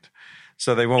that night.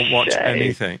 So they won't watch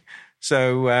anything.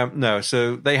 So, no,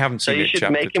 so they haven't seen it. So you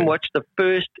should make him watch the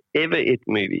first ever It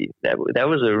movie. That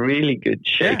was a really good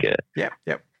shaker. Yeah.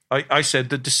 I said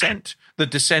The Descent. The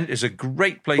Descent is a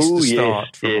great place to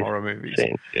start for horror movies.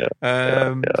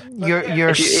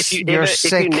 You're sick.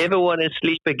 If you never want to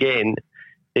sleep again,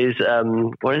 is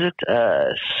what is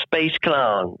it? Space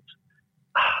Clowns.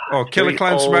 Oh, Killer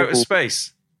Clowns from Outer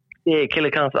Space. Yeah,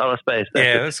 Killer Clowns from Outer Space.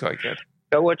 That's quite good.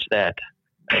 Go watch that.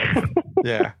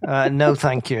 Yeah. No,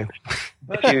 thank you.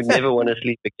 If you never want to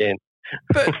sleep again.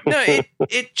 But no,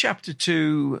 it Chapter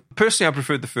 2, personally I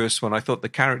preferred the first one. I thought the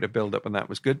character build-up and that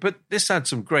was good, but this had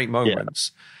some great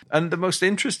moments. Yeah. And the most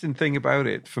interesting thing about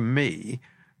it for me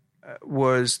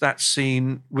was that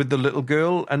scene with the little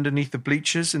girl underneath the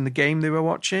bleachers in the game they were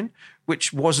watching,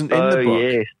 which wasn't in the book.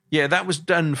 Yes. Yeah, that was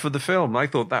done for the film. I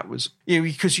thought that was,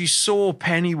 because you saw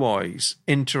Pennywise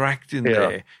interacting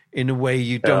there in a way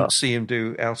you don't see him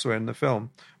do elsewhere in the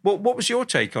film. What was your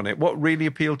take on it? What really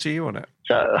appealed to you on it?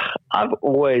 So I've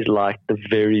always liked the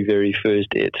very, very first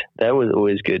It. That was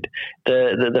always good.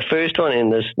 The first one in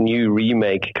this new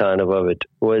remake kind of it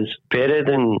was better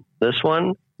than this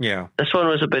one. Yeah. This one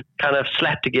was a bit kind of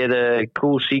slapped together,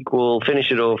 cool sequel,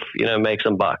 finish it off, make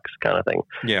some bucks kind of thing.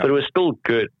 Yeah. But it was still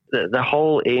good. The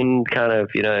whole end kind of,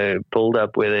 build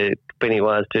up where they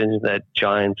Pennywise turns into that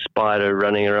giant spider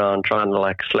running around trying to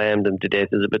like slam them to death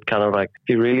is a bit kind of like, if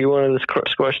you really wanted to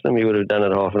squash them, you would have done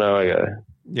it half an hour ago.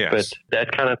 Yes. But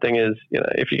that kind of thing is,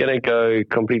 if you're going to go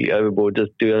completely overboard,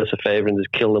 just do us a favor and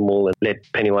just kill them all and let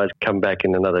Pennywise come back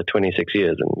in another 26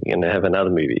 years and you're going to have another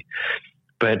movie.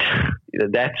 But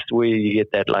that's where you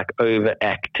get that like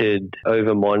overacted,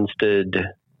 over-monstered,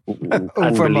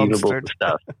 unbelievable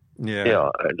stuff. Yeah,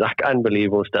 like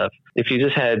unbelievable stuff. If you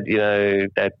just had,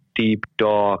 that deep,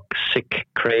 dark, sick,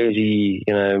 crazy,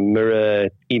 mirror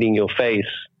eating your face,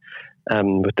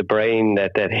 with the brain,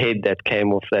 that head that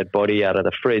came off that body out of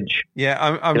the fridge.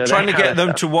 Yeah, I'm trying to get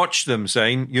them to watch them,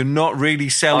 Zane. You're not really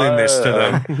selling this to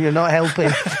them. You're not helping.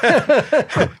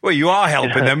 Well, you are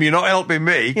helping them. You're not helping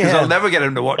me, because I'll never get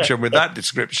them to watch them with that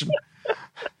description.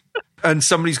 And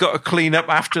somebody's got to clean up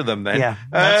after them then. Yeah,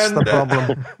 that's the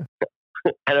problem.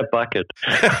 And a bucket.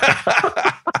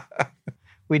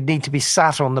 We'd need to be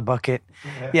sat on the bucket.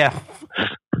 Yeah.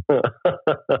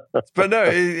 But no,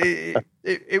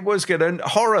 it was good. And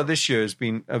horror this year has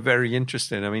been very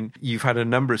interesting. I mean, you've had a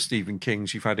number of Stephen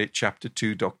Kings. You've had It Chapter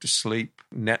 2, Dr. Sleep.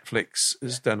 Netflix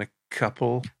has done a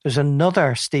couple. There's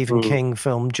another Stephen King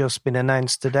film just been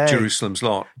announced today. Jerusalem's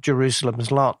Lot.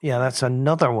 Jerusalem's Lot. Yeah, that's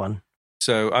another one.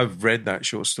 So I've read that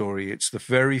short story. It's the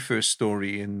very first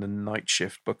story in the Night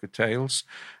Shift Book of Tales.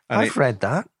 And I've read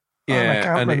that. Yeah, I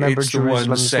can't and remember it's the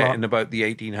one set Lot. in about the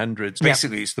 1800s.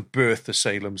 Basically, it's the birth of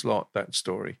Salem's Lot, that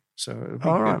story. So it'll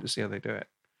be good to see how they do it.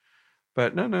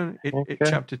 But no, it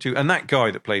Chapter 2. And that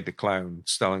guy that played the clown,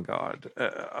 Stellingard,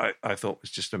 I thought was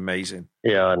just amazing.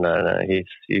 Yeah, no.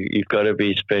 You've got to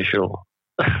be special.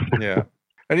 Yeah.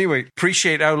 Anyway,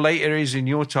 appreciate how late it is in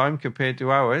your time compared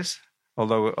to ours,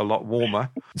 although a lot warmer.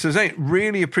 So Zane,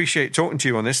 really appreciate talking to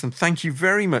you on this, and thank you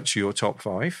very much for your top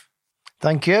 5.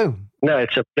 Thank you. No,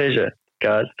 it's a pleasure,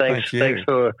 guys. Thanks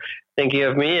for thinking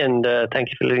of me, and thank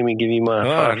you for letting me give you my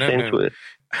 5 cents worth.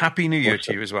 Happy New Year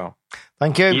to you as well.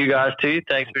 Thank you. You guys too.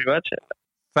 Thanks very much.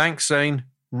 Thanks, Zane.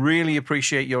 Really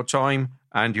appreciate your time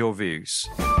and your views.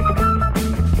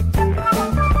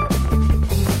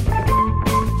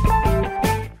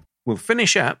 We'll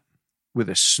finish up with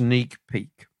a sneak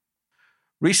peek.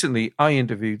 Recently, I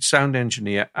interviewed sound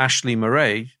engineer Ashley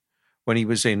Murray when he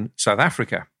was in South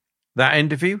Africa. That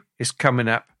interview is coming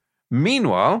up.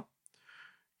 Meanwhile,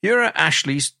 here are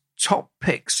Ashley's top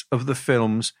picks of the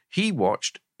films he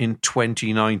watched in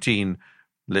 2019.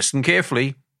 Listen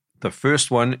carefully. The first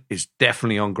one is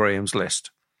definitely on Graham's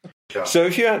list. So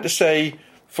if you had to say,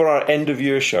 for our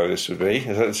end-of-year show, this would be,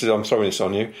 I'm throwing this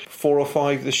on you, 4 or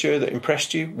 5 this year that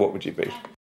impressed you, what would you be?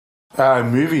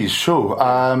 Movies, sure.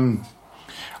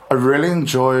 I really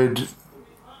enjoyed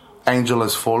Angel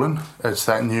Has Fallen. It's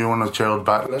that new one with Gerard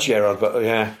Butler. Gerard Butler,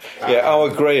 yeah. Our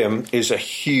Graham is a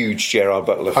huge Gerard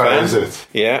Butler fan. Oh, is it?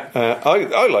 Yeah.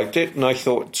 I liked it, and I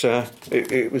thought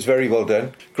it was very well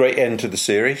done. Great end to the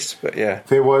series, but yeah.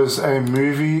 There was a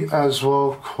movie as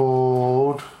well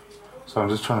called... So I'm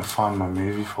just trying to find my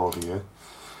movie folder here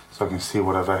so I can see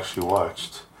what I've actually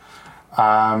watched.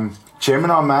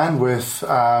 Gemini Man with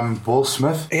Will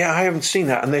Smith. Yeah, I haven't seen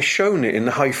that, and they're showing it in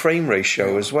the high frame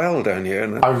ratio as well down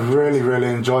here. I really, really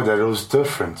enjoyed that. It was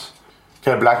different.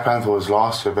 Okay, Black Panther was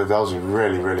last year, but that was a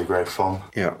really, really great film.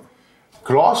 Yeah.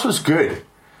 Glass was good.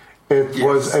 It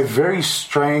was a very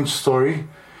strange story,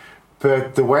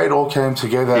 but the way it all came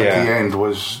together at the end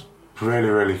was really,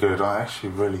 really good. I actually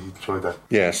really enjoyed that.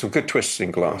 Yeah, some good twists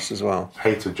in Glass as well.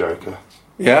 Hated Joker.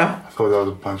 Yeah? I thought that was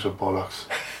a bunch of bollocks.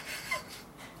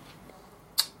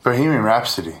 Bohemian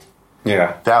Rhapsody.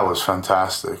 Yeah. That was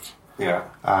fantastic. Yeah.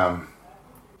 Have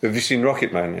you seen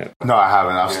Rocket Man yet? No, I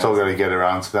haven't. I've still got to get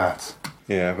around to that.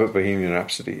 Yeah, but Bohemian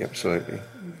Rhapsody, absolutely.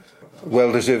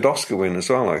 Well-deserved Oscar win as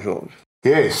well, I thought.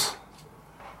 Yes.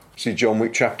 See John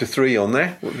Wick Chapter 3 on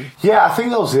there? Yeah, I think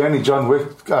that was the only John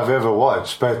Wick I've ever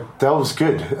watched, but that was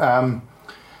good. I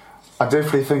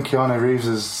definitely think Keanu Reeves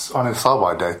is on his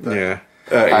sell-by date. Yeah.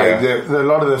 A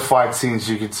lot of the fight scenes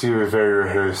you could see were very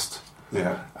rehearsed.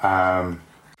 Yeah.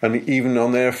 And even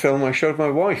on their film, I showed my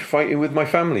wife fighting with my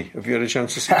family. Have you had a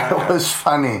chance to see that? That was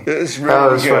funny. It was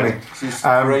really good.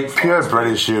 Funny. Pure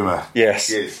British humour.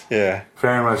 Yes. Yeah.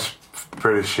 Very much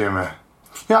British humour.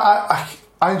 Yeah,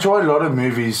 I enjoy a lot of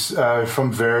movies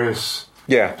from various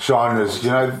genres.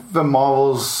 You know, the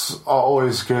Marvels are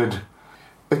always good.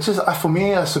 It's just, for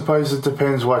me, I suppose it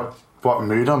depends what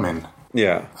mood I'm in.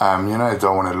 Yeah. You know, do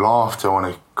I want to laugh? Do I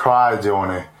want to cry? Do I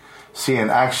want to see an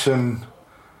action?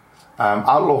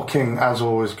 Outlaw King, as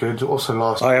always, good. Also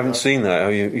last I haven't seen that.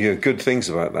 You hear good things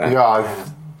about that. Yeah,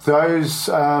 those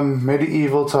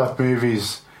medieval type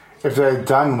movies, if they're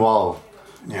done well,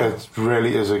 it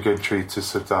really is a good treat to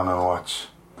sit down and watch.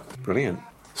 Brilliant.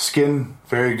 Skin,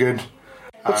 very good.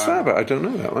 What's that about? I don't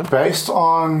know that one. Based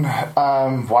on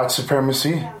white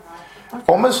supremacy,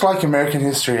 almost like American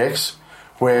History X,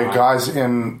 where guys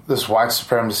in this white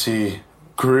supremacy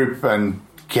group and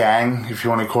gang, if you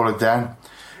want to call it that,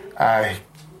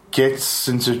 gets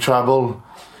into trouble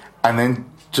and then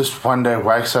just one day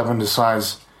wakes up and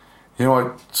decides, you know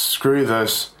what, screw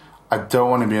this, I don't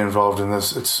want to be involved in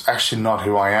this. It's actually not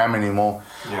who I am anymore.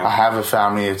 Yeah. I have a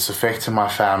family, it's affecting my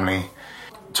family.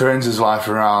 Turns his life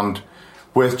around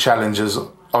with challenges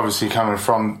obviously coming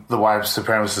from the white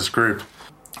supremacist group.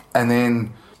 And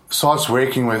then starts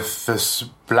working with this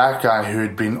black guy who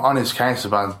had been on his case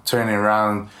about turning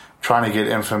around, trying to get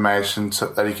information so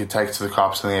that he could take to the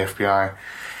cops and the FBI.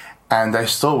 And they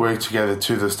still work together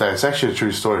to this day. It's actually a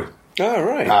true story. Oh,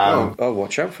 right. I'll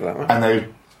watch out for that one. And they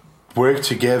work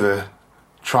together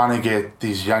trying to get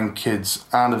these young kids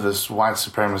out of this white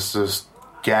supremacist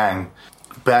gang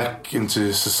back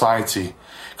into society.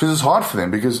 Because it's hard for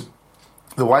them, because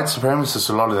the white supremacists,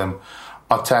 a lot of them,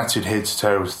 are tattooed head to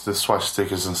toe with the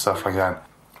swastikas and stuff like that.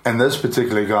 And this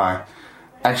particular guy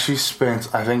actually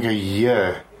spent, I think, a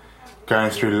year going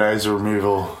through laser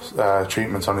removal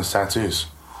treatments on his tattoos.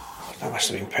 That must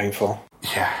have been painful.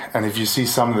 Yeah, and if you see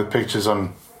some of the pictures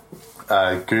on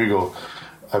Google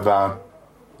about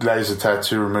laser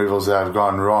tattoo removals that have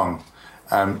gone wrong,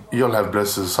 you'll have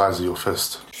blisters the size of your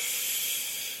fist.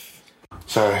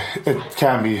 So it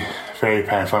can be very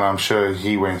painful, and I'm sure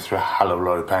he went through a hell of a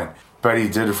lot of pain. But he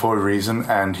did it for a reason,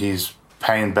 and he's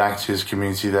paying back to his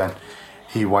community that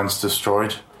he once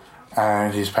destroyed,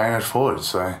 and he's paying it forward,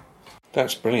 so...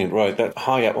 That's brilliant, right. That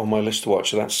high up on my list to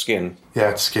watch, so that's Skin. Yeah,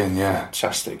 it's Skin, yeah.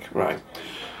 Fantastic, right.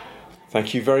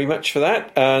 Thank you very much for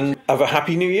that, and have a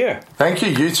Happy New Year. Thank you,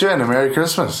 you too, and a Merry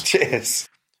Christmas. Cheers.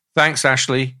 Thanks,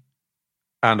 Ashley.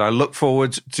 And I look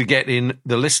forward to getting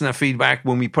the listener feedback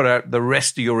when we put out the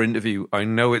rest of your interview. I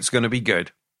know it's going to be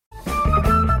good.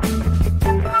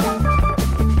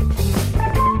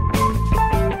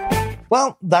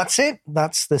 Well, that's it.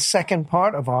 That's the second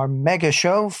part of our mega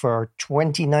show for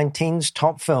 2019's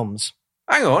top films.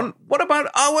 Hang on, what about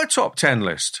our top 10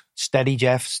 list? Steady,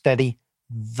 Jeff, steady.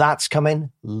 That's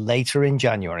coming later in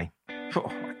January. Oh,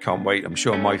 I can't wait. I'm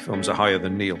sure my films are higher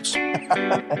than Neil's.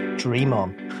 Dream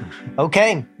on.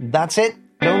 Okay, that's it.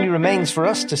 It only remains for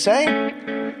us to say...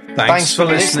 Thanks for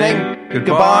listening.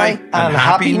 Goodbye and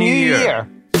Happy New Year.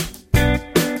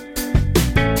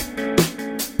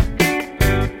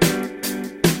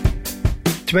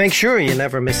 To make sure you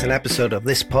never miss an episode of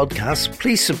this podcast,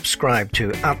 please subscribe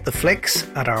to At The Flicks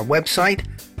at our website,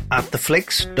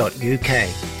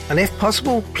 attheflicks.uk. And if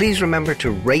possible, please remember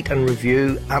to rate and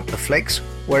review At The Flicks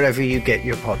wherever you get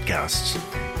your podcasts.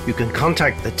 You can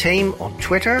contact the team on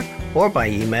Twitter or by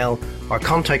email. Our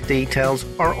contact details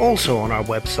are also on our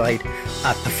website,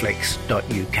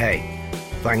 attheflicks.uk.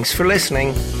 Thanks for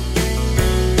listening.